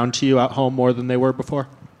coming around to you at home more than they were before?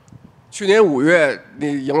 去年5月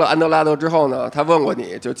你赢了安德拉德之后呢，他问过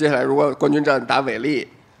你就接下来如果冠军战打韦利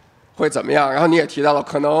会怎么样？然后你也提到了，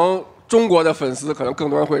可能中国的粉丝可能更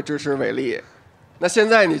多人会支持韦利。那现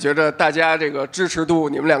在你觉得大家这个支持度，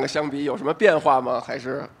你们2个相比有什么变化吗？还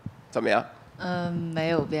是怎么样？没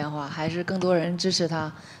有变化，还是更多人支持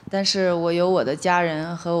他。但是我有我的家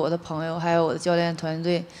人和我的朋友，还有我的教练团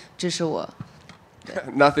队支持我。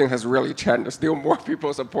Nothing has really changed. Still more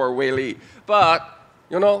people support Weili, but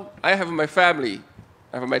you know, I have my family,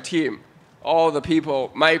 I have my team. All the people,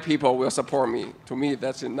 my people, will support me. To me,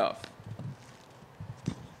 that's enough.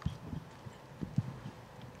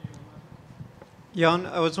 Yan,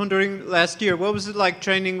 I was wondering last year, what was it like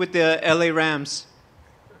training with the LA Rams?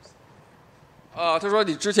 他说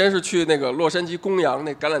你之前是去那个洛杉矶公羊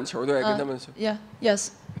那橄榄球队跟他们。Yeah, yes.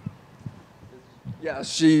 Yeah,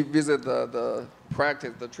 she visited the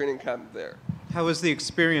practice, the training camp there. How was the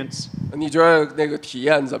experience? 你觉得那个体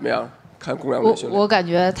验怎么样？看公羊队训练。我感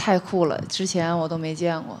觉太酷了，之前我都没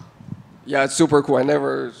见过。Yeah, it's super cool. I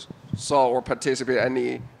never saw or participated in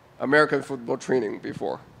any American football training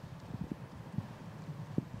before.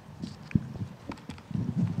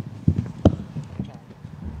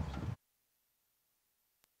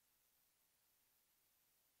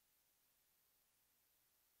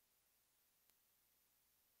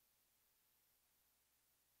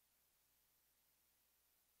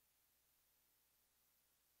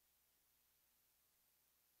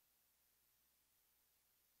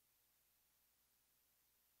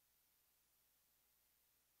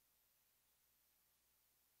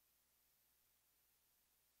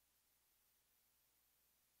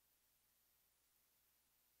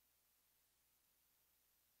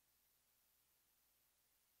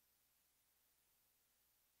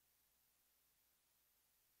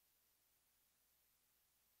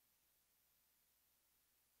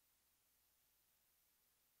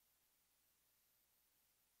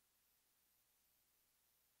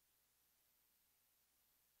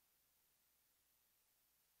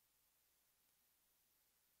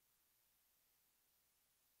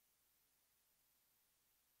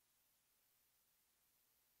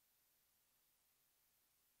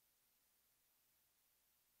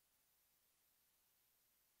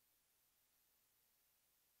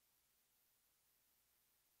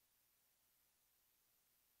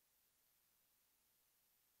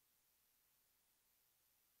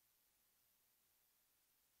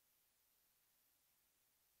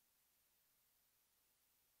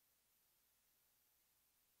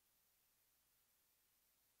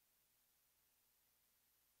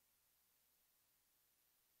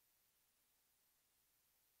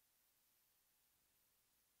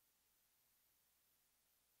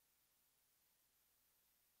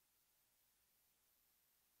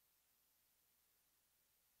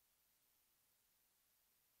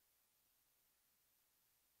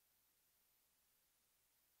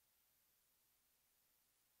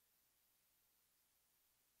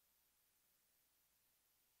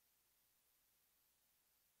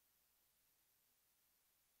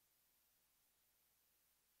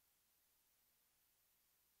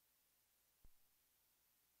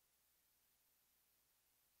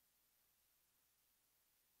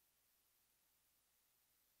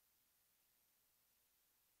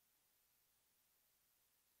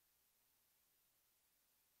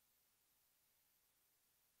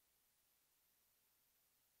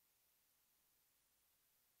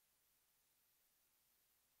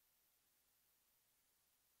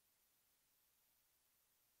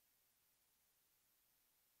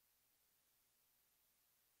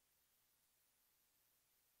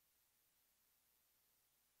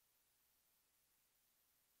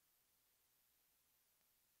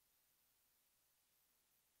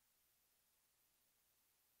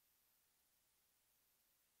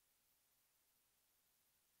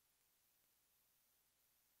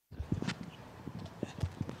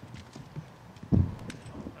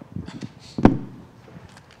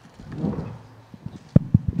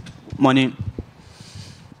 Money.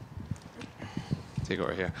 Take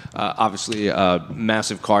over here. Obviously, a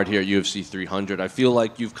massive card here at UFC 300. I feel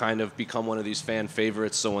like you've kind of become one of these fan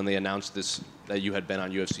favorites. So when they announced this, that you had been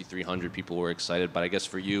on UFC 300, people were excited. But I guess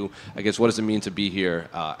for you, what does it mean to be here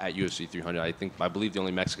at UFC 300? I believe the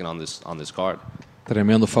only Mexican on this card.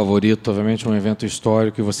 Tremendo favorito, obviamente um evento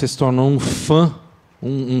histórico. E você se tornou um fã,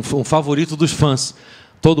 um favorito dos fãs.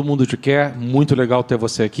 Todo mundo te quer. Muito legal ter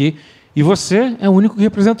você aqui. E você é o único que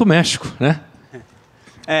representa o México, né?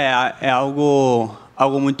 É algo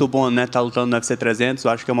muito bom, né? Estar lutando no UFC 300.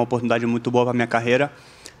 Eu acho que é uma oportunidade muito boa para minha carreira.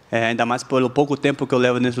 Ainda mais pelo pouco tempo que eu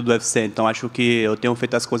levo dentro do UFC. Então, acho que eu tenho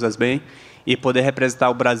feito as coisas bem. E poder representar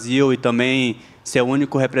o Brasil e também ser o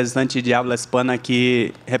único representante de habla hispana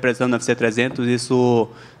aqui representando o UFC 300, isso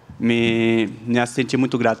me senti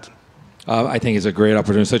muito grato. I think it's a great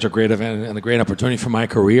opportunity, such a great event, and a great opportunity for my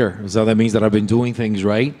career. So that means that I've been doing things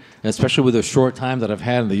right, especially with the short time that I've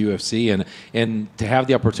had in the UFC, and to have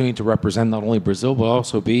the opportunity to represent not only Brazil but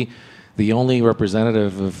also be the only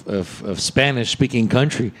representative of Spanish-speaking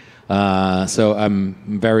country. So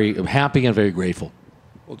I'm very happy and very grateful.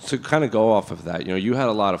 Well, to kind of go off of that, you had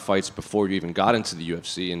a lot of fights before you even got into the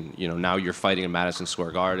UFC, and now you're fighting in Madison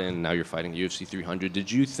Square Garden, now you're fighting UFC 300. Did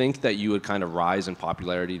you think that you would kind of rise in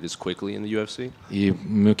popularity this quickly in the UFC? E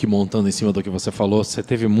meio que montando em cima do que você falou, você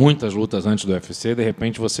teve muitas lutas antes do UFC, de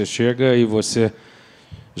repente você chega e você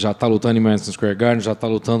já está lutando em Madison Square Garden, já está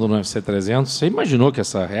lutando no UFC 300. Você imaginou que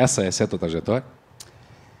essa ia ser a tua trajetória?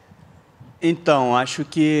 Então, acho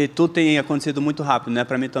que tudo tem acontecido muito rápido, né?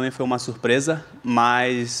 Para mim também foi uma surpresa,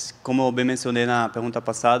 mas como eu bem mencionei na pergunta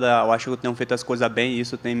passada, eu acho que eu tenho feito as coisas bem e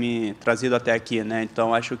isso tem me trazido até aqui, né?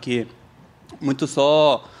 Então, acho que muito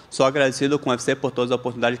só agradecido com o UFC por todas as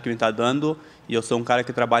oportunidades que me está dando, e eu sou um cara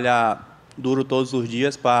que trabalha duro todos os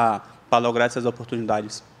dias para lograr essas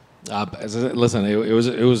oportunidades. Listen,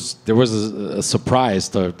 there was a surprise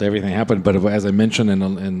to everything happened, but as I mentioned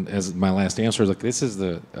and as my last answer, like this is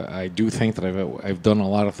I do think that I've done a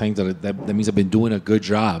lot of things that means I've been doing a good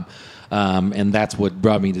job, and that's what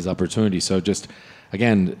brought me this opportunity. So just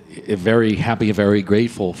again, very happy and very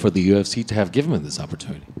grateful for the UFC to have given me this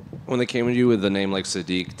opportunity. When they came to you with a name like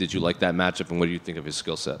Sadiq, did you like that matchup, and what do you think of his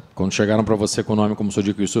skill set? Quando chegaram para você com o nome como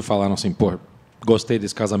Sadiq Yusuf, falaram assim, pô, gostei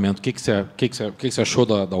desse casamento. O que você achou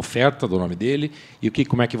da oferta, do nome dele? E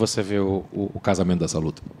como é que você vê o casamento dessa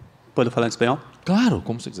luta? Pode falar em espanhol? Claro,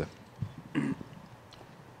 como você quiser.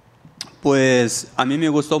 Pues a mí me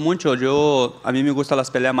gustó mucho. A mí me gustan las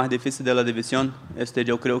peleas más difíciles de la división.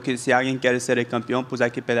 Yo creo que si alguien quiere ser el campeón, pues hay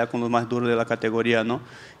que pelear con los más duros de la categoría, ¿no?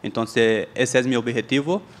 Entonces, ese es mi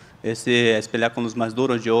objetivo. Ese es pelear con los más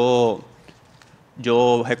duros. Yo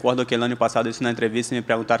recuerdo que el año pasado hice una entrevista y me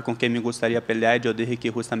preguntaron con quién me gustaría pelear, y yo dije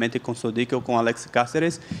que justamente con Sodiq o con Alex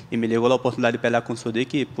Cáceres, y me llegó la oportunidad de pelear con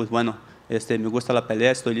Sodiq, y pues bueno, me gusta la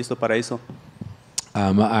pelea, estoy listo para eso.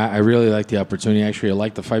 I really like the opportunity. Actually, I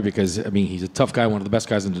like the fight because, I mean, he's a tough guy, one of the best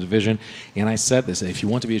guys in the division. And I said this, if you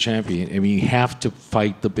want to be a champion, I mean, you have to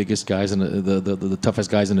fight the biggest guys and the toughest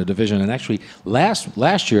guys in the division. And actually,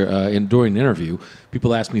 last year, during the interview,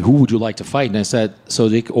 people asked me, who would you like to fight? And I said,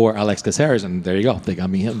 Sodiq or Alex Cáceres. And there you go. They got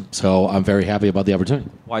me him. So I'm very happy about the opportunity.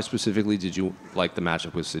 Why specifically did you like the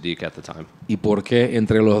matchup with Sadiq at the time? ¿Y por qué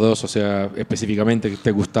entre los dos, o sea, específicamente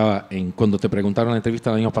te gustaba, cuando te preguntaron en la entrevista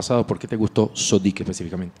el año pasado, por qué te gustó Sodiq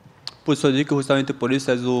específicamente? Pues Sodiq justamente por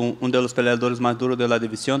eso es uno de los peleadores más duros de la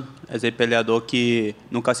división. Es el peleador que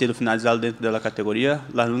nunca ha sido finalizado dentro de la categoría.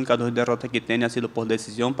 Las únicas 2 derrotas que tiene ha sido por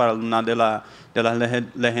decisión para una de las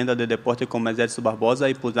leyendas del deporte como Edson Barbosa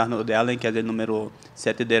y pues Arnold Allen, que es el número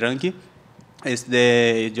 7 de ranking.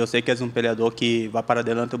 Yo sé que es un peleador que va para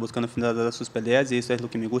adelante buscando finalizar sus peleas y eso es lo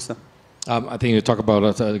que me gusta. I think you talk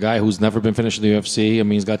about a guy who's never been finished in the UFC. I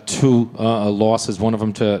mean, he's got 2 losses, one of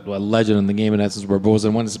them to a legend in the game, and that's Barboza,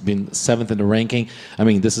 and one has been 7th in the ranking. I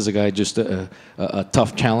mean, this is a guy just a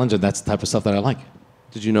tough challenge, and that's the type of stuff that I like.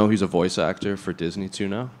 Did you know he's a voice actor for Disney too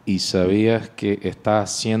now? ¿Y sabías que está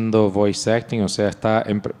haciendo voice acting, o sea, está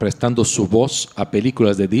prestando su voz a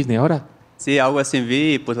películas de Disney ahora? Sí, algo así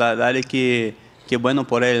vi, pues la verdad es que bueno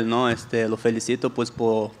por él, ¿no? Lo felicito pues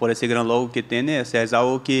por ese gran logro que tiene. O sea, es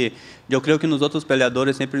algo que yo creo que nosotros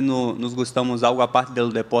peleadores siempre nos gustamos algo aparte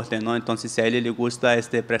del deporte, ¿no? Entonces, si a él le gusta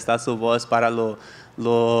prestar su voz para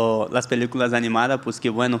las películas animadas, pues que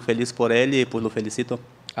bueno, feliz por él y pues lo felicito.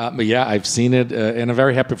 But yeah, I've seen it, and I'm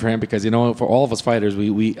very happy for him because, you know, for all of us fighters,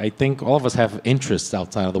 I think all of us have interests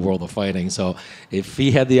outside of the world of fighting. So if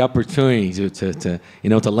he had the opportunity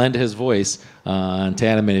to lend his voice to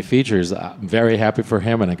animated features, I'm very happy for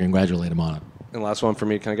him, and I congratulate him on it. And last one for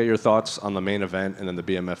me, can I get your thoughts on the main event and then the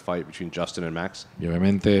BMF fight between Justin and Max? Y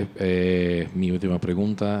obviamente, mi última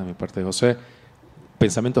pregunta, mi parte de José,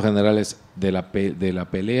 pensamientos generales de la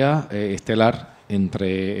pelea estelar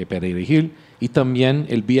entre Pereira y Hill y también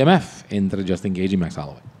el BMF entre Justin Gaethje e Max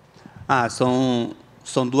Holloway.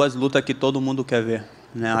 São duas lutas que todo mundo quer ver,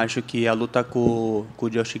 né? Acho que a luta com o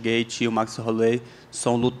Josh Gaethje e o Max Holloway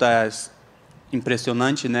são lutas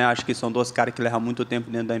impressionantes, né? Acho que são dois caras que levam muito tempo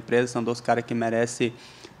dentro da empresa, são dois caras que merecem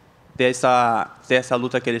ter essa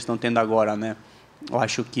luta que eles estão tendo agora, né? Eu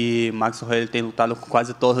acho que Max Holloway tem lutado com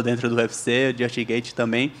quase todos dentro do UFC, o Josh Gaethje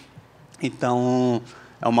também. Então,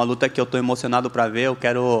 é uma luta que eu estou emocionado para ver. Eu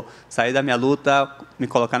quero sair da minha luta, me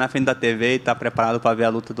colocar na frente da TV e estar preparado para ver a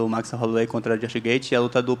luta do Max Holloway contra o Josh Gaethje e a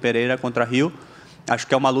luta do Pereira contra Hill. Acho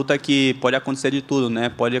que é uma luta que pode acontecer de tudo, né?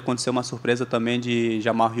 Pode acontecer uma surpresa também de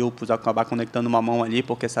Jamahal Hill acabar conectando uma mão ali,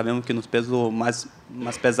 porque sabemos que nos pesos mais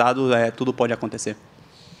pesados tudo pode acontecer.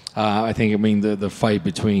 I think, the fight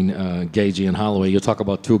between Gaethje and Holloway, you talk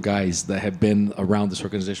about two guys that have been around this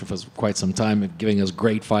organization for quite some time, giving us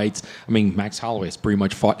great fights. Max Holloway has pretty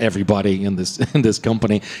much fought everybody in this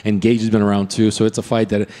company, and Gaethje's been around too, so it's a fight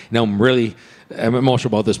that, I'm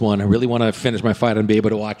emotional about this one. I really want to finish my fight and be able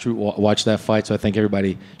to watch that fight, so I think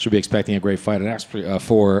everybody should be expecting a great fight. And actually,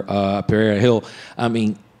 for Pereira Hill,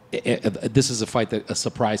 this is a fight that a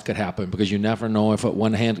surprise could happen because you never know if at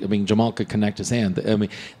one hand, Jamahal could connect his hand.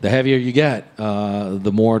 The heavier you get,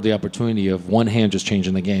 the more the opportunity of one hand just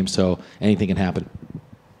changing the game. So anything can happen.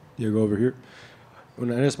 Diego over here.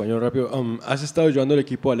 Una en español rápido. Has estado ayudando al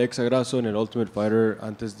equipo Alexa Grasso en el Ultimate Fighter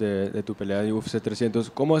antes de tu pelea de UFC 300.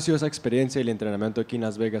 ¿Cómo ha sido esa experiencia y el entrenamiento aquí en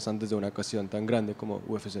Las Vegas antes de una ocasión tan grande como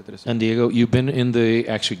UFC 300? And Diego, you've been in the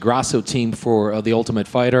Grasso team for the Ultimate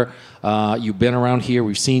Fighter. You've been around here.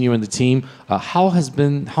 We've seen you in the team. How's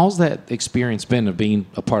that experience been of being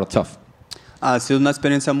a part of TUF? Ha sido una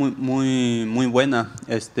experiencia muy buena.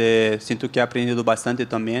 Siento que he aprendido bastante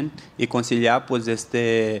también y conciliar, pues,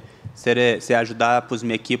 se ajudar, pues,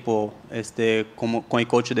 mi equipo, com o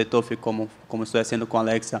coach de TUF, como estou haciendo com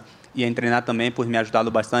Alexa, e treinar também, pues, me ha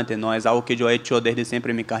ajudado bastante. No es algo que yo he hecho desde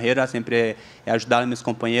siempre en mi carrera, siempre he ayudado a mis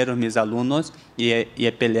compañeros, mis alumnos, y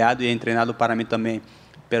he peleado y he entrenado para mí también.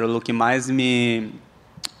 Pero lo que más me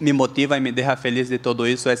motiva e me deixa feliz de todo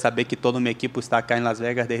isso é saber que todo meu equipo está aqui em Las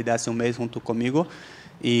Vegas desde há um mês junto comigo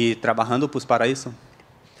e trabalhando pues para isso.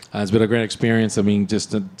 It's been a great experience.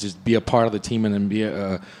 Just be a part of the team and then be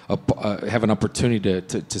have an opportunity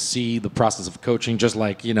to see the process of coaching, just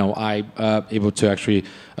like I able to actually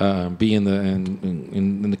be in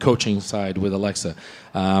the coaching side with Alexa.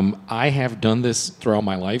 I have done this throughout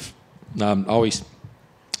my life. Always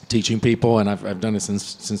teaching people, and I've done it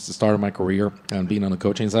since the start of my career, being on the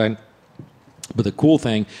coaching side. But the cool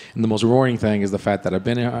thing and the most rewarding thing is the fact that I've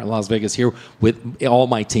been in Las Vegas here with all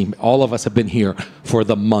my team. All of us have been here for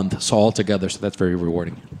the month, so all together. So that's very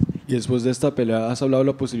rewarding. Y después de esta pelea, ¿has hablado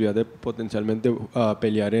de la posibilidad de potencialmente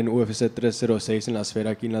pelear en UFC 306 en la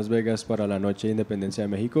esfera aquí en Las Vegas para la Noche de Independencia de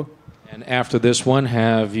México? And after this one,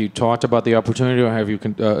 have you talked about the opportunity, or have you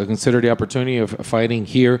considered the opportunity of fighting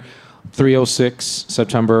here, 306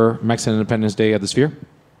 September, Mexican Independence Day at the Sphere?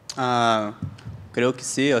 Creo que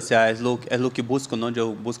sí, o sea, es lo que busco, ¿no?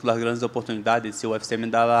 Yo busco las grandes oportunidades. Si el UFC me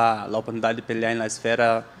da la oportunidad de pelear en la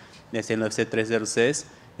esfera, en el UFC 306,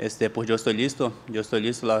 pues yo estoy listo,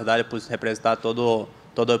 la verdad, pues representar todo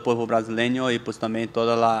el pueblo brasileño y pues también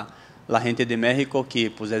toda la gente de México,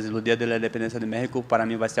 que pues es el Día de la Independencia de México, para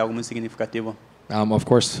mí va a ser algo muy significativo. Of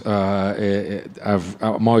course,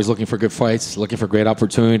 I'm always looking for good fights, looking for great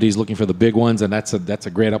opportunities, looking for the big ones, and that's a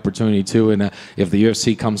great opportunity too. And if the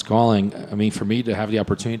UFC comes calling, for me to have the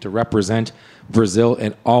opportunity to represent Brazil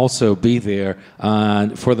and also be there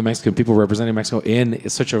for the Mexican people, representing Mexico in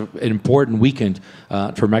such an important weekend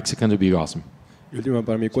for Mexico, to be awesome. Y última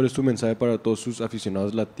para mí, ¿cuál es tu mensaje para todos sus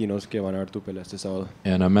aficionados latinos que van a ver tu pelea este sábado?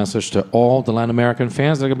 And a message to all the Latin American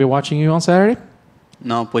fans that are going to be watching you on Saturday?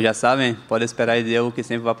 Não, pues já sabem, pode esperar de Diego que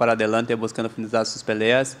sempre vai para adelante buscando finalizar suas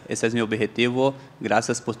peleas. Esse é meu objetivo.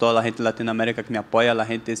 Graças por toda a gente de Latinoamérica que me apoia, a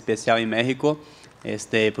gente especial em México.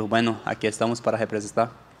 Pues bueno, aqui estamos para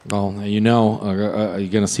representar. Well, you're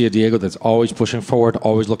going to see a Diego that's always pushing forward,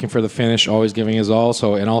 always looking for the finish, always giving his all.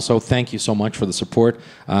 And also, thank you so much for the support.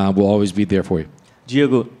 We'll always be there for you.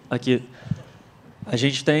 Diego, aqui. A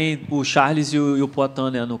gente tem o Charles e o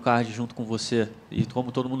Poitin, né, no card junto com você. E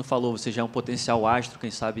como todo mundo falou, você já é um potencial astro,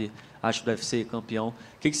 quem sabe astro do UFC, campeão. O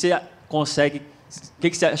que você consegue O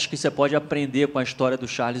que você acha que você pode aprender com a história do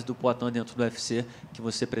Charles e do Poatan dentro do UFC que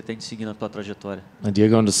você pretende seguir na tua trajetória? And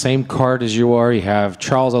you're on the same card as you are. You have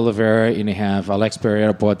Charles Oliveira and you have Alex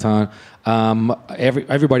Pereira Poatan.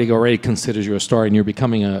 Everybody already considers you a star, and you're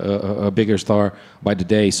becoming a bigger star by the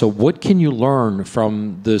day. So what can you learn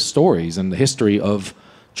from the stories and the history of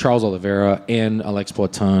Charles Oliveira and Alex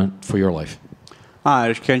Poatan for your life?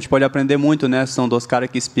 Acho que a gente pode aprender muito, né? São dois caras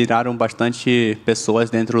que inspiraram bastante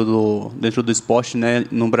pessoas dentro do esporte, né?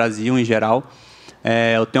 No Brasil em geral.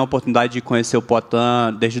 Eu tenho a oportunidade de conhecer o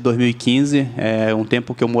Poatan desde 2015. Um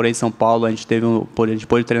tempo que eu morei em São Paulo, a gente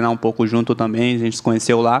pôde treinar um pouco junto também. A gente se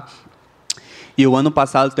conheceu lá. E o ano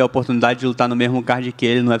passado ter a oportunidade de lutar no mesmo card que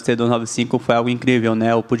ele no UFC 295 foi algo incrível,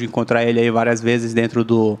 né? Eu pude encontrar ele aí várias vezes dentro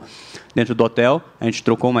do hotel. A gente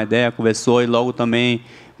trocou uma ideia, conversou e logo também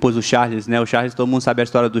pôs o Charles, né? O Charles, todo mundo sabe a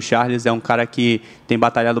história do Charles, é um cara que tem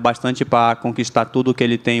batalhado bastante para conquistar tudo que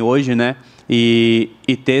ele tem hoje, né? E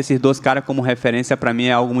ter esses dois caras como referência para mim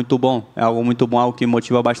é algo muito bom. É algo muito bom, algo que me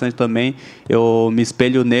motiva bastante também. Eu me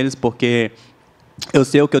espelho neles porque eu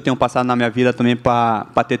sei o que eu tenho passado na minha vida também para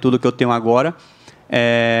ter tudo que eu tenho agora.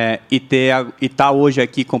 E estar hoje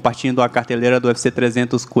aqui compartilhando a carteleira do UFC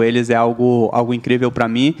 300 com eles é algo incrível para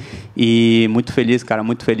mim e muito feliz, cara,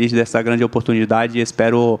 muito feliz dessa grande oportunidade e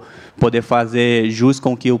espero poder fazer jus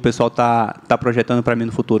com o que o pessoal tá projetando para mim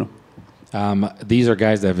no futuro. These are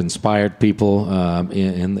guys that have inspired people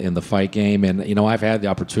in the fight game, and you know I've had the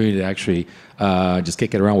opportunity to actually just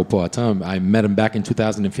kick it around with Poatan. I met him back in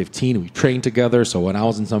 2015. We trained together. So when I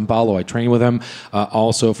was in São Paulo, I trained with him.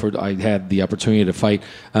 I had the opportunity to fight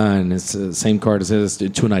in his same card as his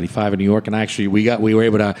 295 in New York, and actually we were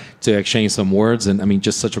able to exchange some words. And I mean,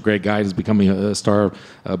 just such a great guy. He's becoming a star,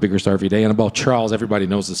 a bigger star every day. And about Charles, everybody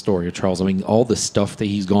knows the story of Charles. I mean, all the stuff that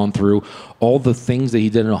he's gone through, all the things that he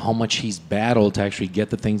did, and how much he's battled to actually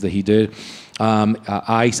get the things that he did.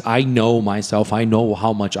 I know myself. I know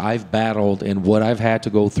how much I've battled and what I've had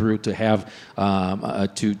to go through to have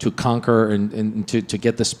to conquer and to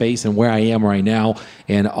get the space and where I am right now.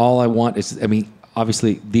 And all I want is, I mean,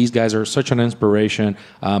 obviously these guys are such an inspiration.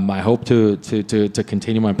 I hope to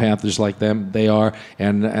continue my path just like them. They are,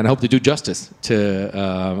 and I hope to do justice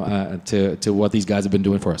to what these guys have been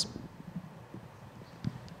doing for us.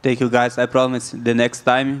 Thank you, guys. I promise the next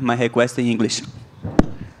time my request in English.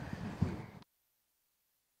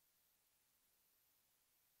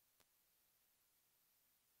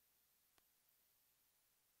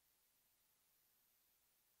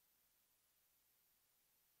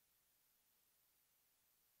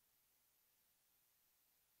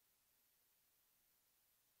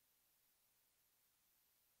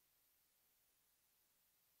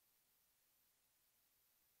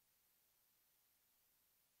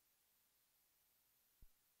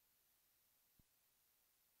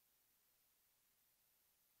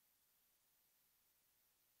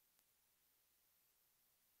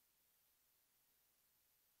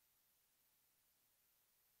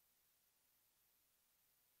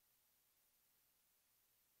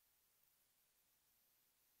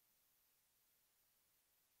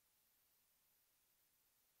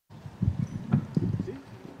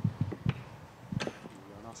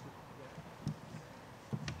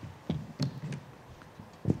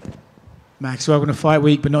 Max, welcome to Fight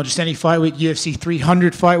Week, but not just any Fight Week, UFC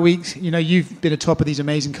 300 Fight Weeks. You know, you've been atop of these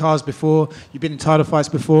amazing cards before, you've been in title fights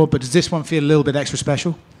before, but does this one feel a little bit extra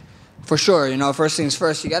special? For sure, you know, first things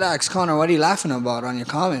first, you got to ask Conor, what are you laughing about on your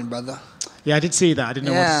comment, brother? Yeah, I did see that. I didn't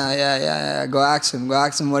know what to... Yeah. Go ask him,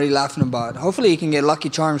 what are you laughing about? Hopefully he can get Lucky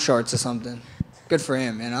Charm shorts or something. Good for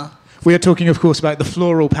him, you know? We are talking, of course, about the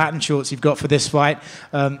floral pattern shorts you've got for this fight.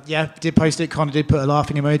 Did post it. Conor did put a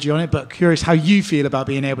laughing emoji on it, but curious how you feel about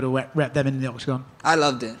being able to rep them in the octagon. I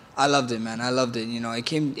loved it, man. I loved it. You know, it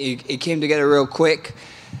came together real quick.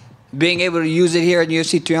 Being able to use it here at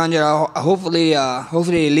UFC 300, hopefully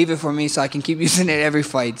they leave it for me so I can keep using it every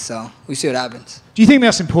fight. So we see what happens. Do you think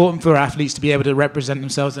that's important for athletes to be able to represent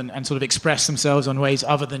themselves and sort of express themselves on ways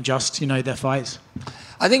other than just, you know, their fights?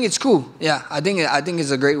 I think it's cool. Yeah, I think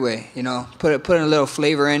it's a great way. You know, put a little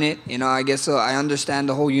flavor in it. You know, I guess so. I understand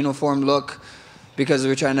the whole uniform look because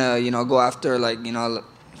we're trying to, you know, go after, like, you know,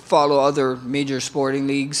 follow other major sporting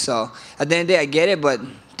leagues. So at the end of the day, I get it, but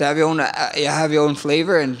to have your own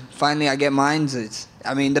flavor, and finally I get mine.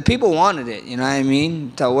 I mean, the people wanted it. You know what I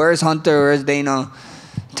mean? So where's Hunter? Where's Dana?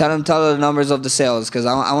 Tell the numbers of the sales because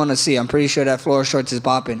I want to see. I'm pretty sure that floor shorts is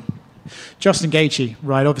popping. Justin Gaethje,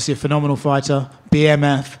 right? Obviously a phenomenal fighter,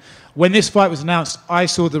 BMF. When this fight was announced, I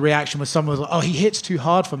saw the reaction where someone was like, oh, he hits too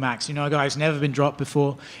hard for Max. You know, a guy who's never been dropped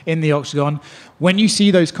before in the octagon. When you see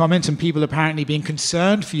those comments and people apparently being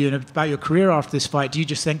concerned for you and about your career after this fight, do you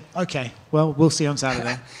just think, okay, well, we'll see on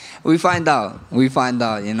Saturday? We find out. We find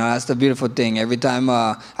out. You know, that's the beautiful thing. Every time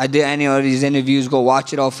I did any of these interviews, go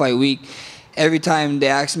watch it all fight week. Every time they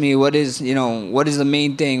ask me what is the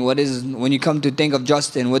main thing, when you come to think of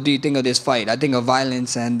Justin, what do you think of this fight? I think of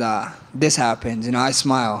violence, and this happens. You know, I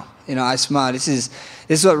smile. You know, I smile. This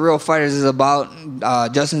is what Real Fighters is about.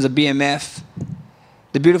 Justin's a BMF.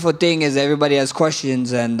 The beautiful thing is everybody has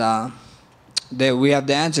questions, and we have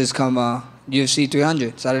the answers come UFC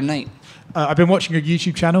 300 Saturday night. I've been watching your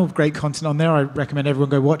YouTube channel, great content on there. I recommend everyone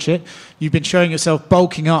go watch it. You've been showing yourself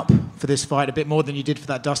bulking up for this fight a bit more than you did for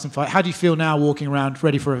that Dustin fight. How do you feel now walking around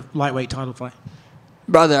ready for a lightweight title fight?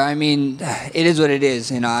 Brother, I mean, it is what it is.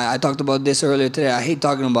 You know, I talked about this earlier today. I hate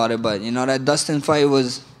talking about it, but, you know, that Dustin fight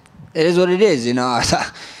it is what it is, you know.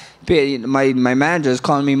 My manager is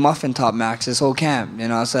calling me Muffin Top Max this whole camp, you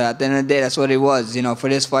know. So at the end of the day, that's what it was, you know, for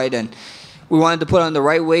this fight. And we wanted to put on the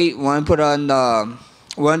right weight. We wanted to put on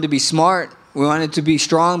we wanted to be smart. We wanted to be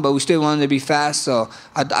strong, but we still wanted to be fast. So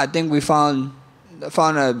I think we found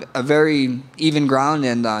a very even ground,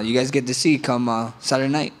 and you guys get to see come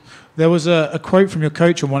Saturday night. There was a quote from your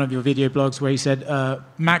coach on one of your video blogs where he said,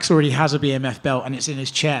 Max already has a BMF belt and it's in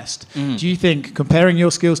his chest. Mm. Do you think, comparing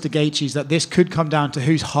your skills to Gaethje's, that this could come down to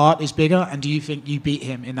whose heart is bigger, and do you think you beat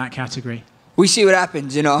him in that category? We see what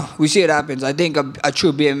happens, you know. We see what happens. I think a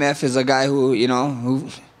true BMF is a guy who, you know,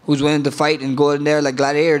 who's willing to fight and go in there like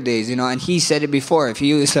gladiator days, you know. And he said it before. If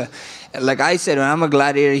he was, like I said, when I'm a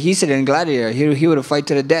gladiator, he said in gladiator, he would have fight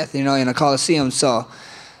to the death, you know, in a Coliseum. So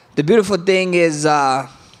the beautiful thing is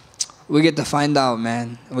we get to find out,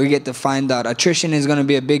 man. We get to find out. Attrition is going to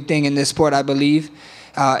be a big thing in this sport, I believe,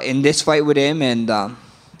 in this fight with him, and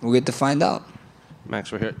we get to find out.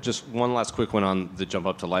 Max, we're here. Just one last quick one on the jump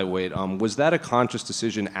up to lightweight. Was that a conscious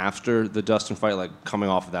decision after the Dustin fight, like coming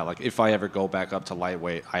off of that? Like, if I ever go back up to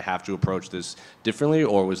lightweight, I have to approach this differently,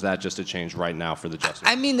 or was that just a change right now for the Dustin?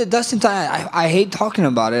 I mean, the Dustin time, I hate talking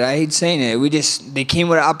about it. I hate saying it. They came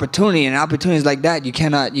with an opportunity, and opportunities like that,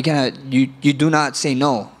 you do not say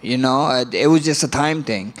no. You know, it was just a time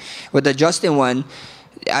thing. With the Justin one,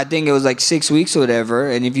 I think it was like 6 weeks or whatever,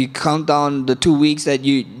 and if you count down the 2 weeks that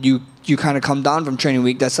you kind of come down from training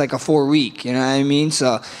week, that's like a 4 week, you know what I mean?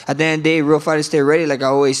 So at the end of the day, real fighters stay ready, like I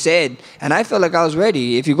always said, and I felt like I was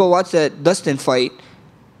ready. If you go watch that Dustin fight,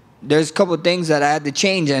 there's a couple of things that I had to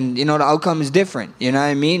change, and, you know, the outcome is different, you know what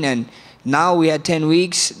I mean? And now we had 10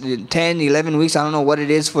 weeks, 10, 11 weeks, I don't know what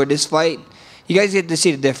it is for this fight. You guys get to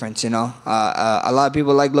see the difference, you know? A lot of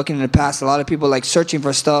people like looking in the past. A lot of people like searching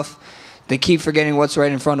for stuff. They keep forgetting what's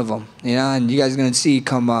right in front of them, you know? And you guys are going to see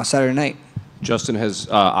come Saturday night. Justin has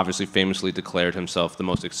obviously famously declared himself the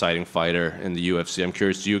most exciting fighter in the UFC. I'm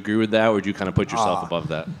curious, do you agree with that, or do you kind of put yourself above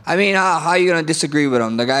that? I mean, how are you going to disagree with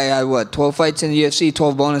him? The guy had, 12 fights in the UFC,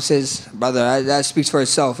 12 bonuses? Brother, that speaks for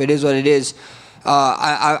itself. It is what it is.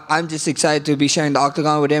 I'm just excited to be sharing the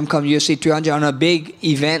octagon with him come UFC 300 on a big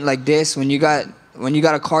event like this. When you got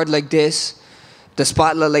a card like this, the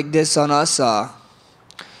spotlight like this on us,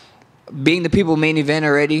 being the people main event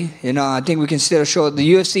already, you know, I think we can still show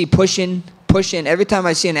the UFC pushing. Every time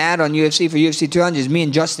I see an ad on UFC for UFC 200, it's me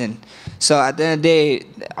and Justin. So at the end of the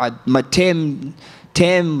day,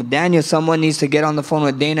 Tim, Daniel, someone needs to get on the phone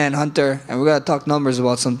with Dana and Hunter, and we got to talk numbers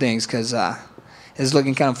about some things, because it's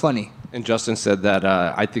looking kind of funny. And Justin said that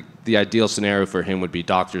I think the ideal scenario for him would be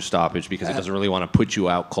doctor stoppage, because he doesn't really want to put you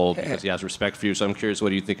out cold, because he has respect for you. So I'm curious, what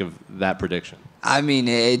do you think of that prediction? I mean,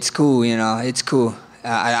 it's cool, you know, it's cool.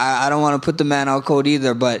 I don't want to put the man out cold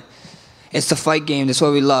either, but it's the fight game. That's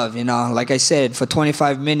what we love, you know. Like I said, for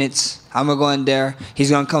 25 minutes, I'm going to go in there. He's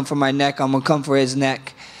going to come for my neck. I'm going to come for his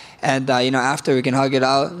neck. And, you know, after we can hug it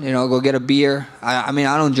out, you know, go get a beer. I mean,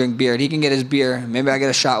 I don't drink beer. He can get his beer. Maybe I get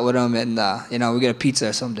a shot with him, and, you know, we get a pizza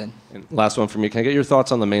or something. And last one for me. Can I get your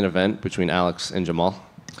thoughts on the main event between Alex and Jamal?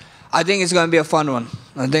 I think it's going to be a fun one.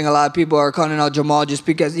 I think a lot of people are calling out Jamal just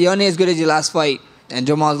because you're only as good as your last fight. And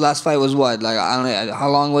Jamal's last fight was what? Like, I don't know, how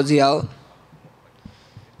long was he out?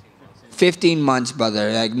 15 months,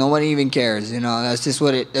 brother. Like, nobody even cares, you know. That's just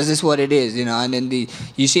what it is, you know. And then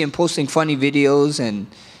you see him posting funny videos, and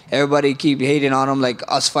everybody keep hating on him like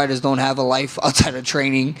us fighters don't have a life outside of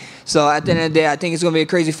training. So at the end of the day, I think it's gonna be a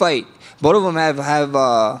crazy fight. Both of them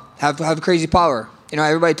have crazy power. You know,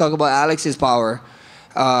 everybody talk about Alex's power,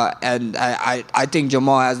 and I think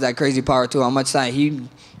Jamal has that crazy power too. How much time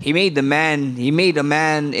he made a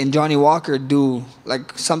man in Johnny Walker do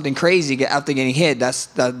like something crazy after getting hit.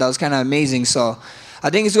 That was kind of amazing. So I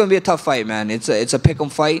think it's going to be a tough fight, man. It's a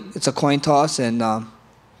pick'em fight. It's a coin toss, and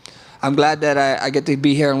I'm glad that I get to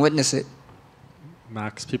be here and witness it.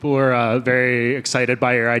 Max, people were very excited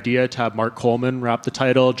by your idea to have Mark Coleman wrap the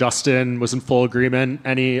title. Justin was in full agreement.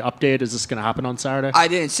 Any update? Is this going to happen on Saturday? I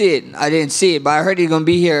didn't see it, but I heard he's going to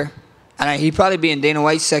be here, and he'd probably be in Dana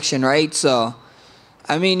White's section, right? So,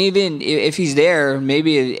 I mean, even if he's there,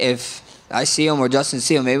 maybe if I see him or Justin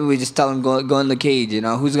see him, maybe we just tell him go in the cage. You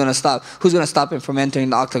know, who's gonna stop him from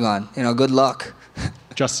entering the octagon? You know, good luck.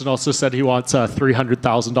 Justin also said he wants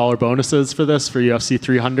 $300,000 bonuses for this, for UFC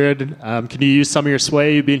 300. Can you use some of your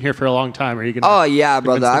sway? You've been here for a long time. Are you gonna? Oh yeah,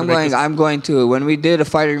 brother. I'm going to. When we did a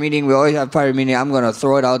fighter meeting, we always have a fighter meeting. I'm gonna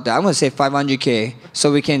throw it out there. I'm gonna say 500K,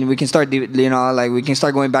 so we can start. You know, like we can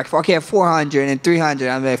start going back. Okay, at 400 and 300.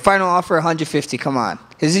 I'm like, final offer 150. Come on,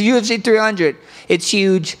 this is UFC 300. It's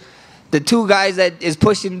huge. The two guys that is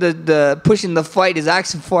pushing the fight is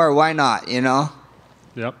asking for it. Why not? You know.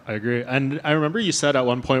 Yep, I agree. And I remember you said at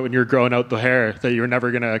one point when you were growing out the hair that you were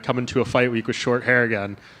never going to come into a fight week with short hair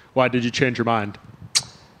again. Why did you change your mind?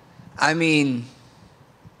 I mean,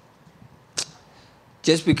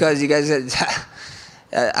 just because you guys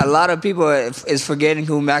a lot of people is forgetting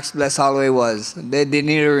who Max Bless Holloway was. They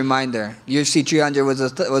need a reminder. UFC 300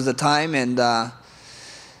 was a time, and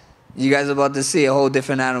you guys are about to see a whole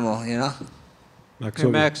different animal, you know?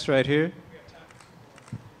 Max right here.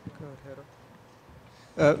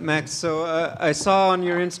 Max, so I saw on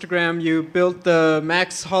your Instagram you built the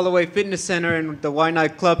Max Holloway Fitness Center and the Why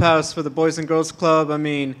Not Clubhouse for the Boys and Girls Club. I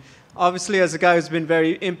mean, obviously as a guy who's been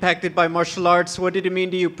very impacted by martial arts, what did it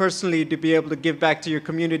mean to you personally to be able to give back to your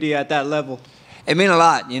community at that level? It meant a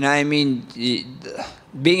lot, you know. I mean,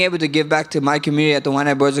 being able to give back to my community at the Why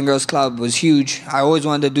Not Boys and Girls Club was huge. I always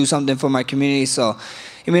wanted to do something for my community, so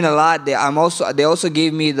it meant a lot. They also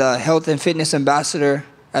gave me the health and fitness ambassador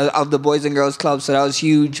of the Boys and Girls Club, so that was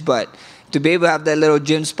huge. But to be able to have that little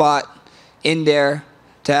gym spot in there,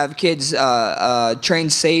 to have kids train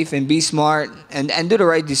safe and be smart and do the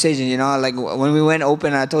right decision, you know. Like when we went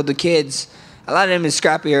open, I told the kids, a lot of them is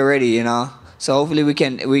scrappy already, you know. So hopefully we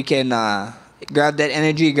can grab all that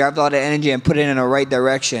energy and put it in the right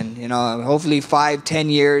direction, you know. Hopefully 5, 10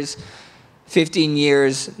 years, 15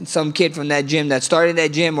 years, some kid from that gym that started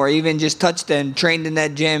that gym or even just touched and trained in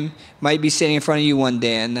that gym might be sitting in front of you one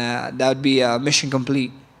day, and that would be mission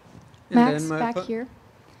complete. Max, back here.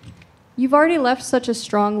 You've already left such a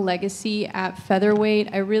strong legacy at featherweight.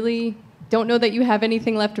 I really don't know that you have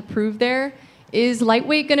anything left to prove there. Is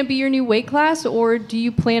lightweight going to be your new weight class, or do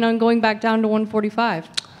you plan on going back down to 145?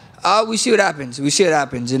 We see what happens.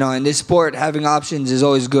 You know, in this sport, having options is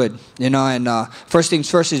always good. You know, and first things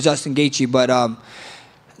first is Justin Gaethje. But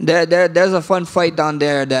there's a fun fight down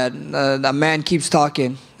there that a man keeps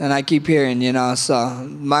talking, and I keep hearing. You know, so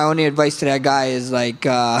my only advice to that guy is like,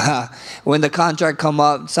 when the contract come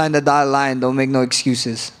up, sign the dotted line. Don't make no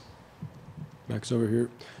excuses. Max over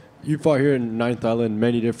here. You fought here in Ninth Island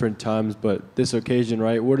many different times, but this occasion,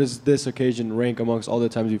 right? Where does this occasion rank amongst all the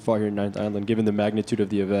times you fought here in Ninth Island, given the magnitude of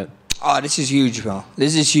the event? Oh, this is huge, bro.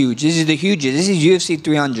 This is huge. This is the hugest. This is UFC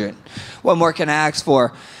 300. What more can I ask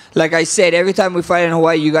for? Like I said, every time we fight in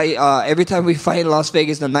Hawaii, you guys, every time we fight in Las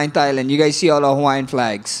Vegas, the Ninth Island, you guys see all the Hawaiian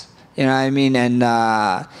flags. You know what I mean? And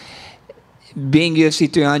being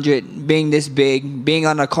UFC 300, being this big, being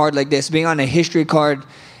on a card like this, being on a history card,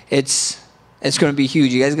 it's going to be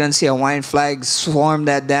huge. You guys are going to see Hawaiian flags swarm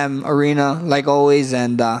that damn arena like always,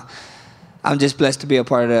 and I'm just blessed to be a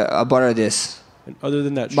part of this. And other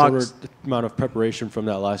than that shorter amount of preparation from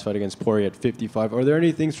that last fight against Poirier at 55, are there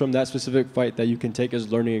any things from that specific fight that you can take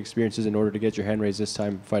as learning experiences in order to get your hand raised this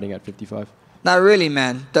time fighting at 55? Not really,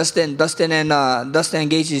 man. Dustin and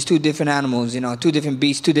Gaethje is two different animals, you know, two different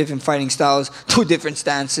beasts, two different fighting styles, two different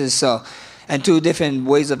stances, so, and two different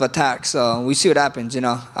ways of attack. So we see what happens, you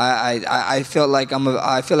know. I feel like I'm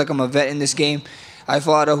a vet in this game. I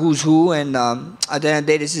fought a who's who, and at the end of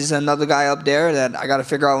the day, this is another guy up there that I got to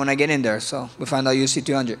figure out when I get in there. So we find out UFC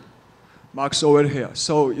 200. Max over here.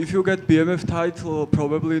 So if you get BMF title,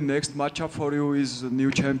 probably next matchup for you is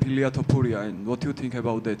new champ Ilia Topuria. And what do you think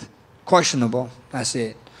about that? Questionable. That's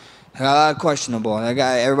it. Questionable. That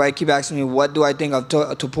guy, everybody keep asking me, what do I think of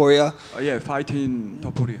Topuria? Yeah, fighting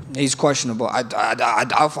Topuria. He's questionable.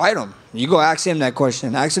 I'll fight him. You go ask him that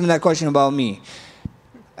question. Ask him that question about me.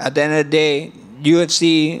 At the end of the day,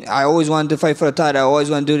 UFC, I always wanted to fight for the title. I always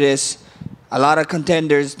want to do this. A lot of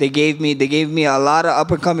contenders, they gave me a lot of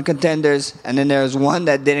up-and-coming contenders, and then there's one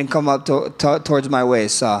that didn't come up towards my way.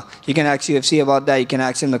 So you can ask UFC about that. You can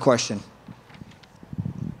ask him the question.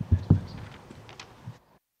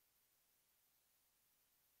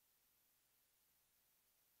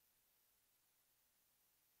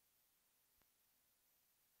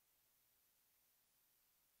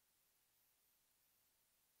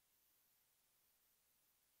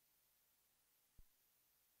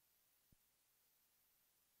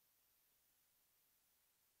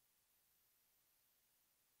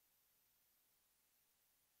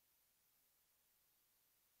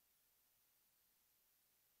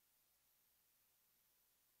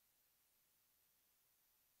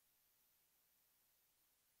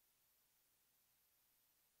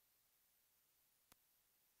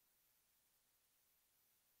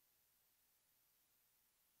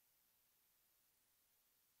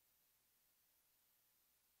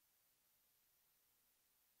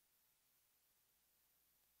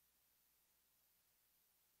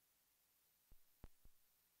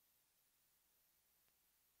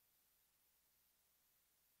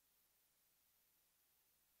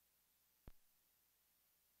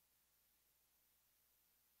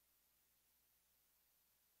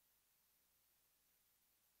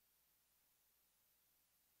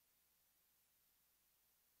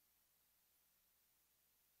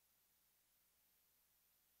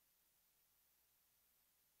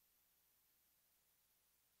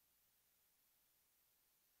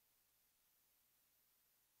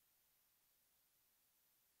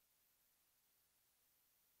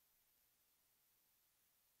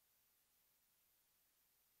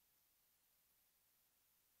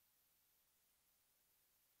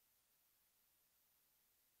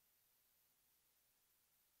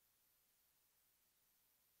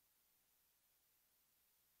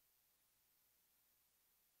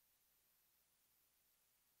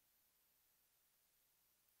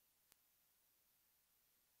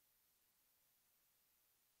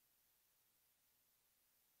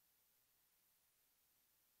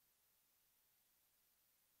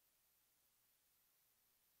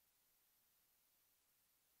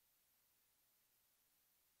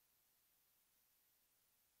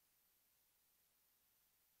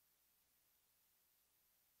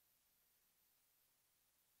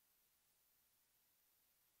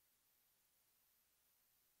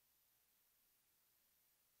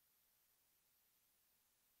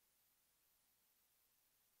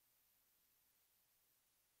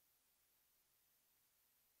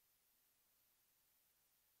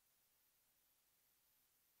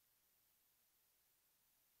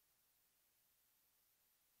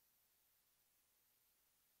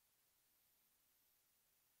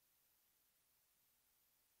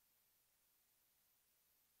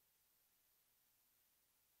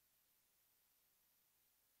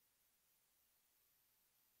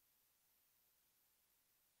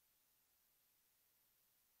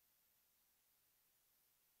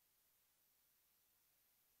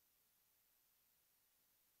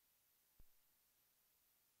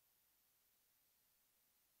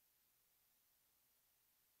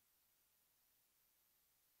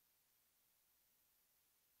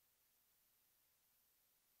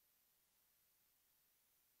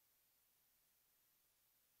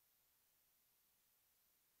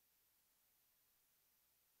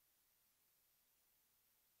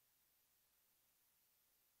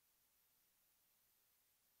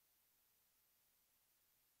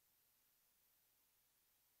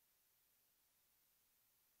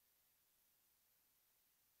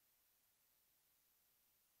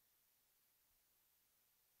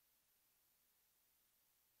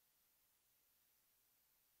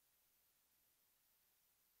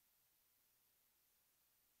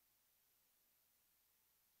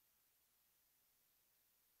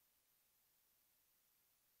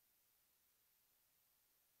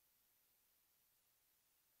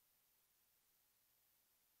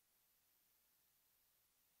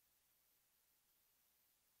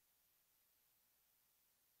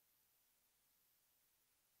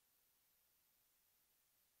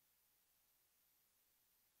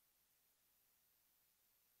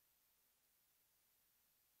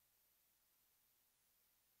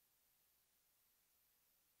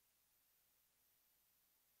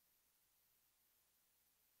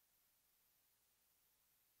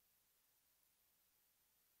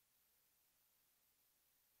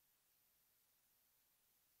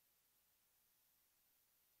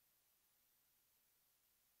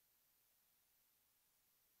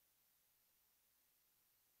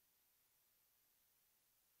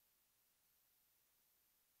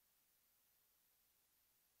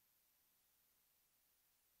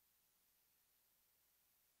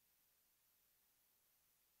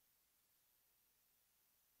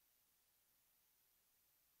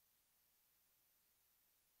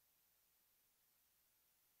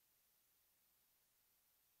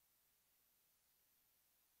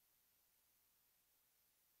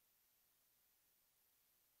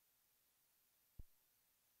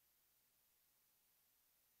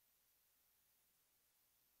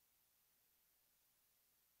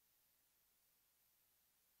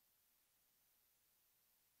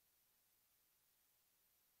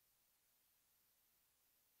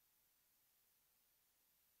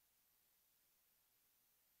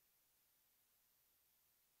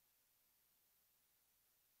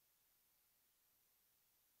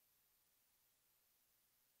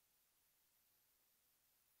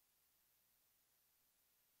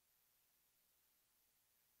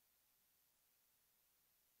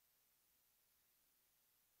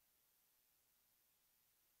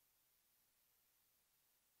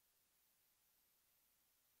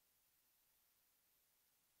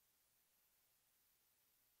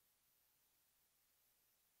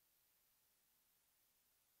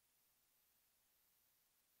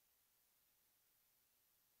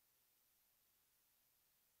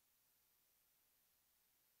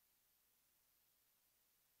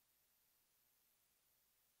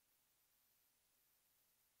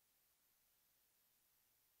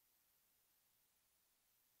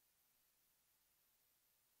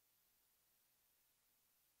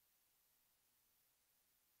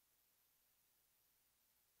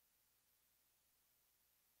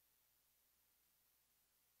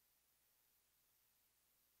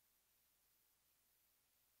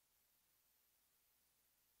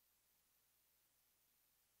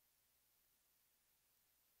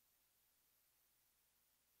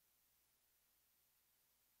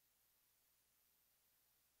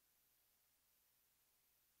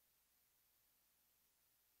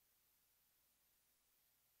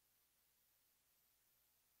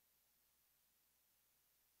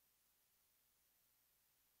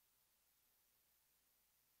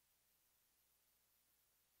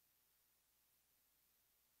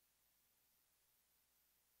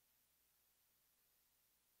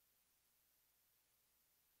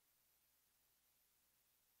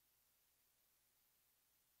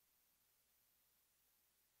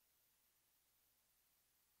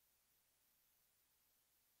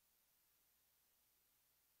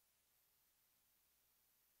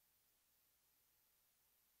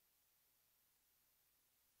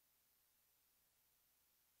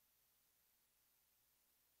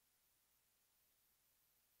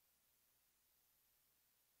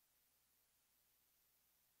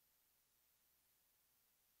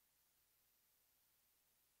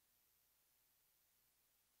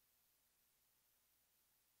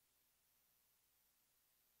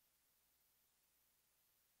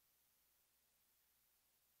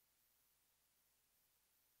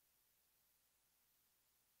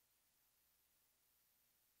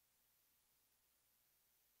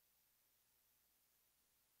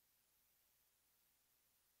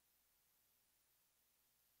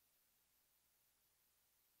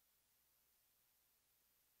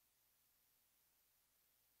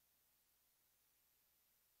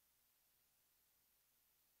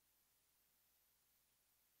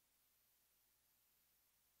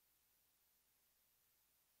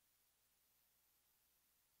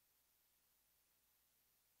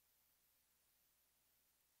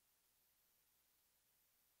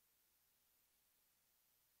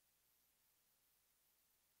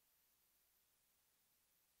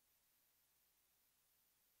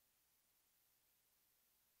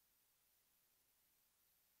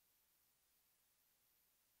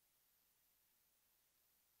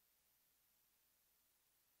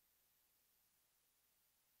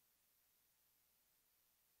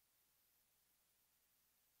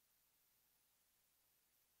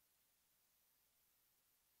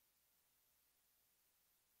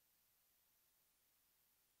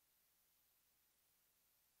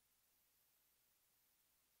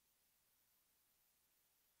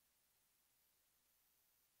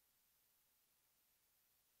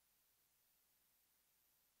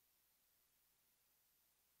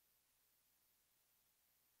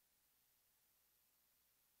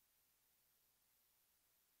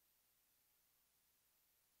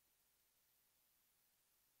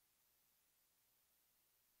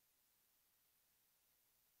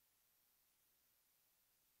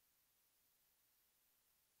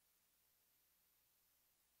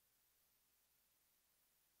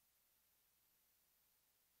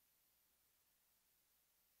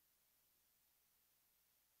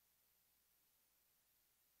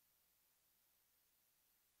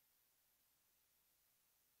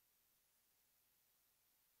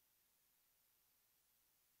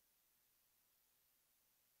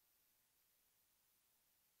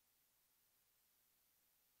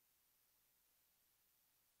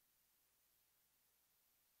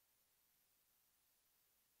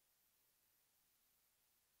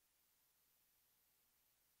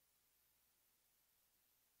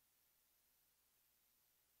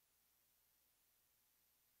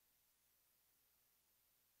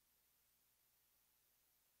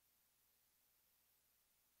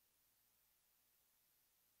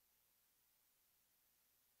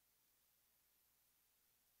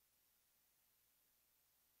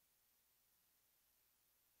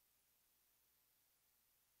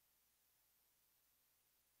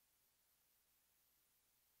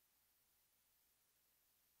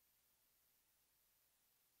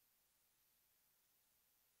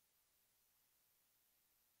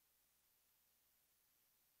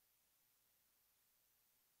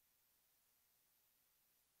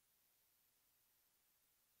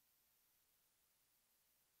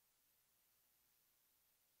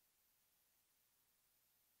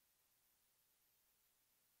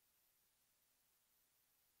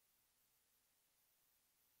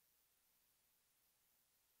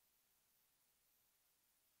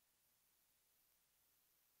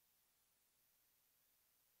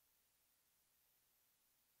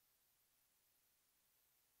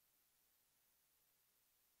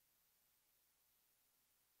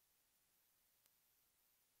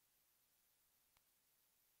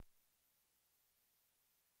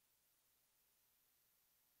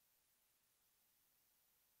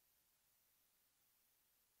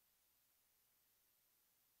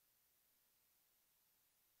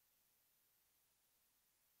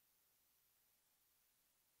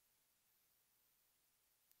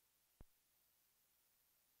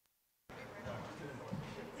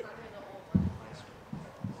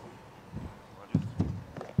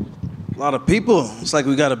 lot of people. It's like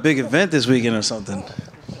we got a big event this weekend or something.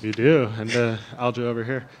 We do. And Aljo over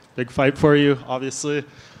here. Big fight for you, obviously.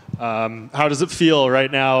 How does it feel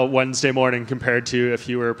right now, Wednesday morning, compared to if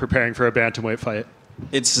you were preparing for a bantamweight fight?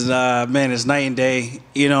 It's, man, it's night and day.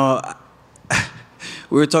 You know,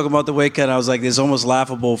 we were talking about the weight cut. I was like, it's almost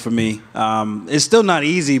laughable for me. It's still not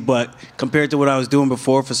easy, but compared to what I was doing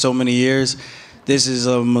before for so many years, this is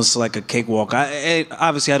almost like a cakewalk.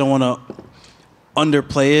 Obviously, I don't want to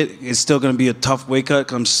underplay it. It's still going to be a tough weight cut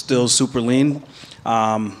because I'm still super lean.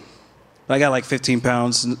 But I got like 15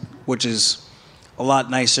 pounds, which is a lot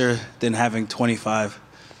nicer than having 25.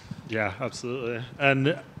 Yeah, absolutely.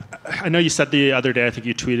 And I know you said the other day, I think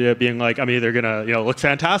you tweeted it, being like, I'm either gonna, look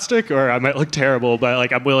fantastic or I might look terrible, but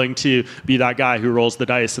like I'm willing to be that guy who rolls the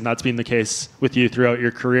dice, and that's been the case with you throughout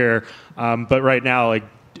your career. But right now, like,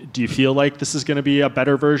 do you feel like this is going to be a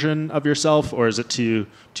better version of yourself, or is it too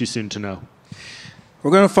soon to know?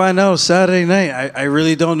 We're going to find out Saturday night. I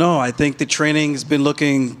really don't know. I think the training has been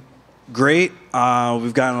looking great.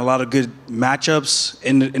 We've gotten a lot of good matchups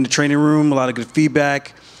in the training room, a lot of good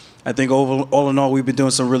feedback. I think all in all, we've been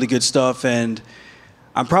doing some really good stuff, and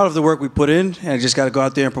I'm proud of the work we put in, and I just got to go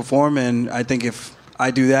out there and perform, and I think if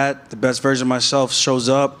I do that, the best version of myself shows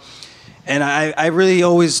up. And I really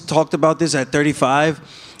always talked about this at 35,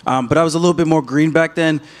 but I was a little bit more green back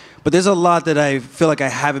then. But there's a lot that I feel like I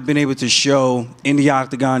haven't been able to show in the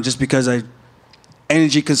octagon just because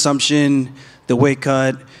energy consumption, the weight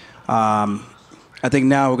cut. I think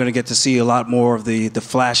now we're going to get to see a lot more of the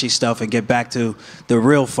flashy stuff and get back to the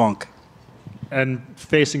real funk. And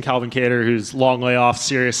facing Calvin Kattar, who's long layoff,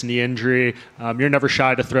 serious knee injury, you're never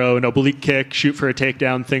shy to throw an oblique kick, shoot for a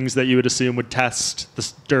takedown, things that you would assume would test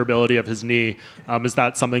the durability of his knee. Is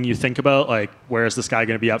that something you think about? Like, where is this guy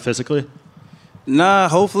going to be at physically? Nah,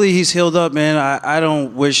 hopefully he's healed up, man. I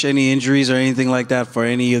don't wish any injuries or anything like that for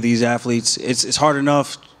any of these athletes. It's hard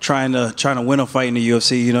enough trying to win a fight in the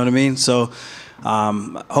UFC, you know what I mean? So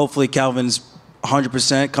hopefully Calvin's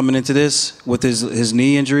 100% coming into this with his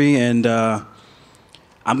knee injury, and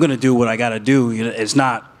I'm going to do what I got to do.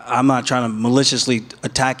 I'm not trying to maliciously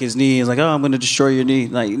attack his knee. It's like, oh, I'm going to destroy your knee.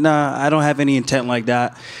 Like, nah, I don't have any intent like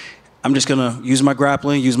that. I'm just going to use my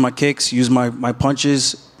grappling, use my kicks, use my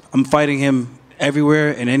punches. I'm fighting him everywhere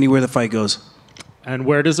and anywhere the fight goes. And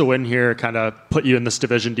where does a win here kind of put you in this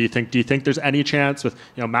division, do you think? Do you think there's any chance with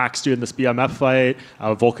Max doing this BMF fight,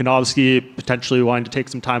 Volkanovski potentially wanting to take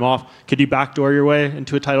some time off? Could you backdoor your way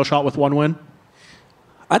into a title shot with one win?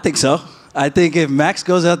 I think so. I think if Max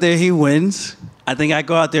goes out there, he wins. I think I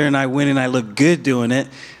go out there and I win and I look good doing it.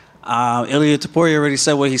 Ilia Topuria already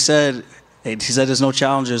said what he said. He said there's no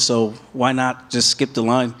challengers, so why not just skip the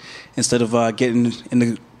line instead of getting in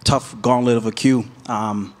the tough gauntlet of a queue.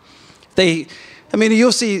 The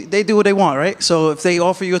UFC, they do what they want, right? So if they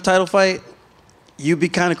offer you a title fight, you'd be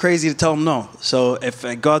kind of crazy to tell them no. So if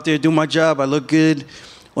I go out there, do my job, I look good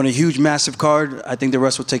on a huge, massive card, I think the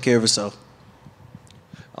rest will take care of itself.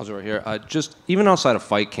 I was right here. Just even outside of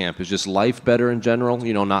fight camp, is just life better in general?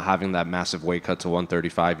 Not having that massive weight cut to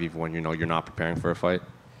 135, even when you're not preparing for a fight.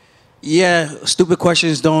 Yeah, stupid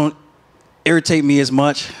questions don't irritate me as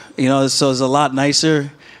much. So it's a lot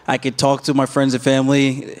nicer. I could talk to my friends and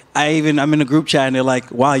family. I'm in a group chat and they're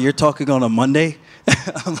like, "Wow, you're talking on a Monday?"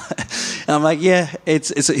 And I'm like, "Yeah,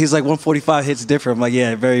 he's like 145 hits different." I'm like,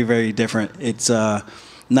 "Yeah, very, very different. It's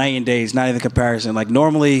night and day. It's not even comparison. Like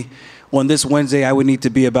normally, on this Wednesday, I would need to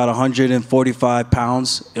be about 145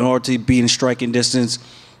 pounds in order to be in striking distance.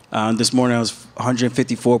 This morning I was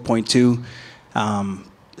 154.2.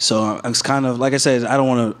 So it's kind of, like I said, I don't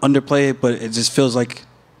want to underplay it, but it just feels like,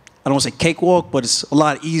 I don't want to say cakewalk, but it's a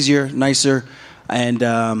lot easier, nicer, and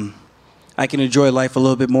I can enjoy life a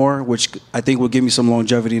little bit more, which I think will give me some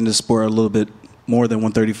longevity in the sport a little bit more than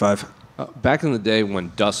 135. Back in the day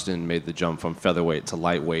when Dustin made the jump from featherweight to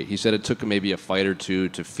lightweight, he said it took maybe a fight or two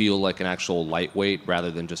to feel like an actual lightweight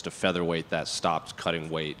rather than just a featherweight that stopped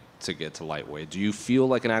cutting weight to get to lightweight. Do you feel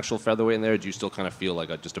like an actual featherweight in there, or do you still kind of feel like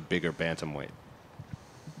just a bigger bantamweight?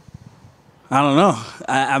 I don't know.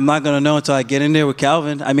 I'm not going to know until I get in there with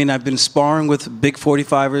Calvin. I mean, I've been sparring with big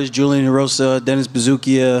 45ers, Julian Erosa, Dennis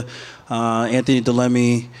Bazookia, Anthony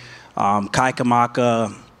Delemy, Kai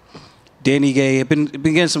Kamaka, Danny Gay. I've been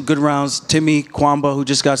getting some good rounds. Timmy Kwamba, who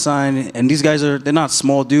just got signed. And these guys, they're not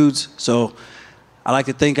small dudes. So I like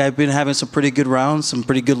to think I've been having some pretty good rounds, some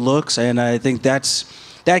pretty good looks. And I think that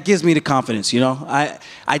gives me the confidence,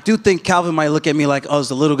 I do think Calvin might look at me like, oh, it's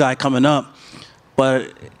the little guy coming up.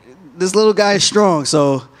 But this little guy is strong,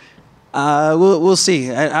 so we'll see.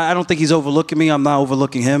 I don't think he's overlooking me. I'm not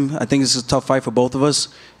overlooking him. I think it's a tough fight for both of us,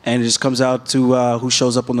 and it just comes out to who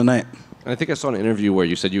shows up on the night. And I think I saw an interview where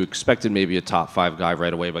you said you expected maybe a top 5 guy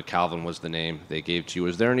right away, but Calvin was the name they gave to you.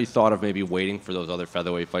 Was there any thought of maybe waiting for those other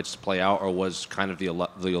featherweight fights to play out, or was kind of the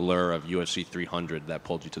allure of UFC 300 that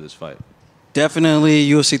pulled you to this fight? Definitely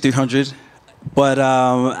UFC 300. But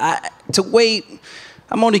to wait,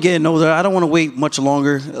 I'm only getting older. I don't want to wait much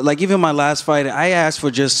longer. Like even my last fight, I asked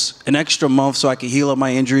for just an extra month so I could heal up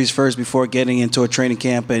my injuries first before getting into a training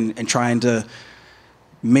camp and trying to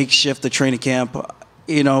makeshift the training camp.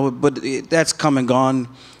 You know, but that's come and gone.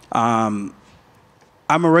 I'm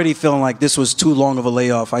already feeling like this was too long of a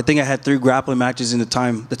layoff. I think I had 3 grappling matches in the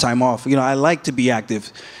time off. You know, I like to be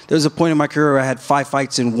active. There was a point in my career where I had 5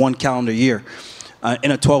 fights in 1 calendar year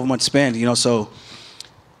in a 12-month span. You know, so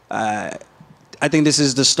I think this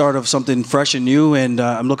is the start of something fresh and new, and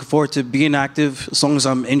I'm looking forward to being active as long as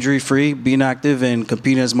I'm injury-free, being active and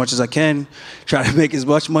competing as much as I can, try to make as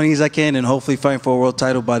much money as I can, and hopefully fighting for a world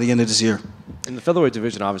title by the end of this year. And the featherweight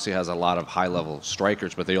division obviously has a lot of high-level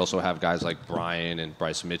strikers, but they also have guys like Brian and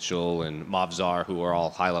Bryce Mitchell and Mavzar, who are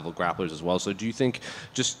all high-level grapplers as well. So do you think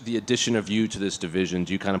just the addition of you to this division,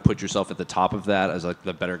 do you kind of put yourself at the top of that as like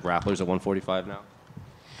the better grapplers at 145 now?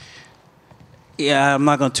 Yeah, I'm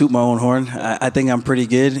not going to toot my own horn. I think I'm pretty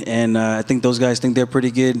good, and I think those guys think they're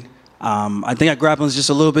pretty good. I think our grappling is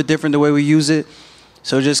just a little bit different the way we use it.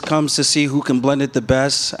 So it just comes to see who can blend it the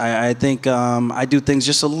best. I think I do things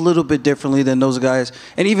just a little bit differently than those guys.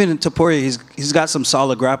 And even in Topuria, he's got some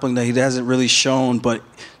solid grappling that he hasn't really shown, but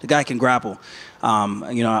the guy can grapple.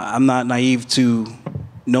 You know, I'm not naive to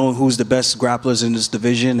knowing who's the best grapplers in this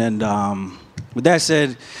division. And with that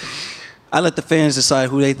said, I let the fans decide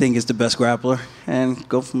who they think is the best grappler and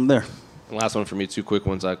go from there. And last one for me, 2 quick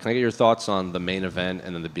ones. Can I get your thoughts on the main event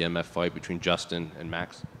and then the BMF fight between Justin and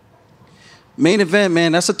Max? Main event,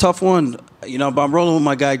 man, that's a tough one. You know, but I'm rolling with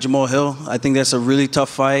my guy, Jamahal Hill. I think that's a really tough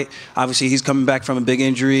fight. Obviously, he's coming back from a big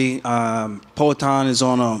injury. Poatan is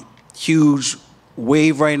on a huge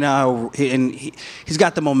wave right now, and he's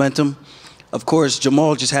got the momentum. Of course,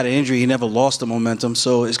 Jamahal just had an injury. He never lost the momentum.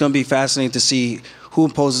 So it's going to be fascinating to see who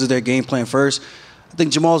imposes their game plan first. I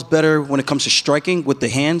think Jamal's better when it comes to striking with the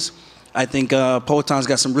hands. I think Poatan's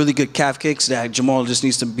got some really good calf kicks that Jamahal just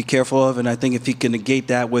needs to be careful of. And I think if he can negate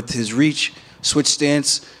that with his reach, switch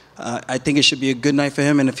stance, I think it should be a good night for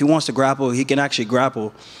him. And if he wants to grapple, he can actually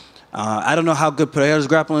grapple. I don't know how good Pereira's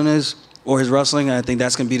grappling is or his wrestling. I think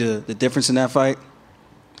that's going to be the difference in that fight.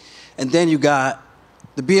 And then you got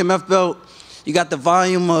the BMF belt. You got the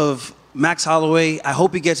volume of Max Holloway. I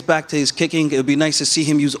hope he gets back to his kicking. It would be nice to see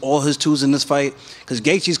him use all his tools in this fight because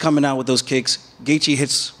Gaethje's coming out with those kicks. Gaethje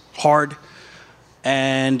hits hard.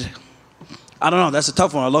 And I don't know. That's a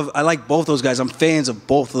tough one. I like both those guys. I'm fans of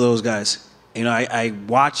both of those guys. You know, I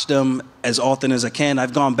watch them as often as I can.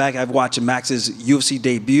 I've gone back. I've watched Max's UFC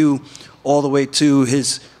debut all the way to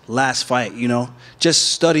his last fight, you know. Just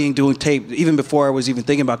studying, doing tape, even before I was even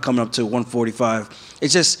thinking about coming up to 145.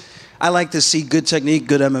 It's just, I like to see good technique,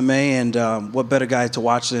 good MMA, and what better guy to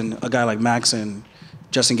watch than a guy like Max and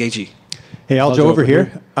Justin Gaethje. Hey, Aljo, over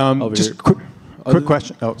here. Just quick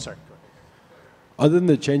question. Oh, sorry. Other than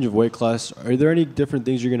the change of weight class, are there any different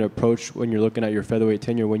things you're going to approach when you're looking at your featherweight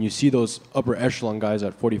tenure when you see those upper echelon guys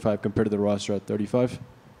at 45 compared to the roster at 35?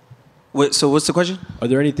 Wait, so what's the question? Are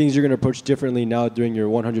there any things you're going to approach differently now during your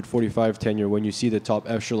 145 tenure when you see the top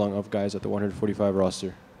echelon of guys at the 145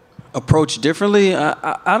 roster? Approach differently?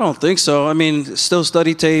 I don't think so. I mean, still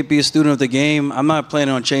study tape, be a student of the game. I'm not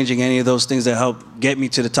planning on changing any of those things that help get me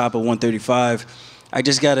to the top of 135. I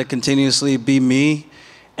just got to continuously be me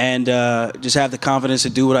and just have the confidence to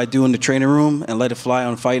do what I do in the training room and let it fly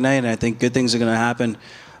on fight night, and I think good things are going to happen.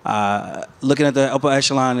 Looking at the upper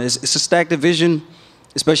echelon, it's a stacked division,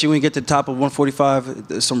 especially when you get to the top of 145.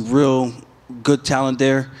 There's some real good talent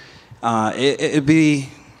there. It'd be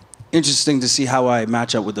interesting to see how I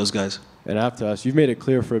match up with those guys. And I have to ask, you've made it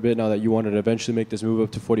clear for a bit now that you wanted to eventually make this move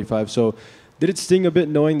up to 45. So did it sting a bit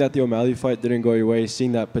knowing that the O'Malley fight didn't go your way,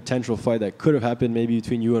 seeing that potential fight that could have happened maybe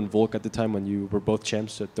between you and Volk at the time when you were both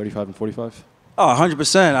champs at 35 and 45? Oh,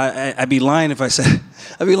 100%. I'd be lying if I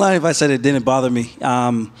said it didn't bother me.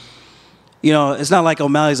 You know, it's not like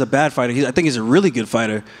O'Malley's a bad fighter. I think he's a really good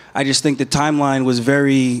fighter. I just think the timeline was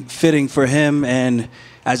very fitting for him, and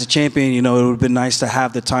as a champion, you know, it would have been nice to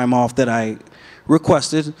have the time off that I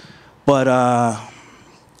requested. But,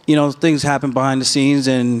 you know, things happen behind the scenes,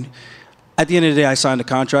 and at the end of the day, I signed a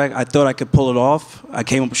contract. I thought I could pull it off. I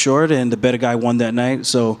came up short, and the better guy won that night.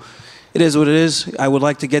 So it is what it is. I would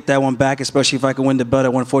like to get that one back, especially if I can win the belt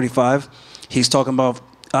at 145. He's talking about,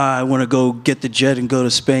 I want to go get the jet and go to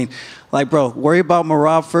Spain. Like, bro, worry about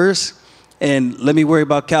Marab first, and let me worry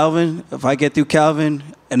about Calvin. If I get through Calvin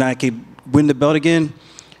and I can win the belt again,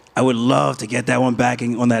 I would love to get that one back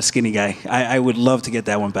on that skinny guy. I would love to get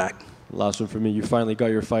that one back. Last one for me. You finally got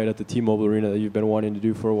your fight at the T-Mobile Arena that you've been wanting to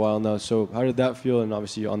do for a while now. So how did that feel? And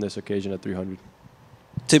obviously on this occasion at 300.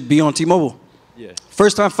 To be on T-Mobile? Yeah.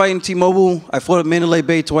 First time fighting T-Mobile. I fought at Mandalay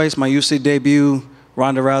Bay twice. My UFC debut.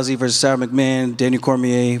 Ronda Rousey versus Sarah McMahon. Daniel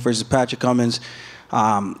Cormier versus Patrick Cummins.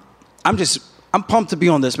 I'm pumped to be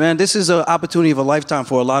on this, man. This is an opportunity of a lifetime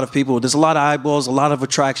for a lot of people. There's a lot of eyeballs, a lot of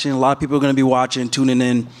attraction. A lot of people are going to be watching, tuning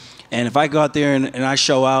in. And if I go out there and I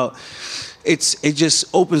show out, it just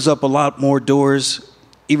opens up a lot more doors,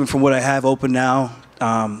 even from what I have open now.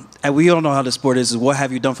 And we all know how the sport is what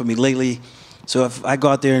have you done for me lately? So if I go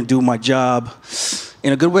out there and do my job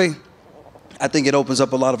in a good way, I think it opens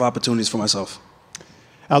up a lot of opportunities for myself.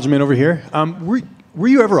 Aljamain over here. Were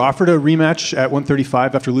you ever offered a rematch at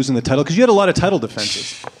 135 after losing the title? Because you had a lot of title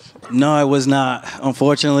defenses. No, I was not.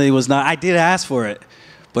 Unfortunately, it was not. I did ask for it,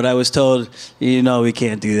 but I was told, we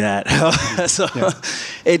can't do that. So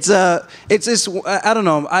it's just, I don't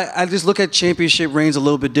know. I just look at championship reigns a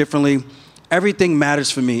little bit differently. Everything matters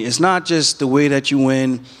for me. It's not just the way that you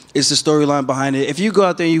win. It's the storyline behind it. If you go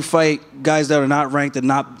out there and you fight guys that are not ranked and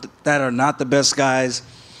that are not the best guys,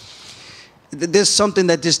 there's something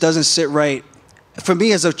that just doesn't sit right. For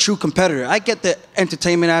me as a true competitor, I get the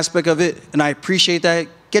entertainment aspect of it, and I appreciate that.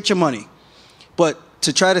 Get your money. But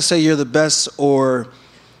to try to say you're the best or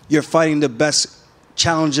you're fighting the best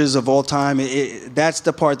challengers of all time, that's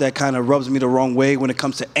the part that kind of rubs me the wrong way when it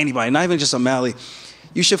comes to anybody, not even just O'Malley.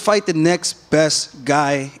 You should fight the next best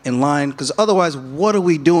guy in line, because otherwise, what are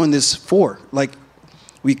we doing this for? Like,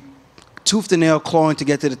 we tooth and nail clawing to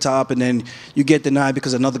get to the top, and then you get denied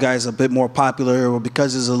because another guy is a bit more popular or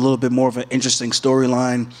because there's a little bit more of an interesting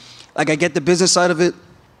storyline. Like, I get the business side of it,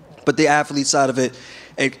 but the athlete side of it,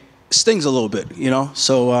 it stings a little bit,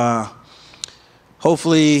 So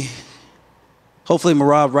hopefully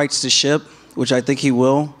Merab rights the ship, which I think he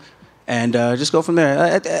will, and just go from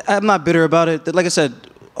there. I'm not bitter about it. Like I said,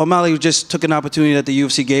 O'Malley just took an opportunity that the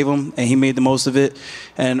UFC gave him, and he made the most of it.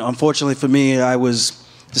 And unfortunately for me, I was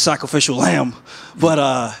the sacrificial lamb, but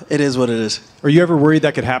it is what it is. Are you ever worried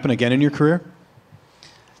that could happen again in your career?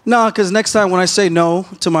 No, because next time when I say no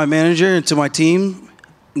to my manager and to my team,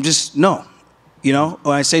 just no. When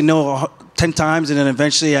I say no 10 times and then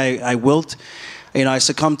eventually I wilt, I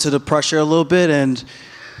succumb to the pressure a little bit, and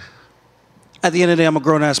at the end of the day, I'm a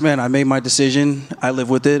grown-ass man. I made my decision. I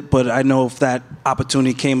live with it, but I know if that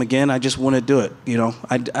opportunity came again, I just want to do it.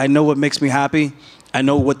 I know what makes me happy. I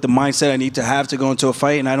know what the mindset I need to have to go into a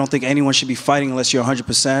fight, and I don't think anyone should be fighting unless you're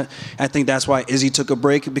 100%. I think that's why Izzy took a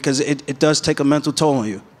break, because it does take a mental toll on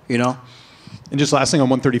you, And just last thing on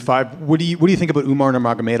 135, what do you think about Umar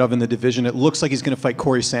Nurmagomedov in the division? It looks like he's going to fight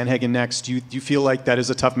Corey Sandhagen next. Do you feel like that is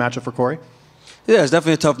a tough matchup for Corey? Yeah, it's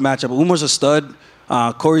definitely a tough matchup. Umar's a stud.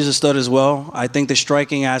 Corey's a stud as well. I think the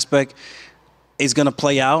striking aspect is going to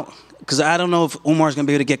play out, because I don't know if Umar's going to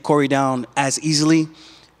be able to get Corey down as easily.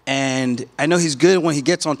 And I know he's good when he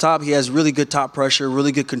gets on top. He has really good top pressure,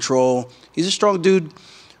 really good control. He's a strong dude.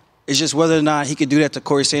 It's just whether or not he could do that to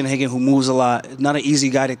Corey Sandhagen, who moves a lot. Not an easy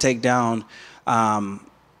guy to take down.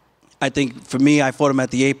 I think for me, I fought him at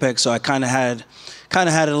the Apex, so I kind of had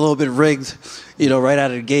it a little bit rigged, right out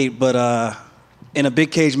of the gate. But in a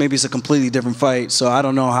big cage, maybe it's a completely different fight. So I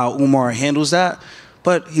don't know how Umar handles that.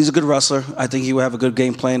 But he's a good wrestler. I think he will have a good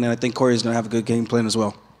game plan, and I think Corey's going to have a good game plan as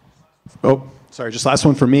well. Oh, sorry, just last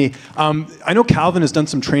one for me. I know Calvin has done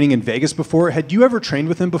some training in Vegas before. Had you ever trained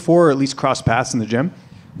with him before, or at least crossed paths in the gym?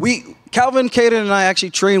 Calvin, Caden, and I actually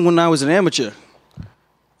trained when I was an amateur.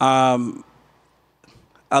 I'll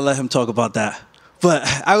let him talk about that. But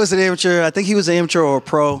I was an amateur. I think he was an amateur or a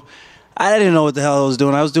pro. I didn't know what the hell I was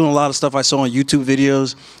doing. I was doing a lot of stuff I saw on YouTube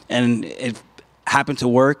videos, and it happened to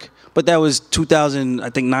work. But that was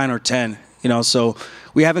 2009 or 10. So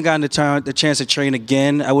we haven't gotten the chance to train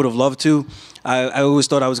again. I would have loved to. I always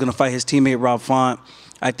thought I was going to fight his teammate, Rob Font.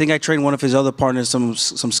 I think I trained one of his other partners, some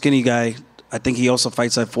skinny guy. I think he also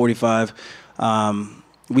fights at 45.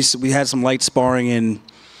 We had some light sparring in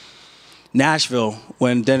Nashville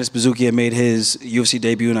when Dennis Bazooki had made his UFC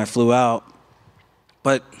debut and I flew out.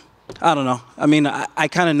 But I don't know. I mean, I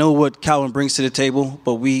kind of know what Calvin brings to the table,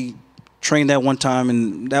 but we trained that one time,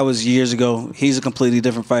 and that was years ago. He's a completely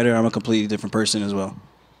different fighter. I'm a completely different person as well.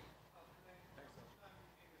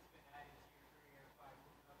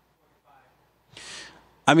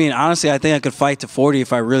 I mean, honestly, I think I could fight to 40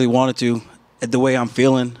 if I really wanted to, the way I'm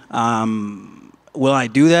feeling. Will I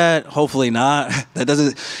do that? Hopefully not.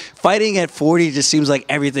 Fighting at 40 just seems like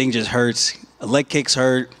everything just hurts. Leg kicks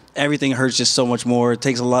hurt. Everything hurts just so much more. It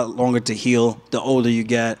takes a lot longer to heal the older you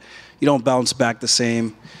get. You don't bounce back the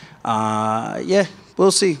same. Yeah, We'll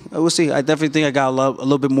see. We'll see. I definitely think I got a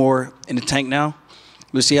little bit more in the tank now.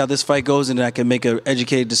 We'll see how this fight goes, and then I can make an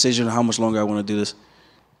educated decision on how much longer I want to do this.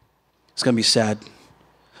 It's going to be sad.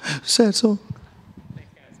 Sad song. Thank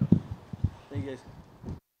you guys.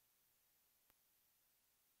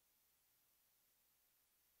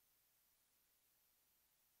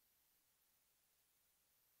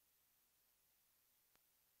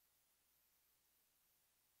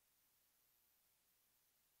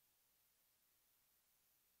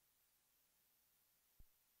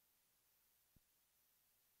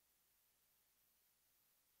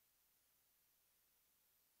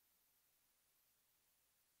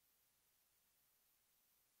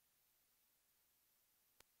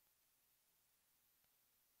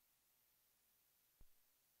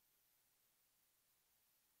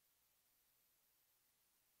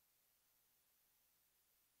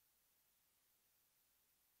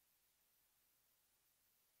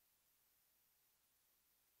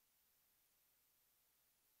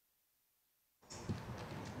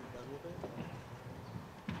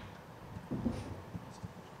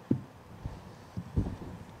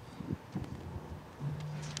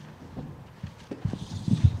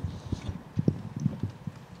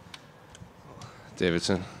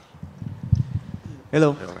 Deiveson.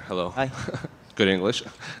 Hello. Hello. Hi. Good English.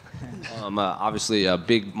 Obviously, a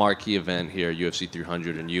big marquee event here, UFC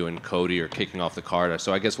 300, and you and Cody are kicking off the card.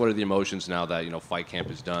 So I guess what are the emotions now that fight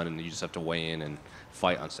camp is done and you just have to weigh in and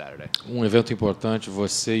fight on Saturday? Evento importante,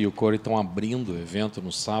 você e o Cody estão abrindo o evento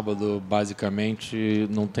no sábado. Basicamente,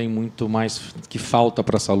 não tem muito mais que falta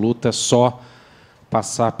para essa luta, é só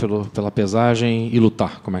passar pela pesagem e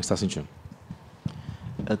lutar. Como é que você está sentindo?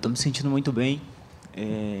 Eu estou me sentindo muito bem.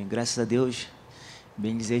 Graças a Deus,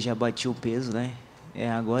 bem dizer, já bati o peso, né?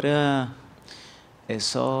 Agora é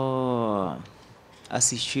só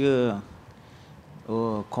assistir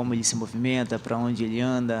como ele se movimenta, para onde ele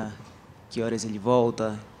anda, que horas ele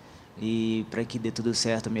volta e para que dê tudo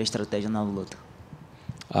certo a minha estratégia na luta.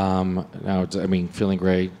 Now, feeling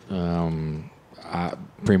great. I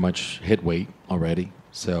pretty much hit weight already,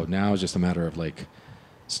 so now it's just a matter of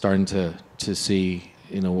starting to see.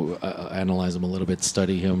 Analyze him a little bit,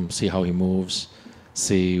 study him, see how he moves,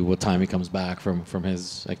 see what time he comes back from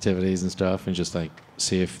his activities and stuff, and just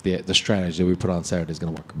see if the strategy that we put on Saturday is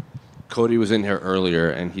going to work. Cody was in here earlier,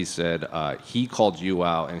 and he said he called you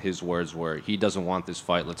out, and his words were, he doesn't want this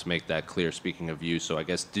fight, let's make that clear, speaking of you. So I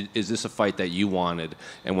guess, is this a fight that you wanted,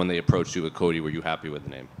 and when they approached you with Cody, were you happy with the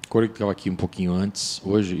name? Cody estava aqui pouquinho antes,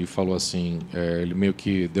 hoje, e falou assim, ele meio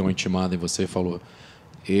que deu uma intimada em você e falou,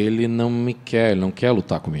 ele não quer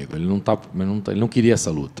lutar comigo, ele não queria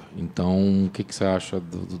essa luta. Então, o que você acha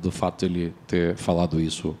do fato de ele ter falado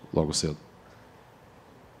isso logo cedo?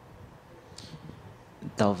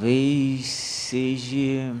 Talvez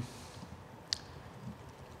seja...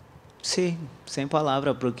 Sim, sem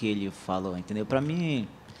palavra para o que ele falou, entendeu? Para mim,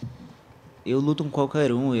 eu luto com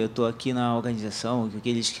qualquer um, eu estou aqui na organização,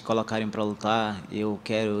 aqueles que colocarem para lutar, eu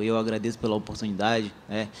agradeço pela oportunidade,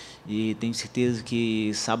 né? E tenho certeza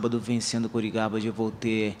que sábado vencendo o Cody Garbrandt eu vou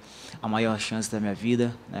ter a maior chance da minha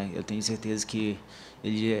vida, né? Eu tenho certeza que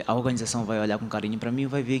a organização vai olhar com carinho para mim e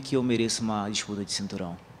vai ver que eu mereço uma disputa de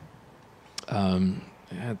cinturão. I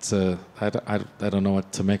don't know what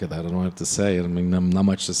to make of that. I don't know what to say. Not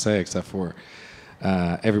much to say except for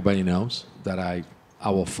everybody knows that I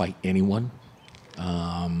will fight anyone.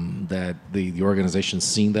 That the organization's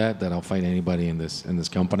seen that I'll fight anybody in this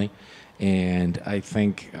company, and I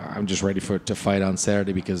think I'm just ready to fight on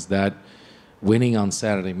Saturday, because that winning on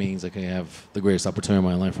Saturday means I have the greatest opportunity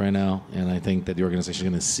of my life right now, and I think that the organization is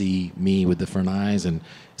going to see me with different eyes and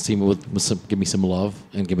see me give me some love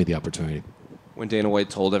and give me the opportunity. When Dana White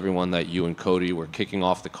told everyone that you and Cody were kicking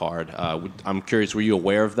off the card, I'm curious, were you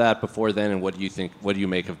aware of that before then, and what do you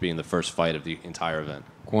make of being the first fight of the entire event?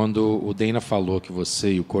 Quando o Dana falou que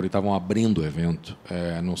você e o Cody estavam abrindo o evento,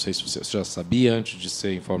 não sei se você já sabia antes de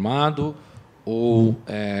ser informado ou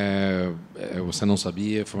você não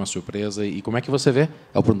sabia, foi uma surpresa, e como é que você vê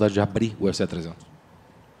a oportunidade de abrir o UFC 300?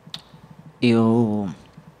 Eu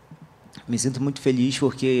me sinto muito feliz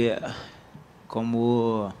porque,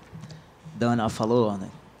 como Dana falou, né,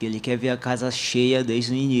 que ele quer ver a casa cheia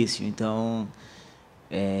desde o início. Então,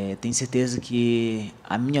 tenho certeza que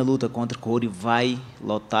a minha luta contra o Cody vai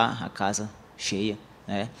lotar a casa cheia,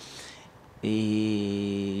 né?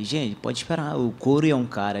 E, gente, pode esperar. O Cody é um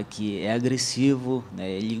cara que é agressivo, né?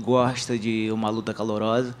 Ele gosta de uma luta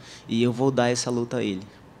calorosa e eu vou dar essa luta a ele.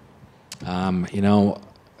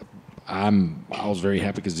 I was very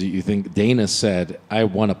happy because you think Dana said, I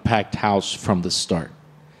want a packed house from the start.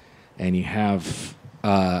 And you have,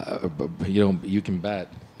 you can bet,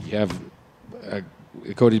 you have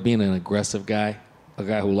Cody's being an aggressive guy, a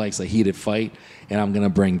guy who likes a heated fight, and I'm going to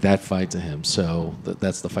bring that fight to him. So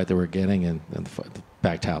that's the fight that we're getting, and the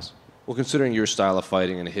packed house. Well, considering your style of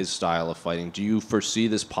fighting and his style of fighting, do you foresee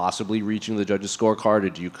this possibly reaching the judges' scorecard, or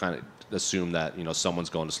do you kind of assume that, you know, someone's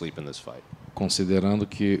going to sleep in this fight? Considerando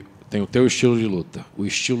que tem o teu estilo de luta, o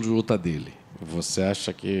estilo de luta dele, você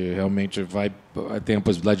acha que realmente tem a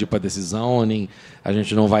possibilidade de ir para a decisão, ou nem a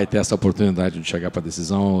gente não vai ter essa oportunidade de chegar para a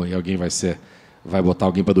decisão e alguém vai botar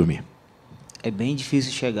alguém para dormir? É bem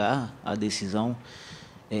difícil chegar à decisão.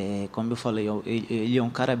 Como eu falei, ele é um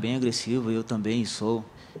cara bem agressivo, eu também sou.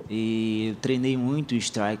 E eu treinei muito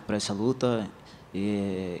strike para essa luta.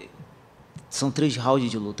 São 3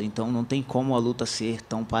 rounds de luta, então não tem como a luta ser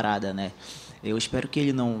tão parada, né? Eu espero que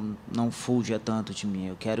ele não fuja tanto de mim.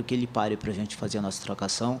 Eu quero que ele pare para a gente fazer a nossa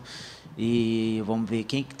trocação e vamos ver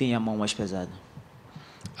quem que tem a mão mais pesada.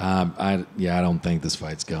 I don't think this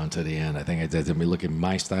fight's going to the end. I think look at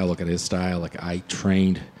my style, look at his style. Like, I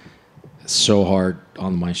trained so hard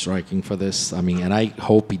on my striking for this. I mean, and I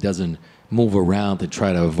hope he doesn't move around to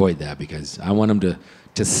try to avoid that, because I want him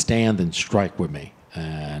to stand and strike with me.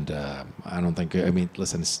 And I don't think, I mean,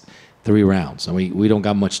 listen, it's 3 rounds, and we don't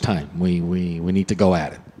got much time. We need to go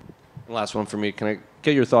at it. Last one for me. Can I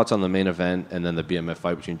get your thoughts on the main event and then the BMF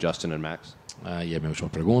fight between Justin and Max? E a minha última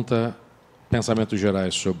pergunta. Pensamentos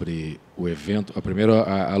gerais sobre o evento. Primeiro,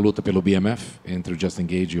 a luta pelo BMF entre o Justin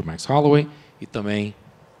Gage e o Max Holloway, e também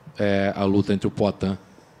a luta entre o Poatan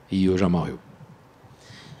e o Jamahal Hill.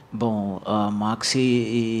 Bom, Max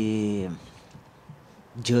e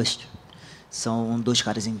Just são 2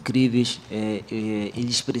 caras incríveis.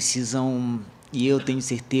 Eles precisam, e eu tenho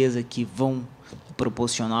certeza que vão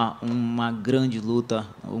proporcionar uma grande luta,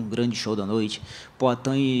 um grande show da noite.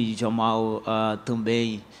 Poatan e Jamal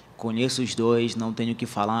também. Conheço os 2, não tenho o que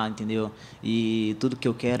falar, entendeu? E tudo que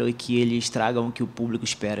eu quero é que eles tragam o que o público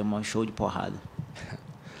espera, um show de porrada.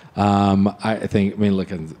 I mean,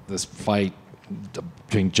 look at this fight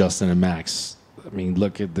between Justin and Max. I mean,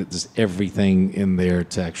 look at there's everything in there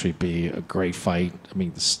to actually be a great fight. I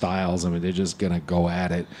mean, the styles, I mean, they're just going to go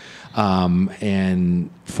at it.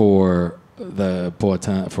 And for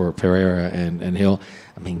for Pereira and Hill,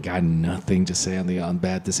 I mean, got nothing to say on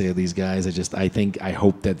bad to say of these guys. I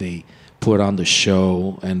hope that they put on the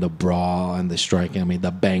show and the brawl and the striking. I mean,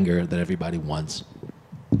 the banger that everybody wants.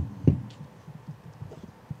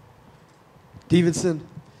 Deiveson.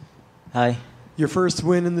 Hi. Your first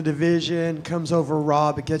win in the division comes over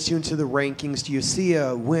Rob. It gets you into the rankings. Do you see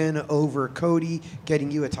a win over Cody getting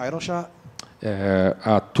you a title shot?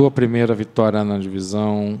 A tua primeira vitória na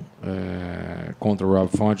divisão contra o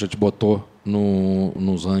Rob Font já te botou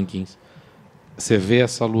nos rankings. Você vê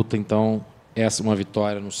essa luta, então, essa uma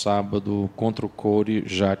vitória no sábado contra o Cody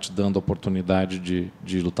já te dando a oportunidade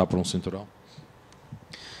de lutar por um cinturão?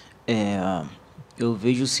 Eu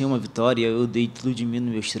vejo sim uma vitória. Eu dei tudo de mim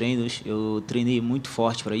nos meus treinos. Eu treinei muito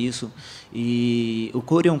forte para isso. E o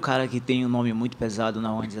Cody é um cara que tem um nome muito pesado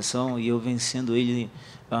na organização, e eu vencendo ele,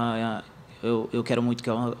 eu quero muito que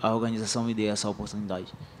a organização me dê essa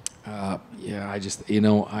oportunidade. I just,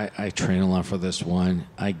 I train a lot for this one.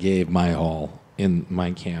 I gave my all in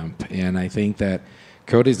my camp, and I think that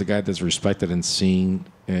Cody's the guy that's respected and seen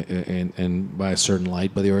and by a certain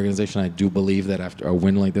light by the organization. I do believe that after a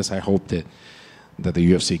win like this, I hope that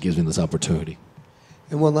the UFC gives me this opportunity.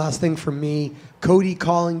 And one last thing from me, Cody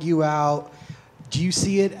calling you out, do you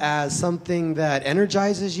see it as something that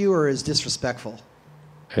energizes you or is disrespectful?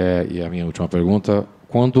 E a minha última pergunta,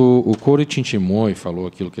 quando o Cody te intimou e falou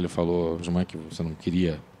aquilo que ele falou, Jamahal, que você não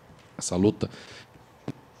queria essa luta,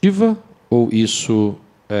 ou isso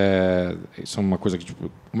é uma coisa que, tipo,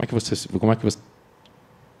 como é que você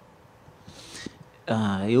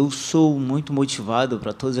eu sou muito motivado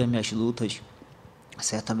para todas as minhas lutas.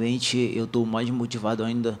 Certamente eu estou mais motivado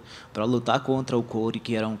ainda para lutar contra o Cody,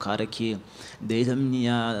 que era um cara que, desde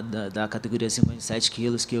da categoria 57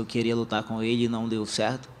 quilos, que eu queria lutar com ele e não deu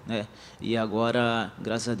certo, né? E agora,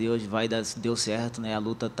 graças a Deus, deu certo, né? A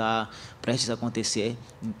luta está prestes a acontecer,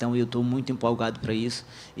 então eu estou muito empolgado para isso.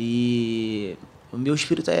 E o meu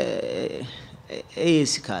espírito é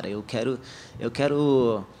esse, cara. Eu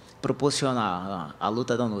quero proporcionar a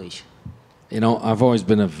luta da noite. You know, I've always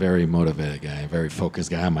been a very motivated guy, a very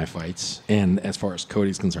focused guy on my fights. And as far as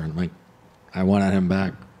Cody's concerned, like, I wanted him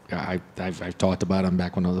back. I've talked about him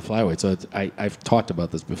back when I was a flyweight. So I've talked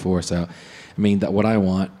about this before. So, I mean, that what I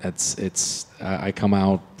want, I come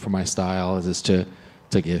out for my style is to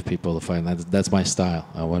give people the fight. That's my style.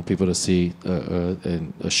 I want people to see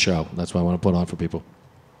a show. That's what I want to put on for people.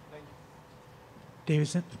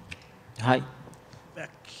 Deiveson. Hi.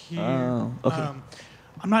 Back here. Okay.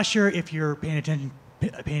 I'm not sure if you're paying attention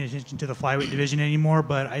to the flyweight division anymore,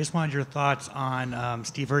 but I just wanted your thoughts on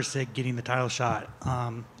Steve Erceg getting the title shot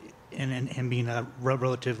and him being a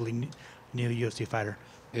relatively new UFC fighter.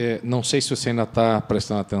 Não sei se você ainda está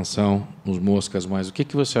prestando atenção nos moscas, mas o que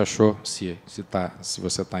você achou, se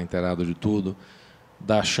você está inteirado de tudo,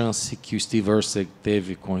 da chance que o Steve Erceg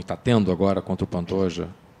teve, está tendo agora contra o Pantoja,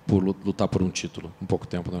 por lutar por um título, em pouco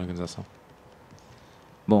tempo na organização?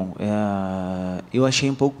 Bom, eu achei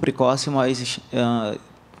um pouco precoce, mas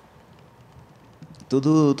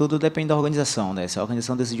tudo depende da organização, né? Se a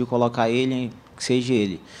organização decidiu colocar ele, que seja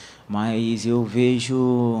ele. Mas eu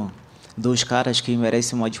vejo dois caras que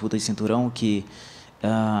merecem uma disputa de cinturão, que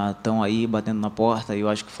estão aí batendo na porta. Eu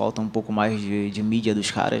acho que falta um pouco mais de mídia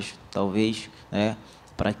dos caras, talvez, né?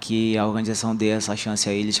 Para que a organização dê essa chance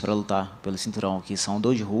a eles para lutar pelo cinturão, que são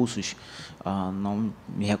dois russos, não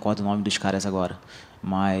me recordo o nome dos caras agora,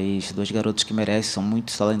 mas dois garotos que merecem, são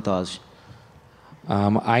muito talentosos.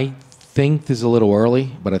 I think this is a little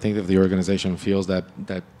early, but I think if the organization feels that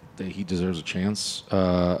he deserves a chance,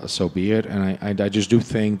 so be it. And I just do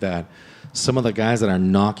think that some of the guys that are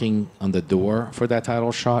knocking on the door for that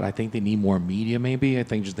title shot, I think they need more media maybe. I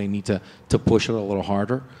think just they need to push it a little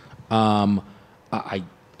harder.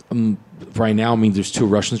 Right now, I mean, there's two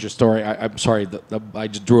Russians. I'm sorry, I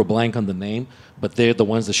just drew a blank on the name, but they're the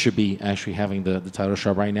ones that should be actually having the title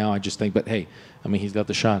shot right now. I just think, but hey, I mean, he's got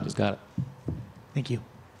the shot. He's got it. Thank you.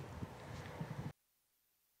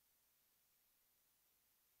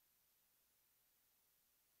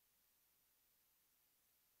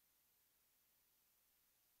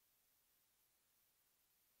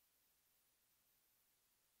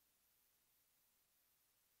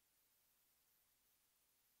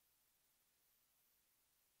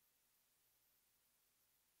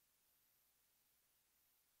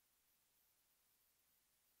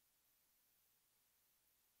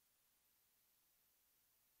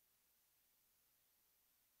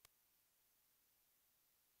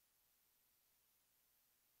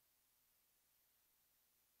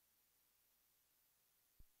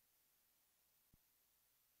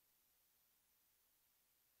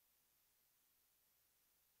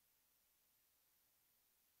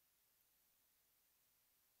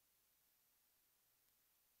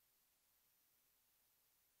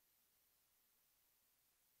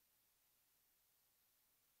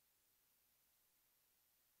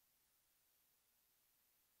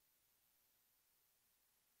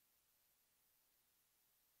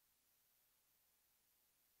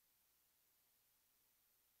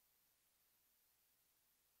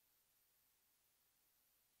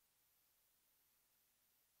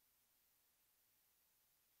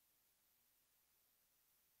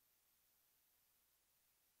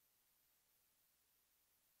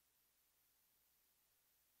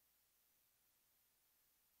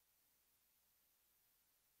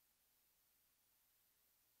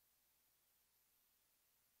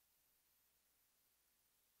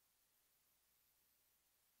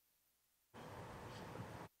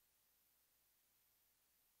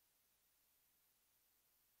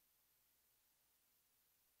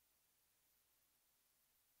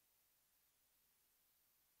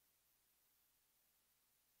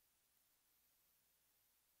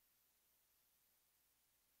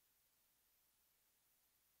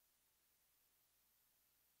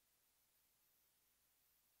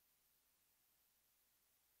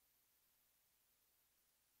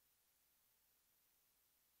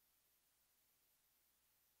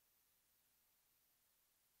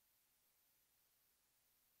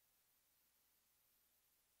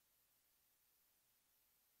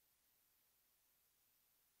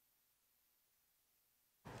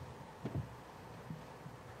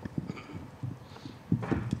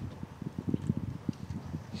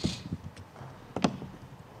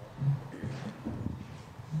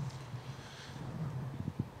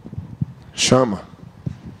 Chama.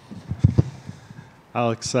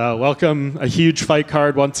 Alex, welcome. A huge fight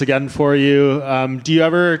card once again for you. Do you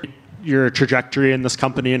ever, your trajectory in this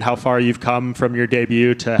company and how far you've come from your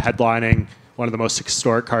debut to headlining one of the most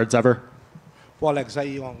historic cards ever? Pô, Alex,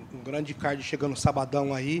 aí grande card chegando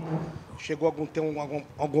sabadão aí. Chegou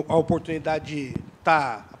a oportunidade de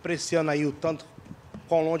estar apreciando aí o tanto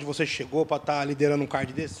quão longe você chegou para estar liderando um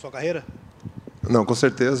card desse, sua carreira? Não, com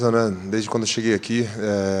certeza, né? Desde quando eu cheguei aqui,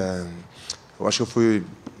 eu acho que eu fui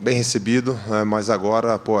bem recebido, mas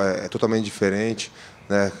agora, pô, é totalmente diferente,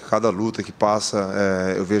 né? Cada luta que passa,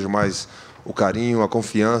 eu vejo mais o carinho, a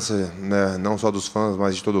confiança, né? Não só dos fãs,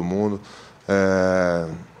 mas de todo mundo.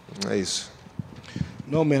 É isso.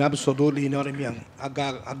 No, man, absolutely. You know what I mean? I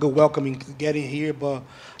got welcoming getting here, but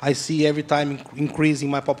I see every time increasing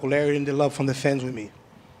my popularity and the love from the fans with me.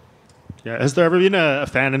 Yeah. Has there ever been a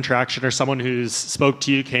fan interaction or someone who's spoke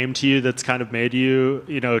to you, came to you, that's kind of made you,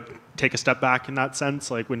 take a step back in that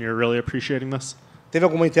sense, like when you're really appreciating this? Teve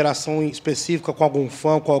alguma interação específica com algum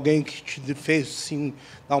fã, com alguém que te fez assim,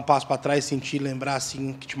 dar passo para trás, sentir, lembrar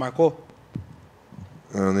assim, que te marcou?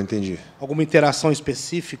 Eu não entendi. Alguma interação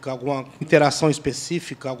específica, com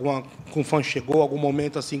um fã chegou, algum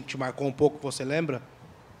momento assim que te marcou um pouco, que você lembra?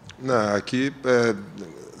 Não, aqui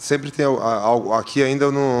sempre tem algo. Aqui ainda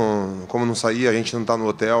como não saí, a gente não está no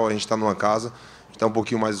hotel, a gente está numa casa, a gente está um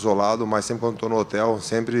pouquinho mais isolado, mas sempre quando estou no hotel,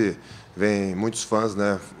 sempre vem muitos fãs,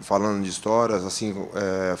 né, falando de histórias, assim,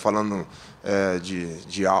 falando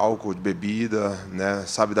de álcool, de bebida, né,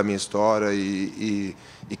 sabe da minha história e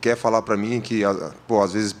quer falar para mim que, pô,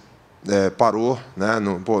 às vezes parou, né,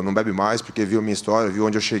 não bebe mais porque viu a minha história, viu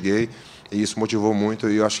onde eu cheguei e isso motivou muito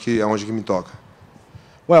e eu acho que é onde que me toca.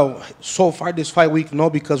 Well, so far this fight week, no,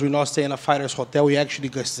 because we're not staying in a fighter's hotel. We actually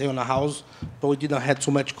got stay in a house, but we didn't have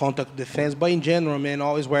too much contact with the fans. But in general, man,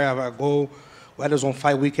 always wherever I go, whether it's on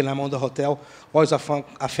fight week and I'm on the hotel, always a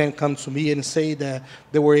fan comes to me and say that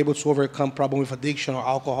they were able to overcome problem with addiction or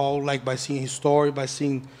alcohol, like by seeing his story, by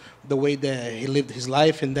seeing the way that he lived his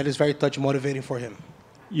life, and that is very touch motivating for him.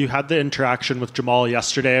 You had the interaction with Jamal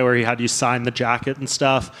yesterday where he had you sign the jacket and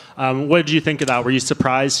stuff. What did you think of that? Were you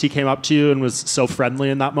surprised he came up to you and was so friendly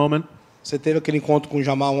in that moment? Você teve aquele encontro com o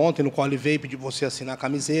Jamal ontem, no qual ele veio pedir você assinar a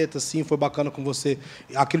camiseta, assim, foi bacana com você.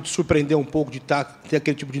 Aquilo te surpreendeu um pouco de ter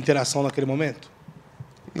aquele tipo de interação naquele momento?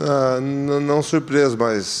 Não surpreso,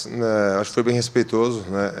 mas acho que foi bem respeitoso,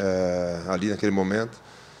 né, ali naquele momento.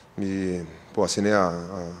 E assinei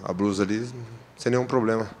a blusa ali sem nenhum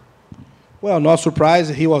problema. Well, not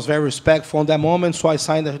surprised. He was very respectful in that moment, so I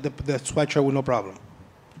signed the sweatshirt with no problem.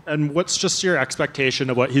 And what's just your expectation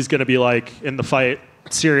of what he's going to be like in the fight?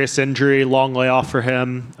 Serious injury, long layoff for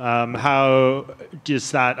him. How does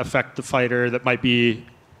that affect the fighter that might be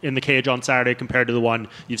in the cage on Saturday compared to the one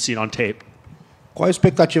you've seen on tape? Qual a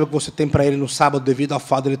expectativa que você tem para ele no sábado devido ao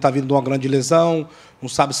fato de ele estar vindo de uma grande lesão, não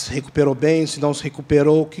sabe se recuperou bem, se não se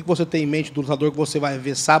recuperou? O que você tem em mente do lutador que você vai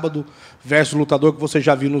ver sábado versus o lutador que você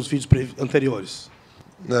já viu nos vídeos anteriores?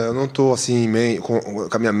 Eu não estou assim com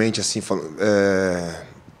a minha mente assim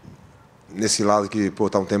nesse lado que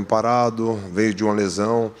está um tempo parado, veio de uma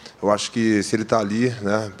lesão. Eu acho que se ele está ali,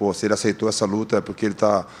 né, se ele aceitou essa luta é porque ele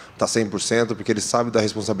está 100%, porque ele sabe da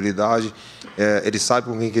responsabilidade, ele sabe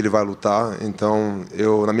com quem que ele vai lutar. Então,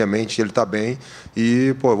 na minha mente, ele está bem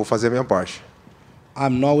e eu vou fazer a minha parte.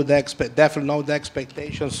 I'm definitely not with the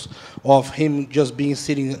expectations of him just being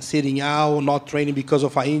sitting out, not training because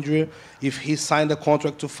of an injury. If he signed a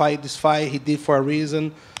contract to fight this fight, he did for a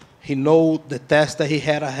reason. He knows the test that he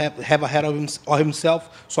have ahead of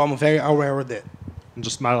himself, so I'm very aware of that. And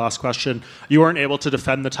just my last question. You weren't able to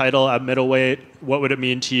defend the title at middleweight. What would it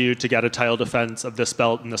mean to you to get a title defense of this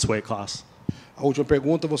belt in this weight class? A última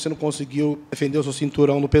pergunta, você não conseguiu defender o seu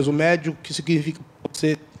cinturão no peso médio. O que significa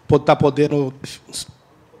você estar podendo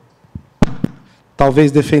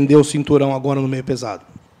talvez defender o cinturão agora no meio pesado?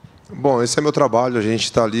 Bom, esse é meu trabalho, a gente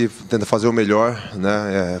está ali tentando fazer o melhor,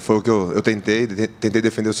 né? Foi o que eu tentei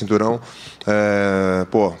defender o cinturão,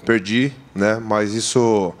 perdi, né? Mas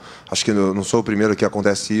isso, acho que não sou o primeiro que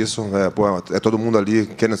acontece isso, é todo mundo ali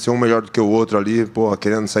querendo ser um melhor do que o outro ali,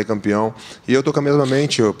 querendo sair campeão, e eu tô com a mesma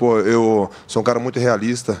mente, eu sou um cara muito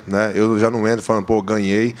realista, né? Eu já não entro falando,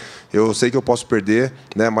 ganhei, eu sei que eu posso perder,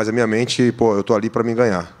 né? Mas a minha mente, eu tô ali para me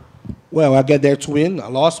ganhar. Well, I get there to win, I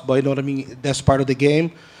lost, but you know what I mean, that's part of the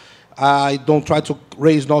game. I don't try to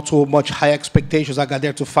raise not too much high expectations. I got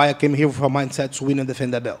there to fight. I came here with a mindset to win and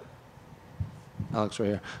defend that belt. Alex, right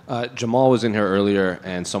here. Jamal was in here earlier,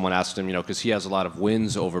 and someone asked him, because he has a lot of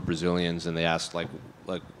wins over Brazilians, and they asked, like,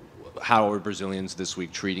 how are Brazilians this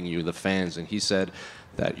week treating you, the fans? And he said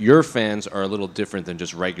that your fans are a little different than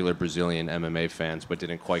just regular Brazilian MMA fans, but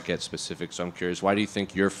didn't quite get specific. So I'm curious, why do you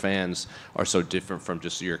think your fans are so different from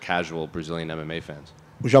just your casual Brazilian MMA fans?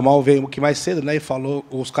 O Jamal veio aqui mais cedo, né? E falou,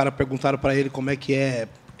 os caras perguntaram para ele como é que é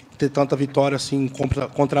ter tanta vitória assim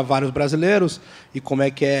contra vários brasileiros e como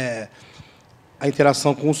é que é a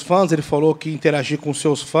interação com os fãs. Ele falou que interagir com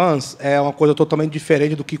seus fãs é uma coisa totalmente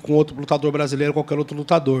diferente do que com outro lutador brasileiro, qualquer outro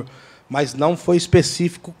lutador. Mas não foi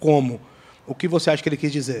específico como. O que você acha que ele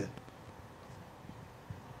quis dizer?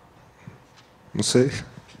 Não sei.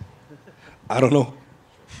 I don't know.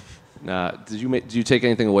 Did you take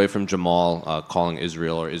anything away from Jamal calling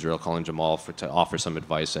Israel or Israel calling Jamal to offer some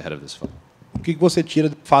advice ahead of this fight? O que você tira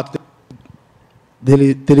do fato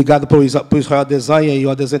dele ter ligado para o Israel Adesanya e o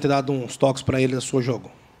Adesanya ter dado uns toques para ele no seu jogo?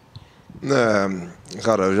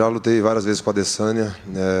 Cara, eu já lutei várias vezes com o Adesanya.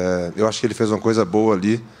 Eu acho que ele fez uma coisa boa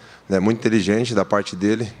ali, né, muito inteligente da parte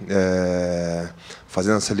dele,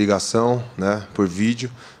 fazendo essa ligação, né, por vídeo,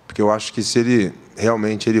 porque eu acho que se ele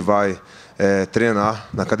realmente ele vai treinar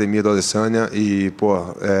na academia do Adesanya e, pô,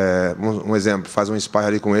 um exemplo, faz um sparring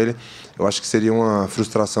ali com ele, eu acho que seria uma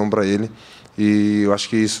frustração para ele e eu acho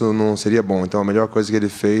que isso não seria bom. Então a melhor coisa que ele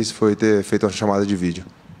fez foi ter feito uma chamada de vídeo.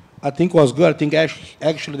 I think was good. I think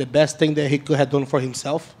actually the best thing that he could have done for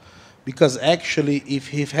himself, because actually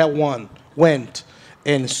if he had went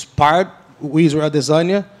and sparred with Israel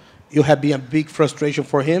Adesanya, it had been a big frustration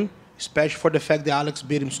for him, especially for the fact that Alex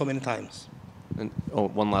beat him so many times. And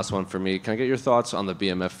one last one for me. Can I get your thoughts on the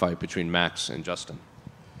BMF fight between Max and Justin?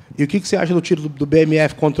 E o que você acha do título do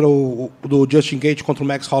BMF contra do Justin Gaethje contra o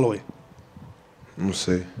Max Holloway? Não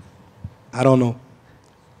sei. I don't know.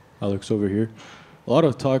 Alex, over here. A lot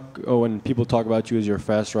of talk when people talk about you as your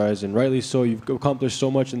fast rise, and rightly so. You've accomplished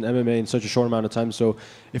so much in MMA in such a short amount of time. So,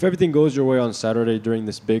 if everything goes your way on Saturday during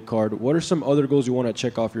this big card, what are some other goals you want to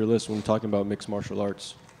check off your list when talking about mixed martial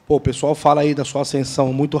arts? Pô, o pessoal fala aí da sua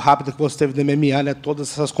ascensão muito rápida que você teve no MMA, né?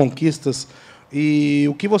 Todas essas conquistas. E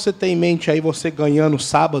o que você tem em mente aí, você ganhando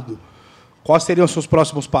sábado? Quais seriam os seus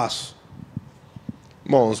próximos passos?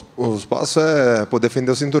 Bom, os passos é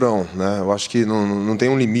defender o cinturão, né? Eu acho que não tem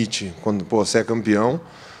um limite. Quando você é campeão,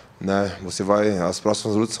 né? Você vai, as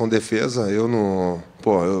próximas lutas são defesa. Eu não,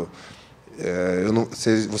 eu não,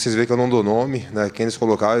 vocês veem que eu não dou nome, né? Quem eles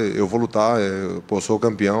colocar, eu vou lutar. Eu sou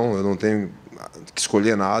campeão, eu não tenho que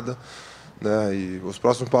escolher nada, né? E os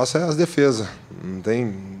próximos passos é as defesas. Não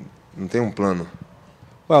tem um plano.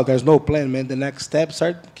 Well, there's no plan, man. The next steps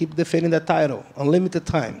are keep defending the title unlimited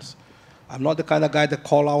times. I'm not the kind of guy that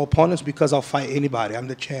call our opponents because I'll fight anybody. I'm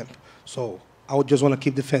the champ. So I would just want to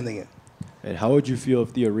keep defending it. And how would you feel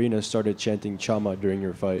if the arena started chanting Chama during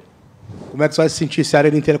your fight? Como é que você vai se sentir se a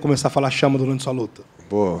arena inteira começar a falar chama durante sua luta?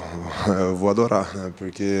 Pô, eu vou adorar, né?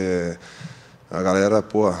 Porque a galera,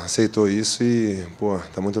 aceitou isso e,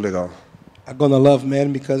 tá muito legal. I'm gonna love,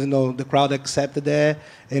 man, because the crowd accepted that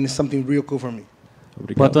and it's something real cool for me.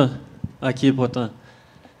 Potan, aqui, Potan.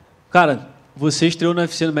 Cara, você estreou no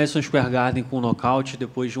UFC no Madison Square Garden com um nocaute,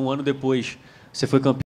 depois de um ano depois, você foi campeão.